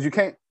 Because you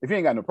can't, if you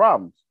ain't got no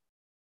problems,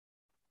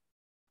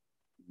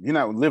 you're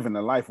not living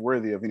a life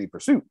worthy of any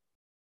pursuit.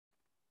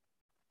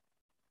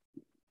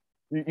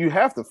 You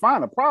have to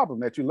find a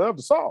problem that you love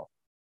to solve.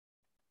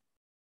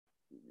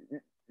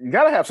 You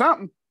got to have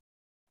something.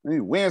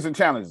 Wins and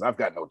challenges. I've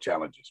got no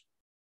challenges.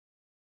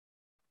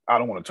 I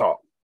don't want to talk.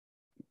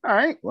 All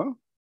right, well,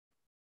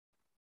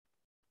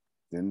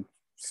 then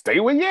stay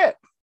where you at.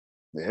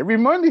 Every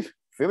Monday,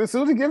 Philly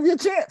Susan give you a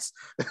chance.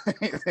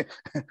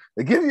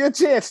 They give you a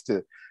chance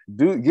to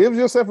give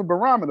yourself a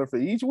barometer for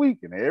each week.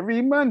 And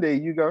every Monday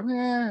you go,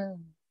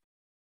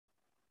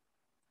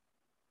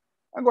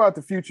 I go out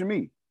to future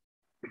me,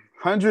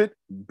 100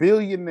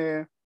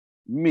 billionaire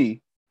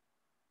me.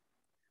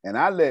 And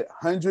I let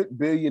 100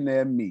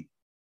 billionaire me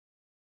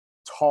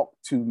talk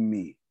to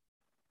me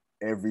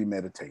every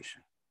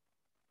meditation.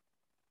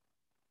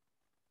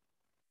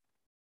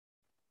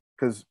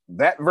 Because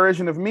that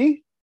version of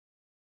me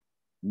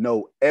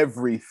know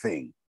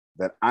everything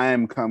that I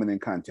am coming in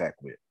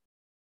contact with.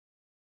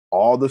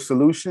 All the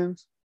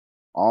solutions,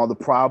 all the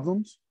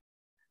problems.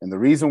 And the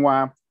reason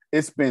why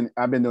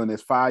I've been doing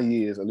this 5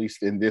 years, at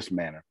least in this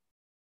manner.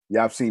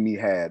 Y'all have seen me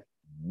had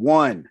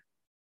one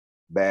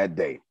bad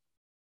day.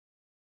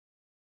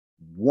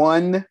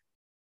 One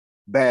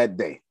bad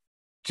day.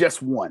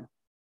 Just one.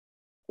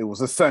 It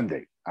was a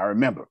Sunday. I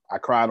remember. I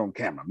cried on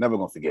camera. I'm never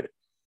going to forget it.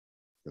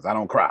 Because I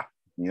don't cry.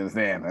 You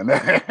understand? I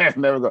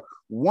never go.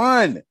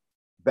 One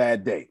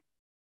bad day.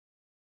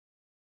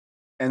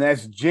 And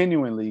that's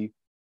genuinely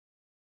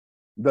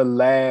the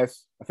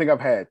last, I think I've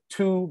had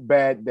 2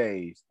 bad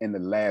days in the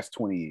last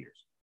 20 years.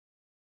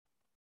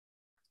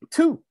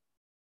 2.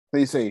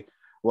 They say,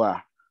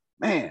 well,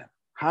 man,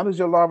 how does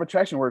your law of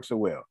attraction work so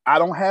well? I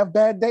don't have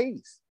bad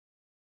days.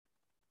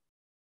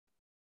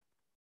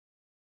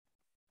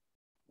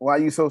 Why are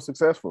you so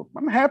successful?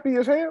 I'm happy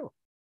as hell.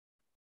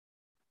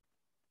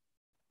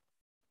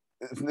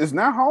 It's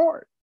not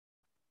hard.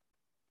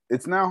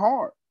 It's not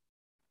hard.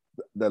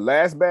 The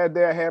last bad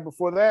day I had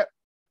before that,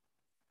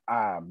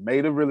 I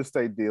made a real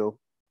estate deal.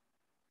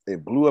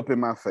 It blew up in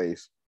my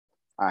face.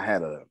 I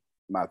had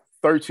my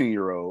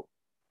 13-year-old,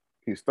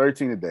 he's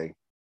 13 today,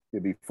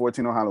 he'll be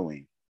 14 on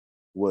Halloween,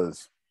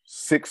 was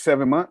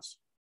 6-7 months.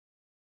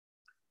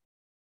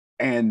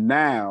 And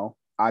now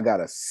I got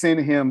to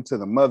send him to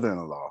the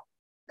mother-in-law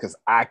because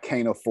I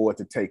can't afford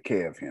to take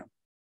care of him.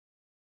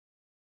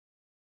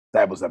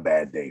 That was a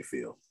bad day,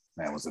 Phil.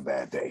 That was a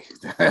bad day.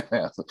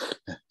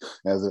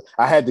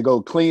 I had to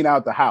go clean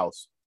out the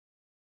house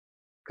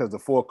because the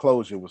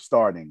foreclosure was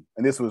starting.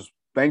 And this was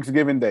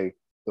Thanksgiving Day.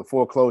 The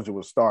foreclosure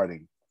was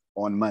starting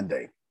on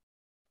Monday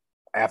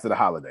after the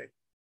holiday.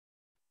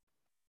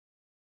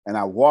 And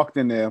I walked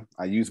in there.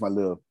 I used my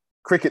little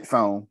Cricket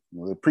phone,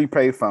 the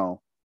prepaid phone.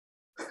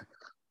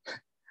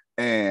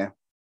 And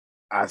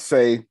I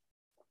say,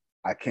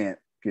 I can't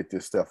get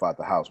this stuff out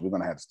the house. We're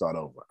going to have to start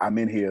over. I'm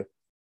in here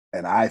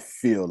and I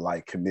feel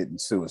like committing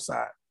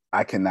suicide.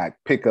 I cannot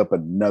pick up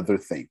another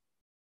thing.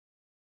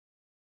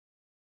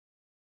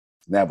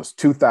 That was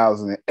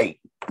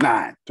 2009.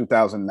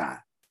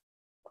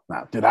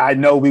 Now, did I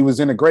know we was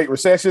in a Great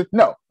Recession?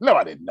 No,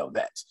 I didn't know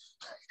that.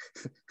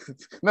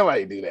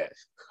 Nobody knew that.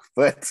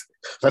 But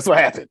that's what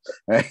happened.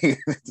 I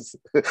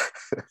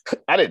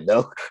didn't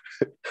know.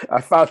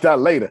 I found out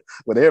later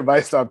when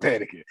everybody started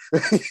panicking.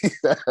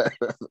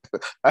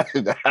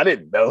 I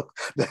didn't know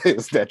that it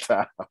was that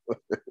time.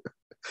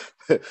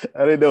 I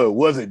didn't know it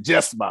wasn't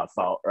just my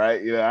fault,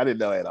 right? I didn't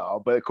know at all.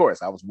 But of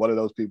course, I was one of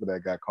those people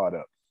that got caught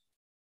up.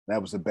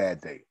 That was a bad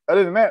day.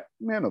 Other than that,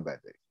 man, no bad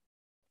day.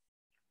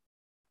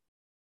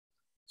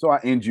 So I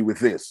end you with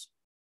this.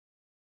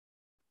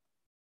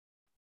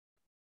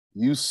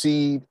 you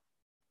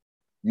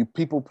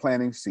people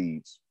planting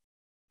seeds.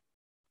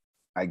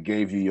 I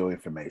gave you your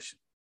information.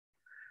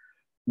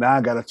 Now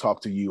I got to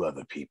talk to you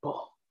other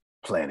people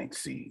planting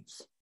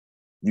seeds.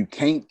 You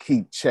can't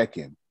keep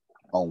checking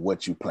on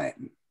what you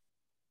planting.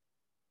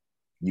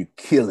 You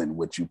killing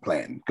what you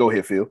planting. Go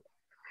ahead, Phil.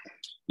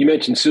 You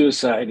mentioned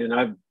suicide, and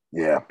I've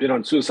been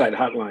on suicide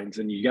hotlines,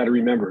 and you got to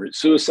remember,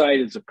 suicide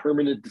is a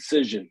permanent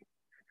decision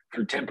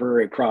for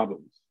temporary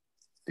problems.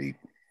 Deep.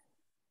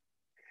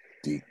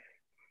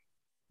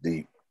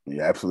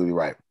 You're absolutely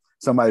right.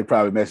 Somebody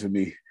probably mentioned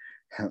me,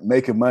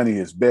 making money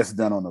is best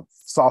done on a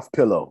soft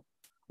pillow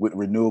with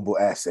renewable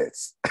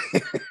assets.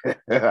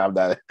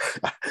 I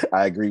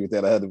agree with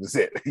that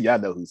 100%. Y'all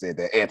know who said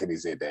that. Anthony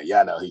said that.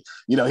 Y'all know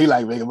he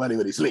like making money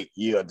when he sleep.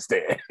 You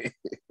understand?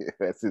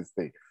 That's his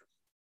thing.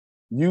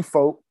 You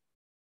folk,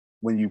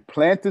 when you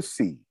plant the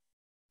seed,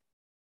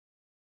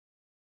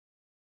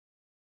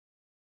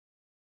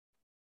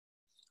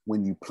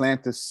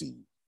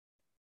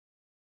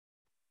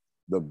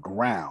 the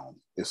ground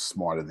is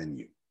smarter than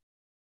you.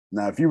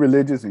 Now, if you're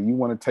religious and you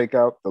want to take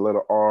out the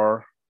letter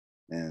R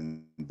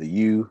and the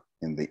U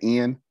and the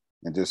N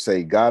and just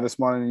say God is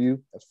smarter than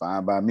you, that's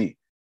fine by me.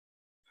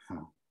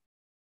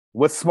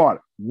 What's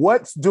smarter?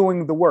 What's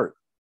doing the work?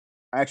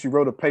 I actually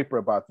wrote a paper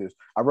about this.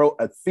 I wrote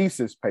a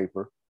thesis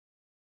paper.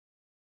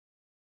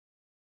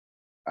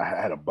 I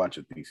had a bunch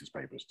of thesis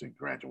papers to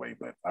graduate,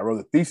 but I wrote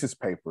a thesis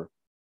paper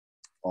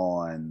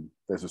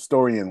there's a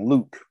story in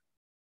Luke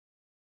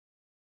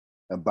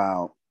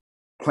about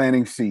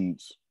planting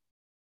seeds.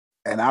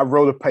 And I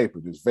wrote a paper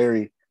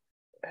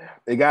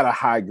it got a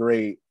high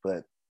grade,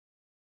 but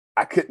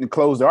I couldn't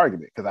close the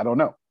argument because I don't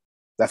know.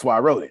 That's why I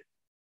wrote it.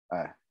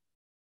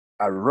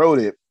 I wrote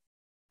it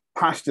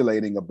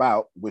postulating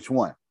about which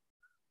one.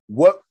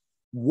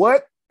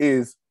 What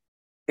is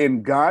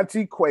in God's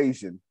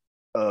equation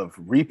of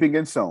reaping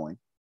and sowing?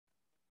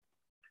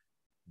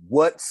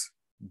 What's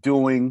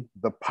doing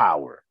the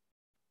power?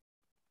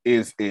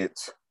 Is it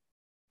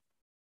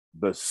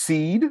the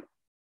seed?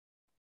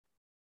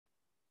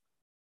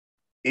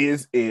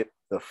 Is it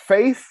the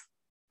faith?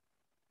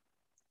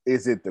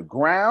 Is it the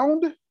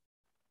ground?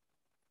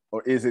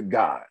 Or is it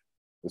God?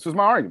 This was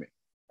my argument.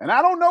 And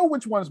I don't know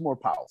which one's more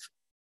powerful.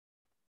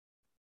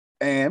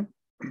 And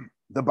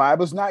the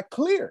Bible's not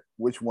clear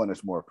which one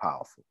is more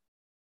powerful.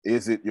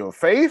 Is it your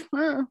faith?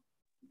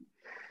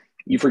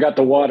 You forgot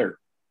the water.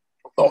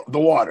 Oh, the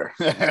water.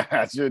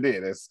 I sure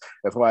did. That's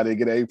why I didn't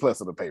get an A+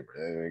 on the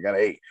paper. I got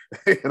an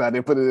A. And I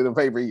didn't put it in the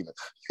paper either.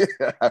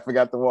 I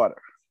forgot the water.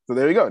 So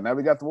there we go. Now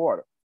we got the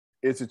water.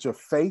 Is it your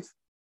faith?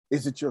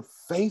 Is it your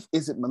faith?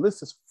 Is it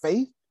Melissa's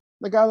faith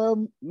that got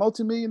a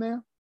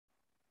multimillionaire?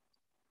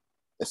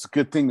 It's a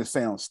good thing to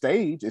say on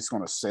stage. It's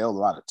going to sell a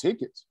lot of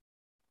tickets.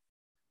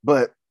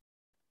 But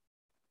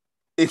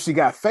if she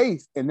got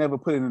faith and never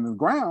put it in the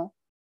ground,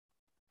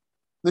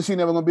 then she's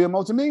never going to be a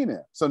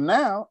multimillionaire. So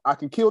now I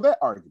can kill that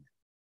argument.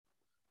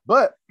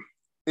 But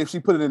if she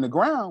put it in the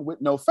ground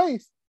with no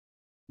faith,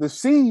 the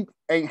seed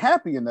ain't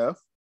happy enough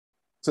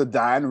to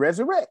die and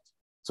resurrect.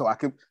 So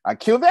I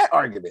kill that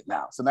argument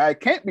now. So now it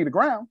can't be the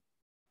ground.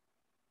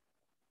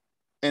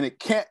 And it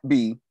can't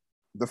be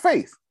the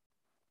faith.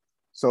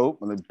 So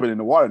let's put it in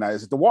the water. Now,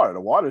 is it the water?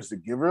 The water is the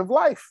giver of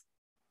life.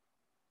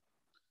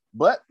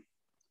 But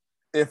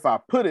if I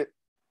put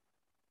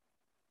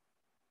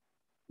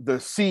the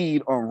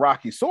seed on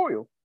rocky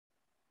soil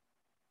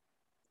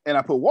and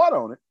I put water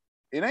on it,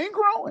 it ain't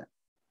growing.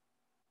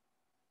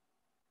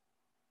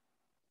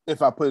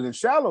 If I put it in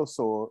shallow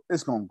soil,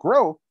 it's going to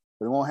grow,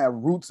 but it won't have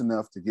roots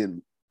enough to get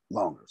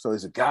longer. So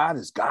is it God?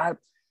 Is God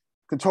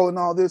controlling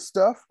all this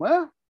stuff?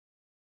 Well,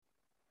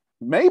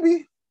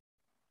 maybe.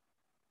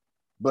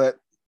 But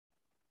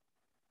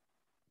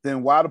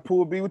then why the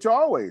poor be with you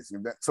always?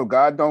 So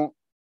God don't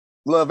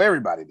love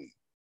everybody then.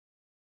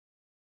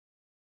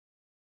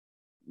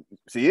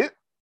 See it?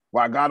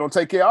 Why God don't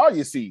take care of all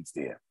your seeds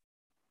then?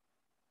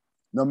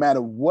 No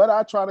matter what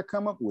I try to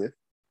come up with,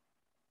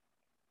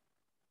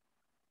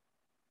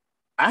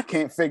 I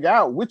can't figure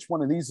out which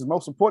one of these is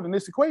most important in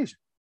this equation.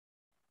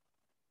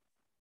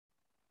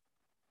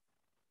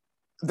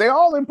 They're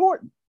all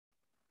important.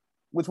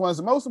 Which one is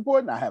the most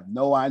important? I have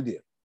no idea.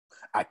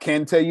 I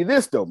can tell you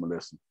this though,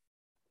 Melissa.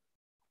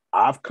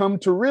 I've come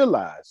to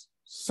realize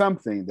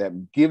something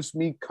that gives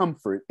me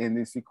comfort in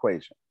this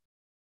equation.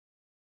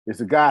 Is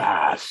it God?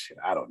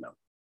 I don't know.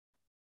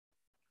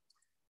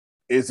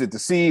 Is it the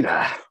seed?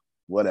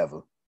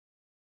 Whatever.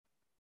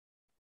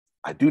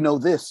 I do know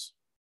this.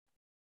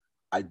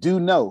 I do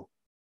know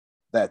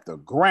that the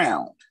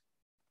ground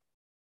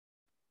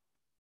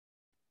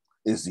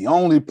is the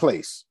only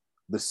place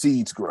the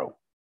seeds grow.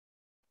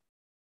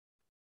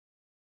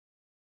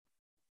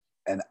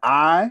 And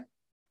I,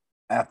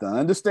 after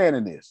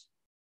understanding this,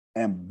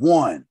 am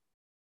one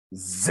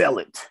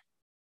zealot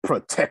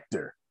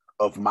protector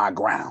of my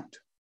ground.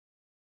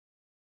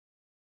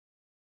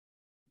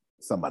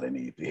 Somebody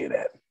needs to hear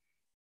that.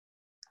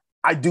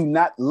 I do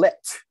not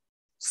let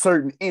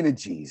certain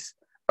energies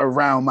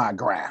around my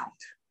ground.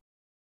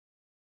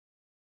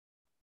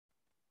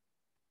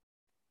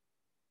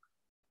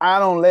 I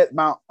don't let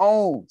my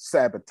own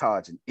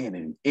sabotage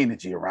and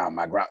energy around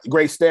my ground.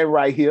 Grace, stay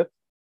right here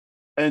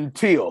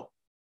until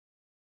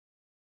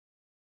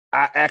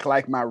I act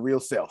like my real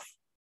self.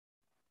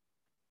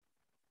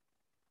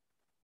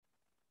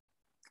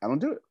 I don't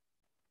do it.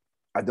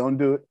 I don't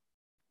do it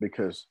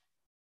because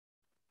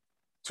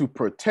to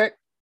protect,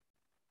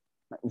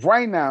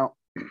 right now,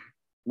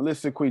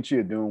 Melissa and Queen Chi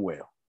are doing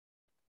well.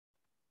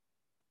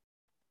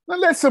 Now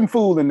let some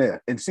fool in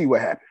there and see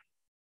what happens.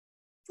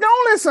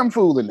 Don't let some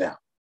fool in there.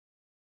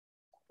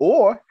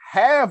 Or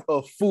have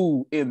a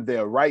fool in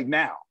there right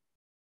now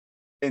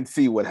and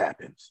see what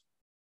happens.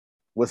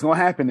 What's going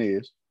to happen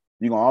is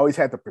you're going to always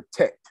have to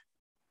protect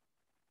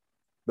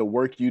the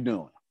work you're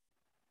doing.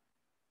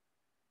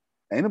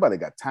 Ain't nobody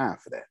got time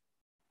for that.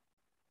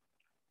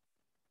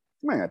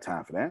 I ain't got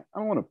time for that. I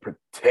don't want to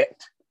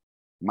protect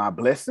my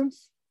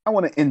blessings. I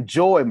want to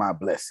enjoy my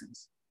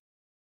blessings.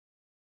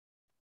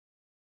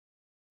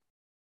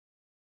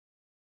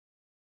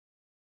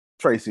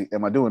 Tracy,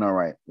 am I doing all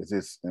right?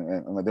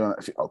 Am I doing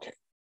okay?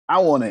 I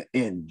want to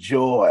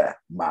enjoy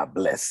my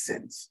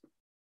blessings.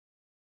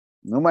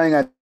 Nobody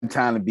got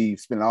time to be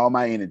spending all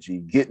my energy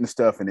getting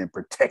stuff and then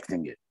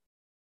protecting it.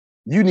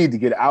 You need to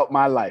get out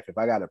my life if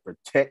I got to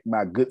protect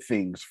my good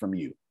things from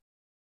you.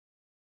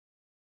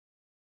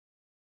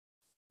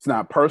 It's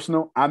not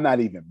personal. I'm not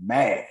even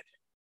mad.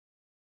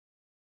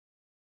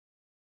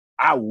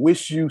 I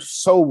wish you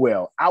so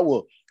well. I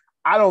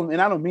don't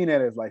mean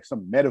that as like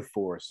some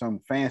metaphor, some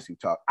fancy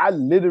talk. I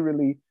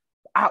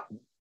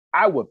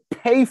would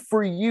pay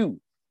for you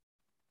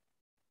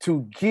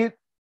to get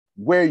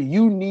where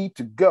you need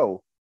to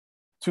go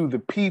to the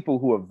people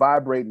who are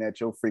vibrating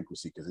at your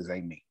frequency, because it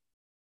ain't me.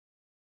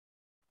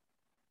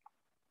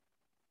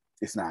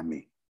 It's not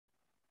me.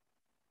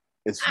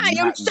 I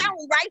am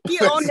shouting right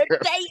here on the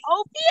day.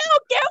 Oh, you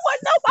don't care what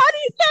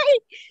nobody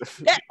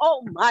say. That,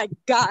 oh my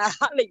God,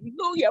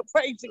 hallelujah,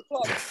 praise the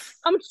Lord.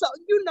 I'm so,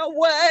 you know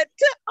what?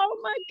 Oh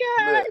my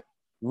God.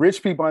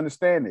 Rich people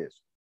understand this.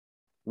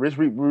 Rich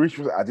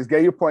people, I just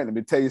gave you a point. Let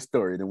me tell you a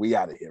story, then we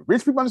out of here.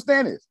 Rich people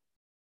understand this.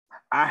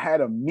 I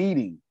had a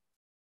meeting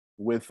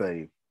with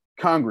a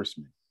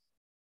congressman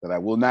that I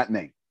will not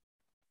name.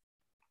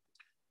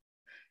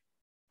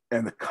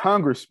 And the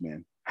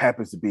congressman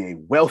happens to be a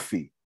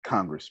wealthy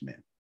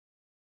congressman.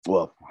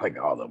 Well, I think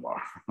all of them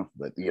are,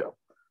 but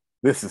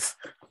this is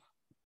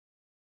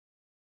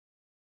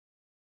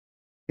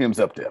him's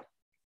up there.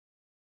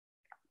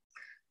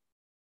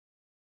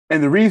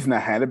 And the reason I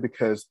had it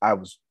because I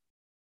was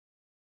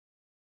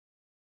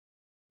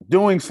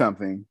doing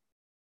something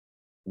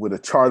with a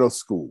charter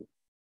school,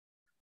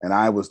 and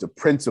I was the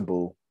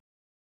principal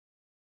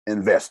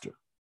investor.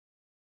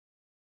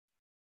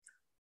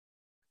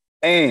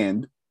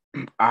 And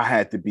I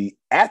had to be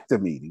at the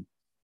meeting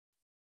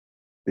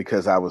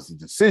because I was the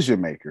decision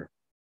maker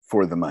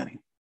for the money.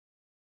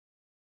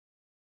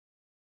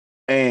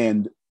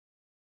 And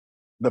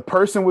the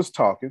person was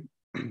talking.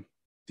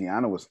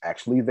 Deanna was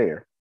actually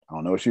there. I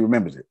don't know if she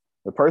remembers it.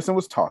 The person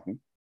was talking.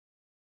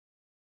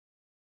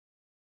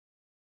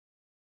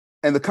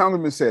 And the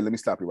congressman said, let me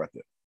stop you right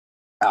there.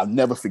 I'll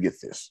never forget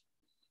this.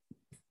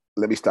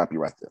 Let me stop you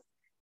right there.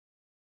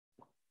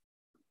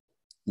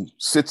 He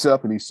sits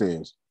up and he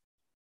says,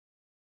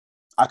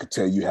 I could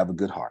tell you have a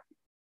good heart.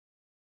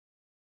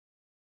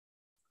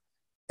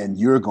 And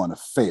you're going to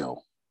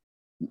fail.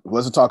 He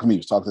wasn't talking to me, he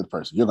was talking to the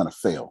person. You're going to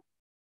fail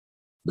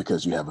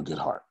because you have a good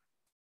heart.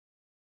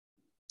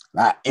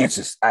 I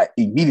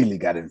immediately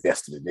got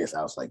invested in this.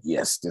 I was like,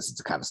 yes, this is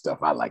the kind of stuff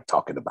I like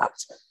talking about.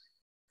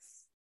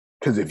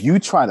 Because if you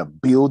try to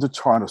build a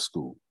charter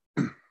school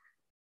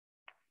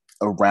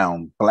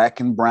around Black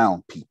and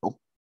brown people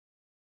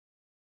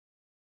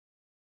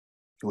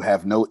who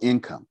have no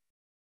income,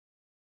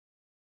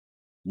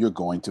 you're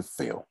going to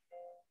fail.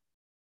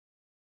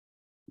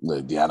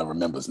 Look, Deanna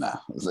remembers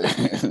now.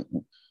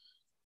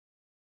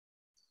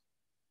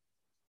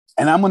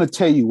 And I'm going to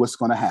tell you what's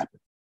going to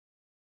happen,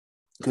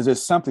 because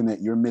there's something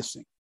that you're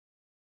missing.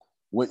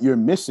 What you're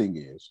missing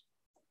is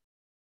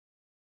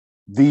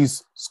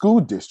these school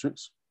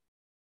districts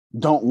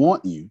don't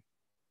want you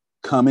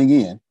coming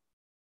in,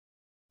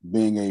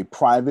 being a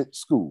private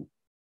school,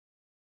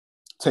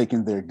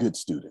 taking their good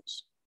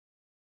students,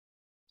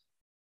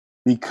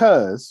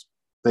 because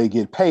they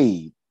get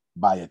paid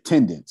by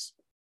attendance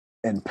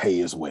and pay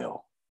as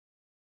well.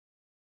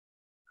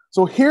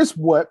 So here's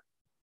what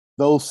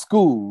those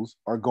schools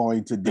are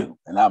going to do.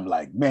 And I'm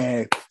like,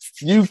 man,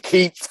 you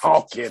keep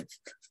talking.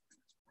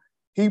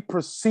 He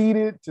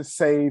proceeded to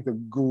say the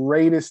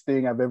greatest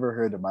thing I've ever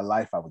heard in my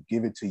life. I would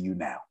give it to you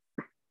now.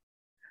 He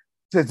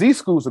says these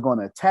schools are going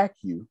to attack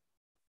you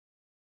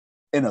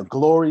in a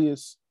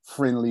glorious,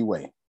 friendly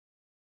way.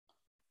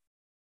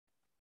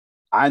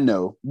 I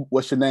know.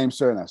 What's your name,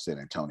 sir? And I said,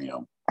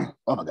 Antonio.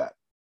 Oh my God.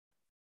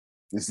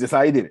 This is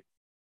how he did it.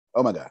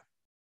 Oh my God.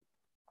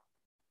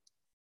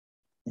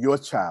 Your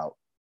child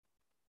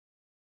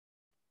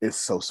is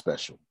so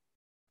special.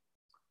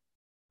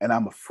 And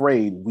I'm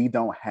afraid we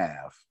don't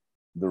have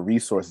the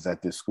resources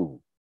at this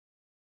school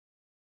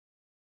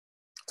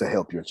to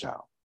help your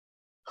child.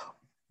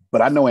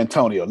 But I know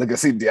Antonio. Look at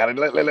see,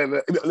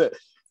 Deanna. Look.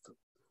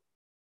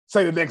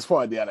 Say the next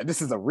part, Deanna.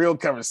 This is a real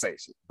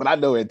conversation. But I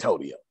know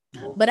Antonio.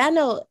 But I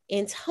know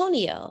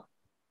Antonio,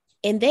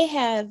 and they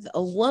have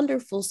a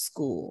wonderful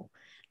school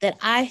that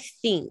I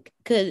think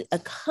could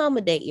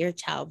accommodate your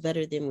child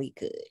better than we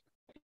could.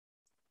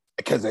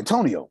 Because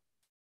Antonio,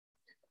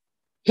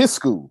 his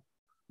school,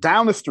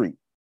 down the street,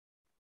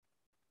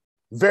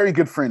 very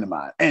good friend of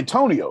mine.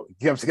 Antonio,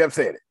 kept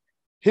saying it.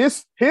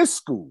 His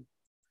school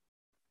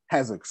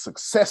has a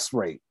success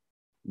rate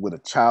with a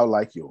child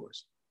like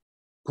yours.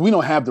 We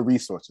don't have the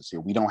resources here.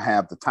 We don't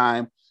have the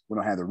time. We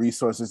don't have the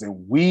resources.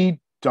 And we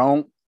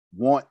don't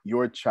want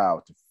your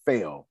child to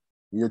fail.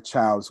 Your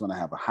child is going to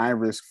have a high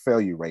risk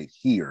failure rate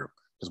here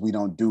because we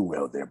don't do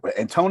well there. But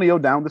Antonio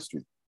down the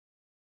street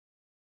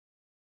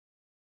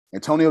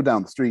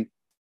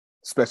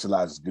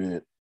specializes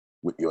good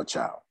with your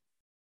child.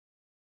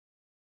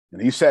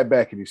 And he sat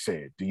back and he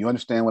said, do you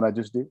understand what I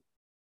just did?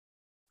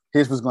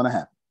 Here's what's going to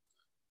happen.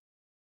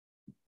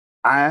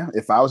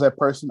 If I was that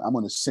person, I'm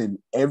going to send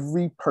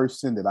every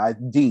person that I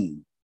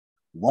deem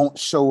won't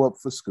show up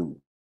for school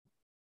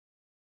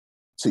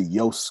to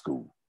your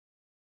school.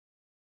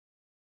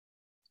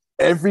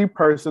 Every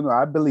person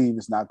I believe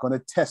is not going to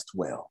test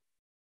well,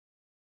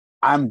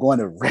 I'm going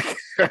to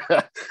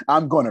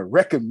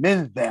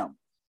recommend them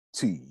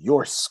to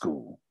your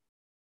school.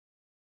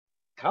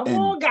 Come And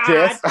on, God.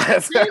 just-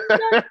 Send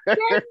the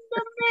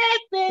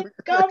message.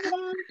 Come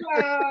on,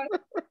 God.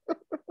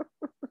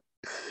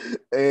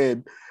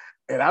 and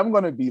I'm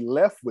going to be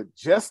left with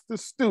just the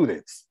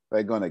students that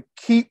are going to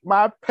keep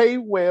my pay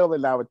well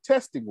and our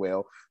testing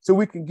well so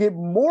we can get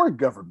more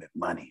government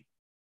money.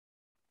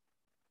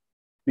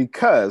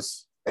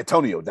 Because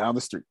Antonio down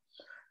the street.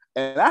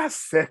 And I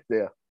sat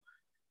there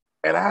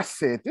and I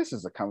said, this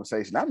is a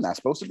conversation I'm not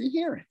supposed to be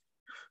hearing.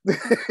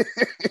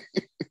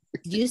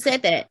 You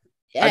said that.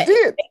 I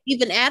did.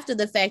 Even after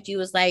the fact, you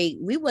was like,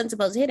 we wasn't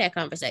supposed to hear that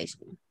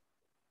conversation.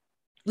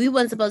 We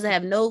wasn't supposed to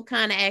have no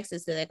kind of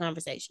access to that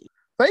conversation.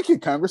 Thank you,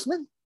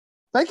 Congressman.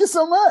 Thank you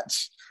so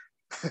much.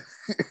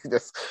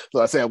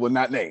 So I said I will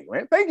not name,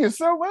 right? Thank you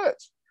so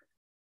much.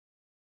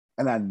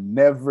 And I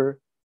never,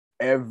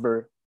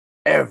 ever,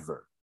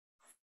 ever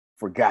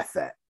forgot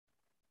that.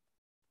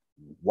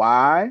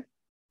 Why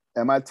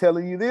am I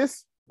telling you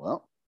this?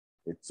 Well,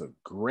 it's a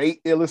great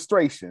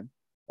illustration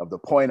of the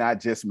point I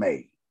just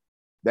made.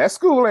 That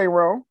school ain't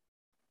wrong.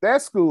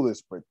 That school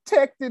is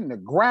protecting the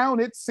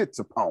ground it sits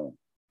upon.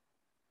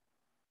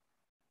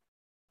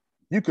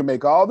 You can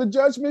make all the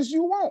judgments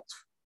you want.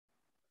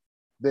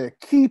 They're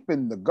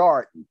keeping the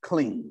garden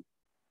clean.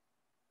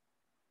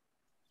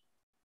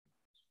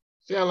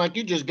 Sound like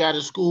you just got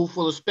a school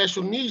full of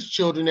special needs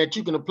children that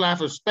you can apply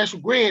for special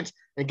grants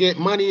and get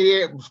money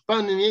there,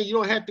 funding there. You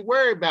don't have to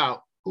worry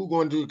about who's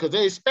going to do it because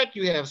they expect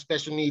you have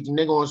special needs and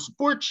they're going to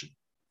support you.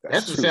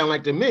 That's what it sounds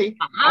like to me.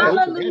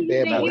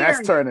 Hallelujah. Now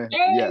that's turning.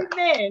 Yeah.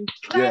 Amen.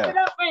 Clap it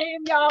up for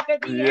him, y'all,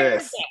 because he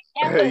Yes.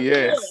 heard that.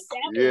 Yes. That was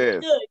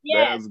good. Yes.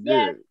 That's Yes.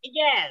 good.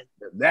 Yes.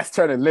 That's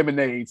turning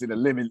lemonades into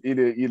lemons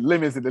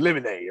into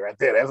lemonade right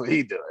there. That's what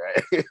he does,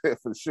 right?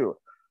 For sure.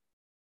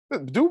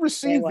 Do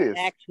receive They were this.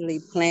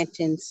 actually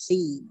planting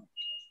seed.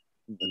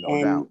 No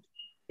and doubt.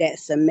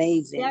 that's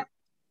amazing. That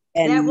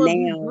and would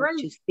be now great.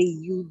 to see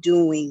you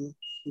doing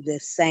the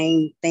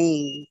same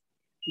thing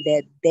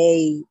that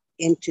they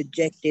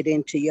interjected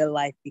into your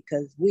life,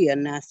 because we are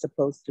not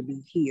supposed to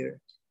be here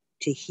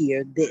to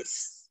hear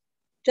this.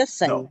 Just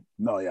saying.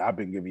 No, yeah, I've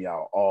been giving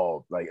y'all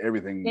all like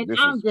everything. And This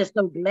I'm is just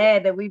so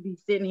glad that we be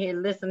sitting here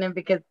listening,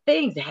 because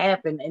things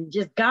happen and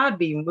just God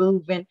be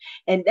moving.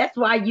 And that's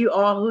why you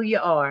are who you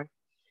are.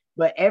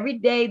 But every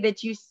day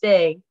that you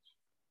say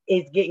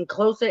is getting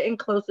closer and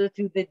closer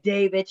to the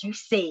day that you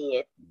say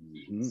it.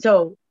 Mm-hmm.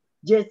 So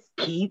just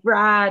keep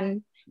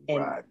riding.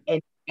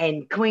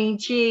 And Queen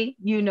Chi,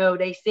 you know,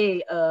 they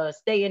say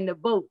stay in the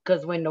boat,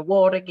 because when the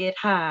water get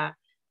high,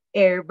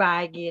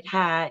 everybody get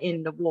high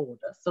in the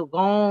water. So go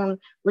on,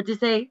 what you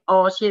say?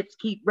 All ships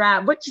keep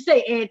riding. What you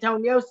say,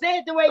 Antonio? Say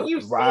it the way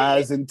you say it.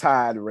 rising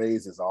tide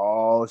raises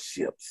all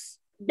ships.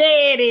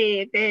 There it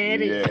is. There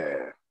it is.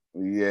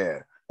 Yeah.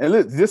 And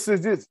look, this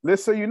is just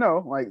so you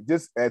know, like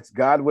just as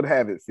God would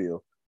have it,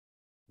 Phil.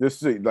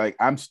 This is like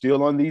I'm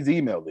still on these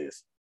email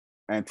lists.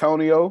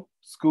 Antonio,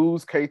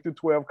 schools K through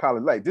 12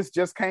 college. Like this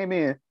just came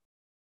in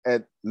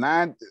at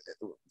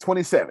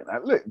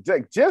 9:27. Look,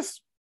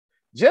 just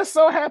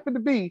so happened to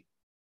be,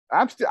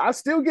 I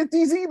still get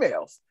these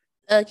emails.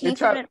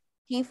 Can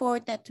you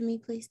forward that to me,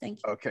 please? Thank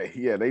you. Okay,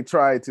 yeah, they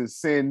try to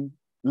send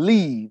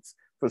leads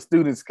for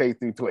students K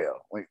through 12.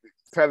 Like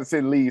try to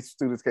send leads for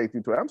students K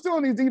through 12. I'm still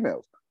on these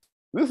emails.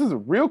 This is a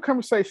real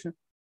conversation.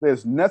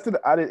 There's nothing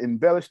I didn't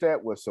embellish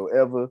that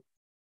whatsoever.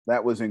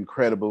 That was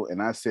incredible.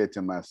 And I said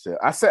to myself,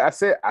 I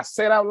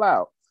said out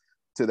loud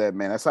to that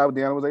man. That's how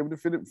Deanna was able to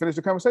finish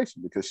the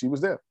conversation, because she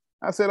was there.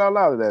 I said out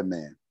loud to that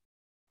man,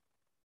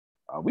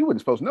 we weren't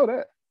supposed to know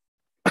that.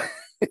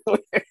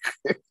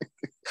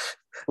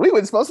 We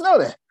weren't supposed to know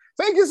that.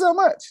 Thank you so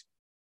much.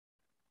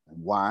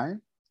 Why?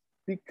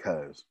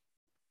 Because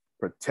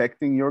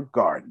protecting your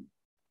garden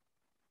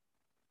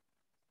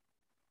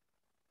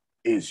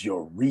is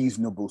your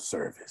reasonable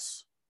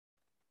service.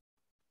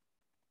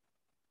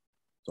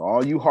 So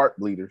all you heart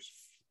bleeders,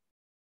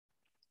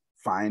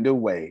 find a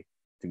way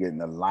to get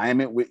in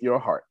alignment with your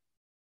heart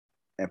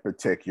and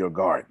protect your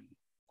garden,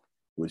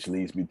 which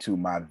leads me to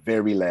my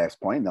very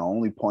last point, the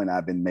only point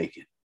I've been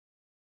making.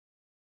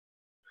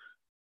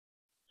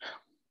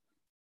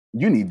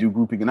 You need to do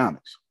group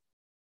economics.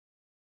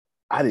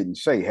 I didn't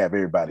say have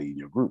everybody in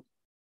your group.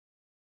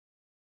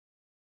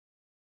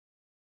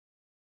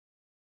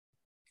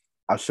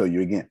 I'll show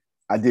you again.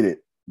 I did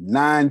it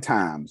 9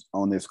 times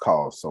on this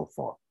call so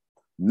far.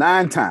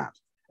 9 times.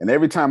 And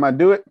every time I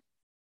do it,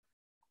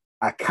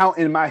 I count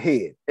in my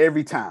head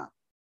every time.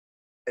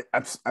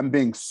 I'm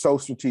being so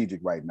strategic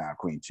right now,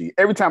 Queen Chi.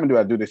 Every time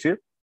I do this here.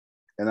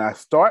 And I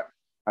start,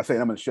 I say,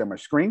 I'm going to share my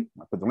screen.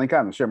 I put the link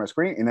out and share my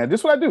screen. And then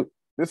this is what I do.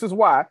 This is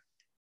why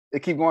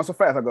it keeps going so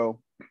fast. I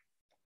go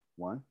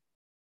 1,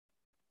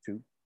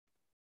 2,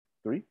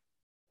 3,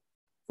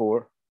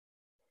 4,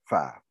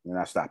 5. And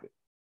I stop it.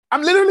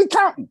 I'm literally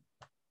counting.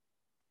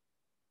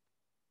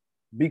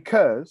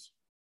 Because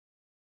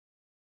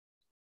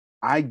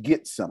I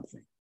get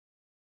something.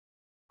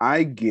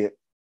 I get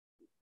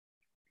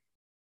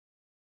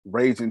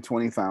raising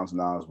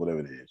 $20,000, whatever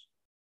it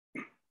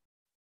is,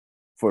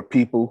 for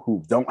people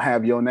who don't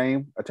have your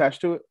name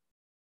attached to it,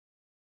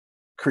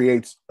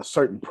 creates a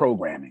certain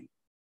programming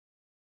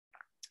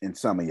in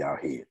some of y'all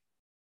head.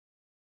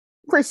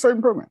 Creates a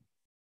certain program.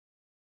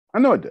 I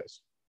know it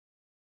does.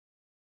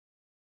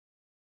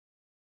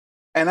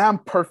 And I'm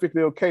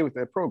perfectly okay with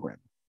that program.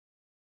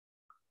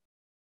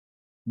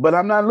 But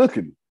I'm not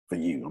looking for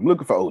you. I'm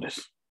looking for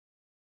Otis.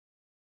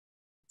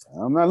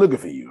 I'm not looking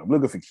for you. I'm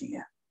looking for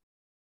Ken.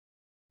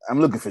 I'm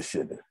looking for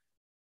Sugar.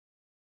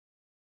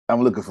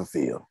 I'm looking for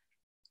Phil.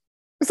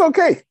 It's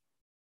okay.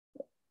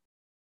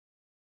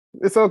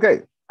 It's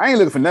okay. I ain't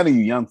looking for none of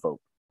you young folk.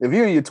 If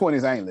you're in your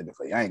 20s, I ain't looking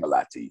for you. I ain't gonna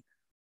lie to you.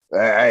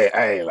 I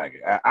ain't like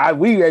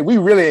it. We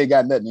really ain't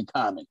got nothing in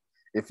common.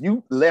 If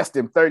you less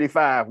than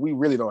 35, we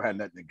really don't have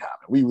nothing in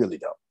common. We really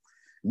don't.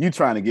 You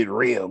trying to get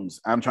rims,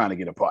 I'm trying to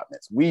get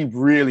apartments. We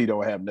really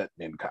don't have nothing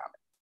in common.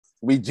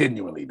 We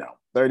genuinely don't.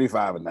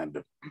 35 and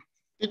under.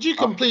 Did you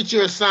complete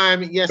your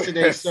assignment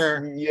yesterday,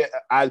 sir? Yeah,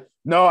 I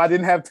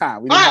didn't have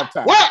time. We didn't have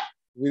time. What?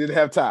 We didn't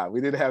have time.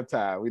 We didn't have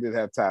time. We didn't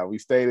have time. We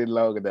stayed in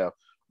long enough.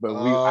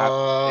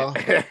 But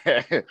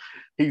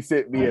he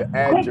sent me an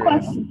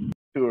address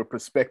to a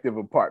prospective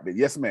apartment.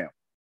 Yes, ma'am.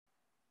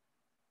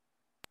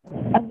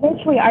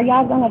 Eventually, are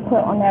y'all gonna put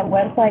on that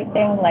website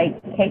thing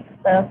like cake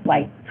stuff,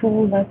 like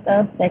tools and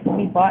stuff that can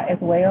be bought as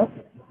well?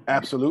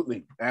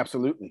 Absolutely,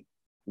 absolutely.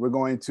 We're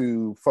going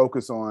to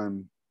focus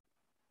on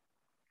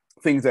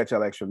things that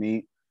y'all actually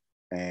need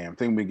and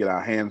things we get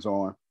our hands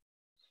on,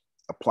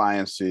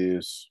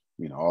 appliances,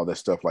 all that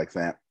stuff like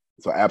that.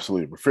 So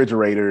absolutely,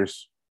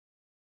 refrigerators.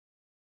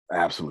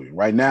 Absolutely.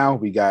 Right now,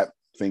 we got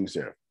things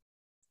there.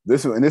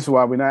 This is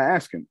why we're not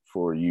asking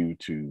for you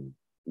to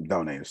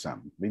donate or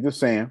something. We're just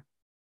saying,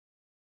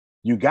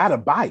 you got to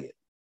buy it.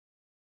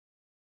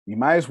 You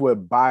might as well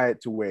buy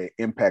it to where it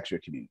impacts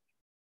your community.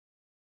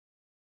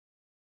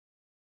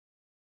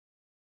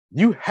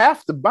 You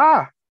have to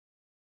buy.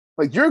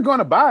 Like, you're going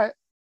to buy it.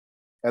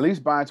 At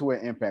least buy it to where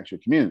it impacts your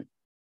community.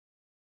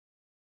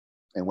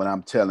 And when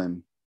I'm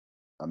telling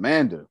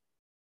Amanda,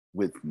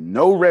 with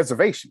no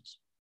reservations,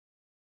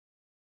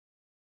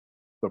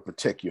 but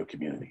protect your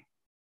community.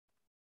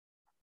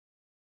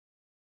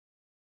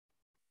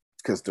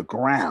 Because the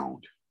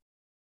ground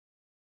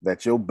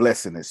that your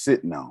blessing is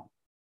sitting on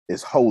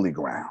is holy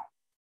ground,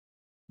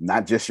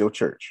 not just your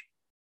church.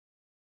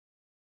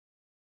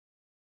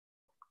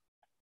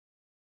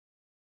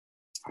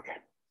 Okay.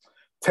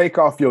 Take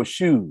off your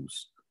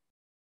shoes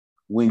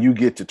when you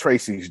get to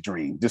Tracy's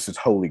dream. This is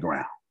holy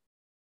ground.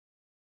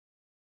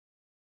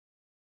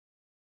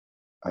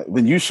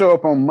 When you show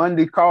up on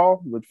Monday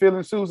call with Phil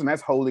and Susan,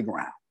 that's holy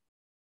ground.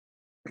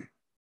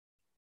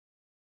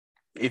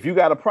 If you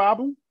got a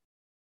problem,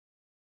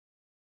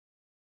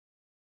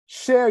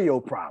 share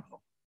your problem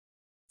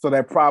so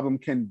that problem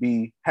can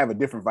have a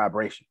different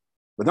vibration.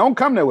 But don't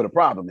come there with a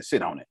problem and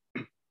sit on it.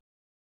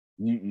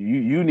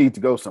 You need to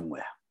go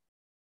somewhere.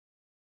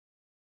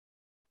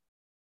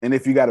 And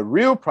if you got a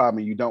real problem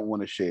and you don't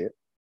want to share it,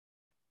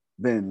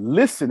 then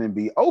listen and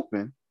be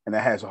open, and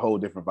that has a whole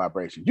different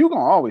vibration. You're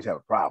going to always have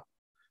a problem,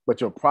 but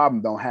your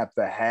problem don't have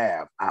to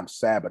have I'm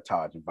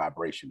sabotaging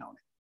vibration on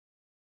it.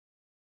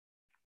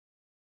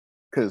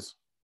 Because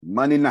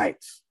Monday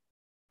nights,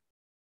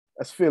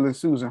 that's Phil and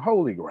Susan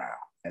holy ground,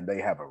 and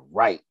they have a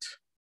right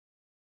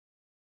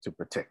to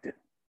protect it.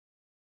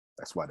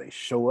 That's why they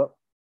show up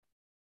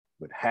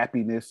with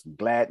happiness and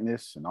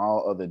gladness and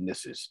all other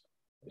nisses.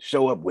 They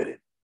show up with it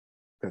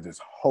because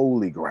it's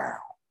holy ground.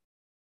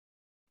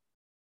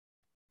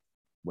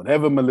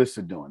 Whatever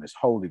Melissa doing is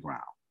holy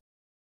ground.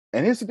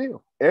 And here's the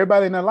deal.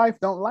 Everybody in their life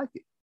don't like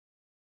it.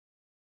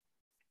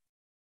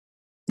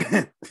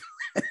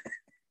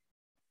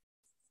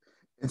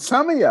 And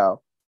some of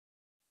y'all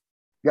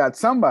got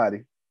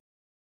somebody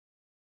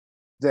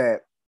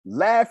that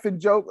laugh and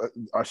joke.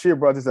 Our Sheer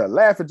brothers that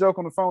laugh and joke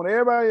on the phone to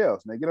everybody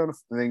else. And they get on the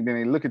then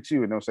they look at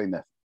you and don't say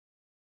nothing.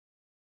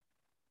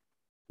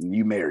 And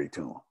you married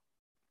to them.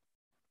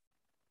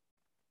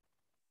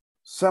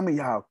 Some of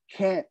y'all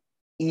can't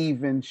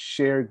even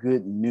share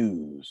good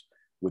news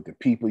with the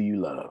people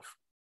you love.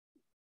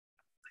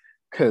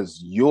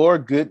 Because your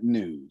good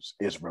news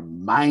is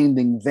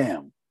reminding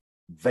them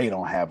they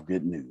don't have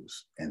good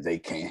news and they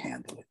can't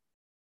handle it.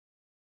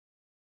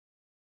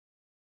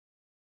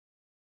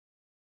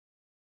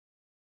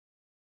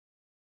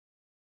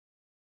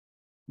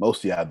 Most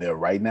of you out there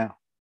right now.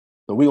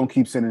 So we're going to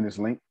keep sending this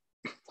link.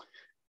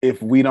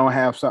 If we don't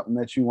have something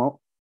that you want,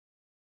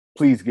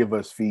 please give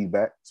us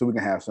feedback so we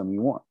can have something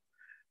you want.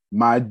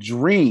 My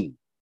dream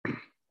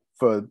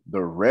for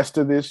the rest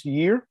of this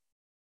year,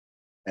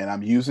 and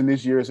I'm using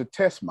this year as a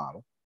test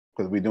model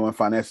because we're doing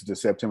finances to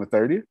September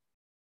 30th.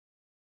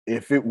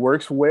 If it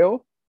works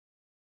well,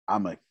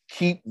 I'm going to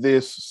keep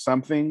this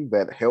something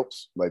that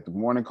helps, like the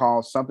morning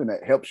call, something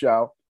that helps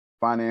y'all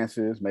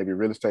finances, maybe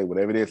real estate,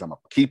 whatever it is. I'm going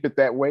to keep it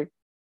that way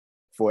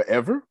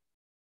forever.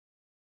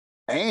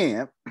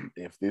 And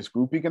if this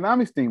group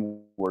economics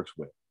thing works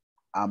well,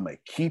 I'm going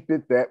to keep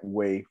it that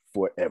way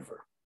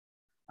forever.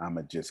 I'm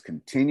going to just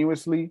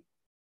continuously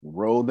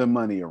roll the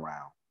money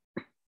around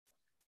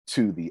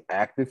to the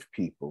active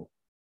people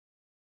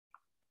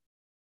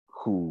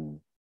who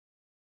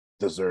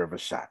deserve a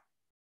shot.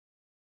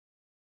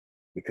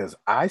 Because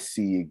I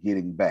see it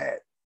getting bad.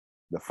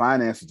 The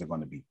finances are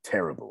going to be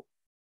terrible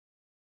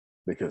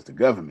because the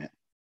government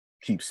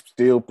keeps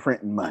still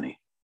printing money.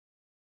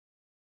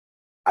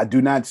 I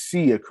do not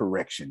see a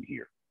correction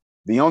here.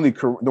 The only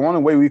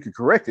way we could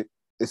correct it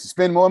is to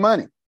spend more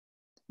money,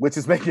 which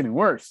is making it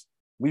worse.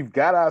 We've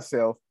got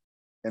ourselves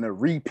in a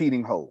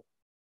repeating hole.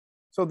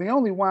 So the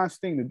only wise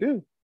thing to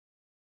do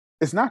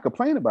is not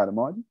complain about it,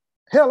 Martin.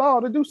 Hell,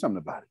 all to do something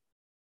about it.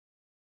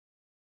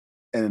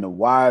 And in the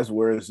wise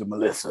words of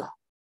Melissa,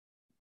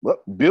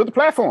 well, build the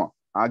platform.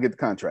 I'll get the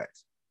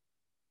contracts.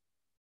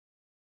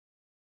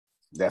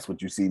 That's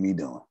what you see me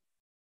doing.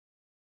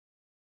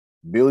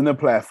 Building a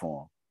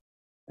platform.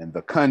 And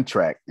the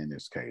contract in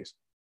this case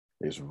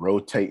is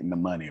rotating the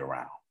money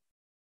around.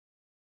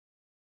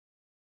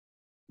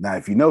 Now,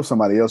 if you know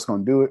somebody else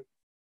going to do it,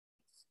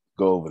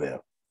 go over there.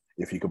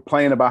 If you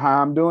complain about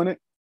how I'm doing it,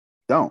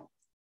 don't.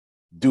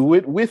 Do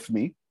it with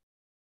me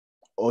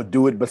or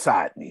do it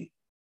beside me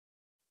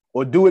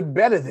or do it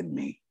better than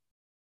me,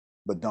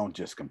 but don't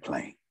just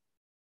complain.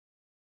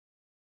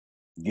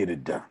 Get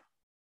it done.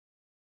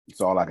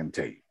 That's all I can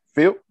tell you.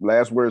 Phil,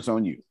 last words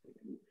on you.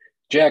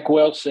 Jack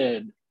Welch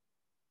said,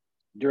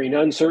 during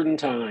uncertain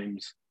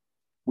times,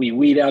 we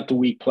weed out the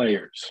weak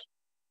players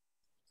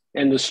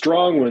and the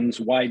strong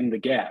ones widen the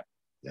gap.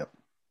 Yep.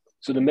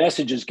 So the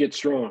message is get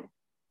strong.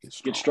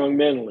 Get strong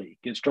mentally,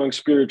 get strong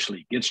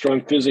spiritually, get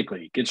strong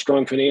physically, get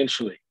strong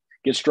financially,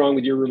 get strong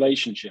with your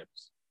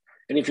relationships.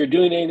 And if you're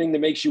doing anything that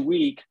makes you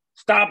weak,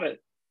 stop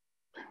it.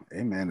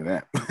 Amen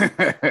to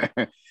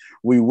that.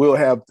 We will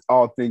have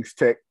all things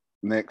tech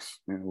next,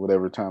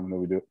 whatever time that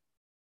we do.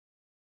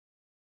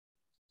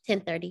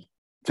 10:30.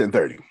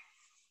 10:30.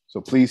 So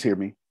please hear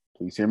me.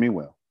 Please hear me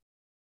well.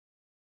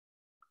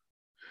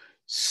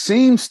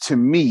 Seems to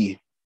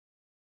me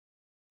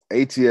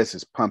ATS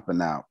is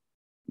pumping out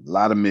a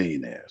lot of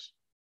millionaires.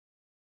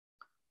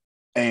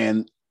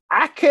 And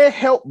I can't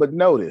help but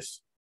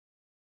notice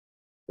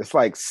it's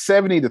like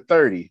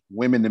 70-30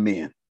 women to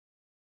men.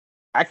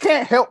 I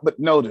can't help but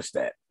notice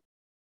that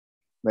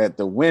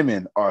the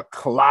women are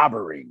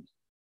clobbering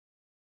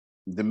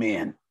the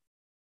men.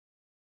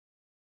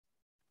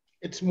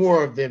 It's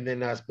more of them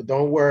than us, but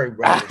don't worry,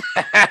 brother.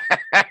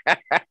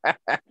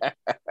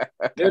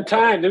 Their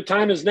time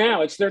is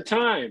now. It's their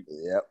time.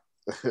 Yep.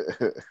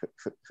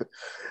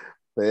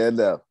 Fair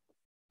enough.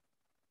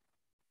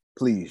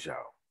 Please, y'all,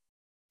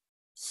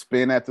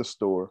 spend at the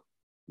store.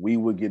 We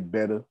will get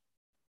better.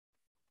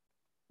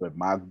 But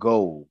my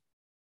goal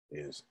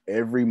is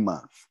every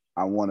month,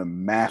 I want to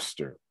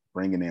master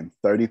bringing in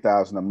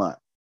 $30,000 a month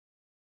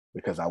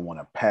because I want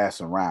to pass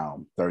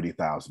around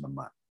 $30,000 a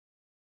month.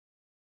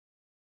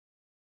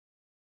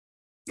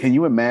 Can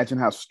you imagine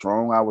how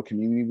strong our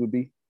community would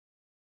be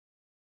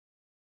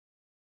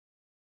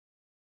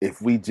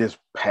if we just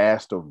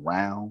passed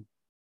around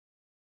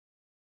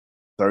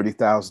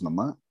 $30,000 a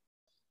month?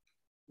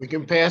 We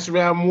can pass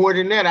around more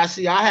than that. I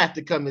have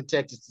to come to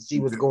Texas to see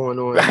what's going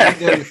on.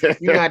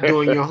 You're not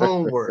doing your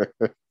homework.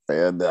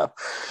 Fair enough.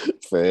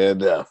 Fair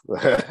enough.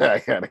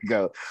 I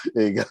gotta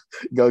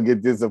go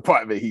get this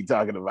apartment he's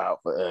talking about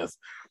for us.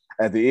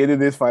 At the end of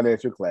this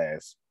financial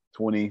class,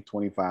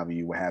 25 of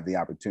you will have the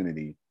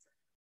opportunity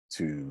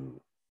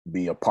to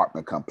be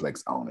apartment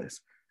complex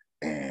owners.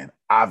 And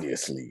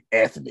obviously,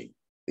 Anthony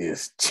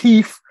is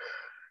chief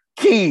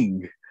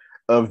king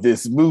of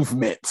this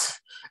movement.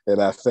 And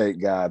I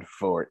thank God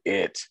for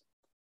it.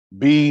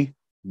 Be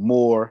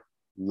more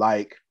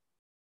like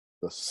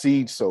the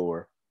seed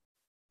sower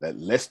that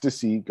lets the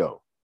seed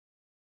go.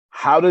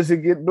 How does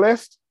it get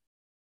blessed?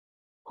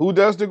 Who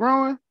does the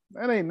growing?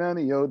 That ain't none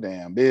of your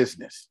damn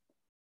business.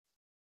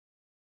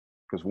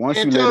 Because once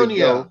Antonio, you let it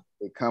go,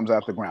 it comes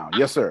out the ground.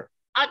 Yes, sir.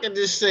 I can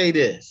just say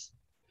this.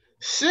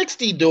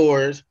 60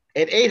 doors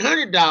at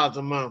 $800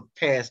 a month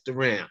passed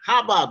around.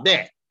 How about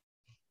that?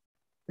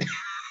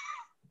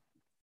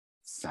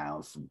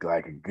 Sounds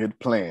like a good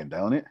plan,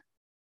 don't it?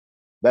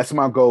 That's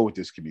my goal with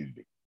this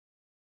community.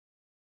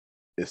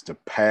 Is to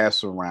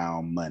pass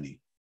around money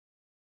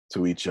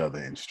to each other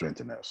and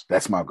strengthen us.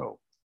 That's my goal.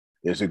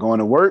 Is it going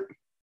to work?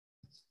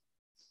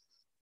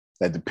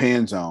 That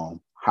depends on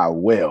how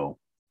well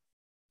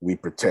we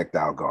protect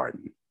our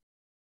garden.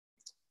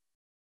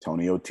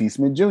 Tony O.T.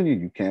 Smith Jr.,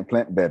 you can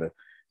plant better.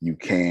 You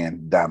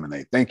can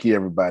dominate. Thank you,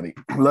 everybody.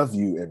 Love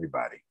you,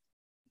 everybody.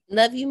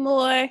 Love you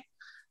more.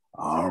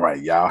 All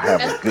right, y'all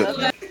have a good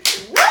one.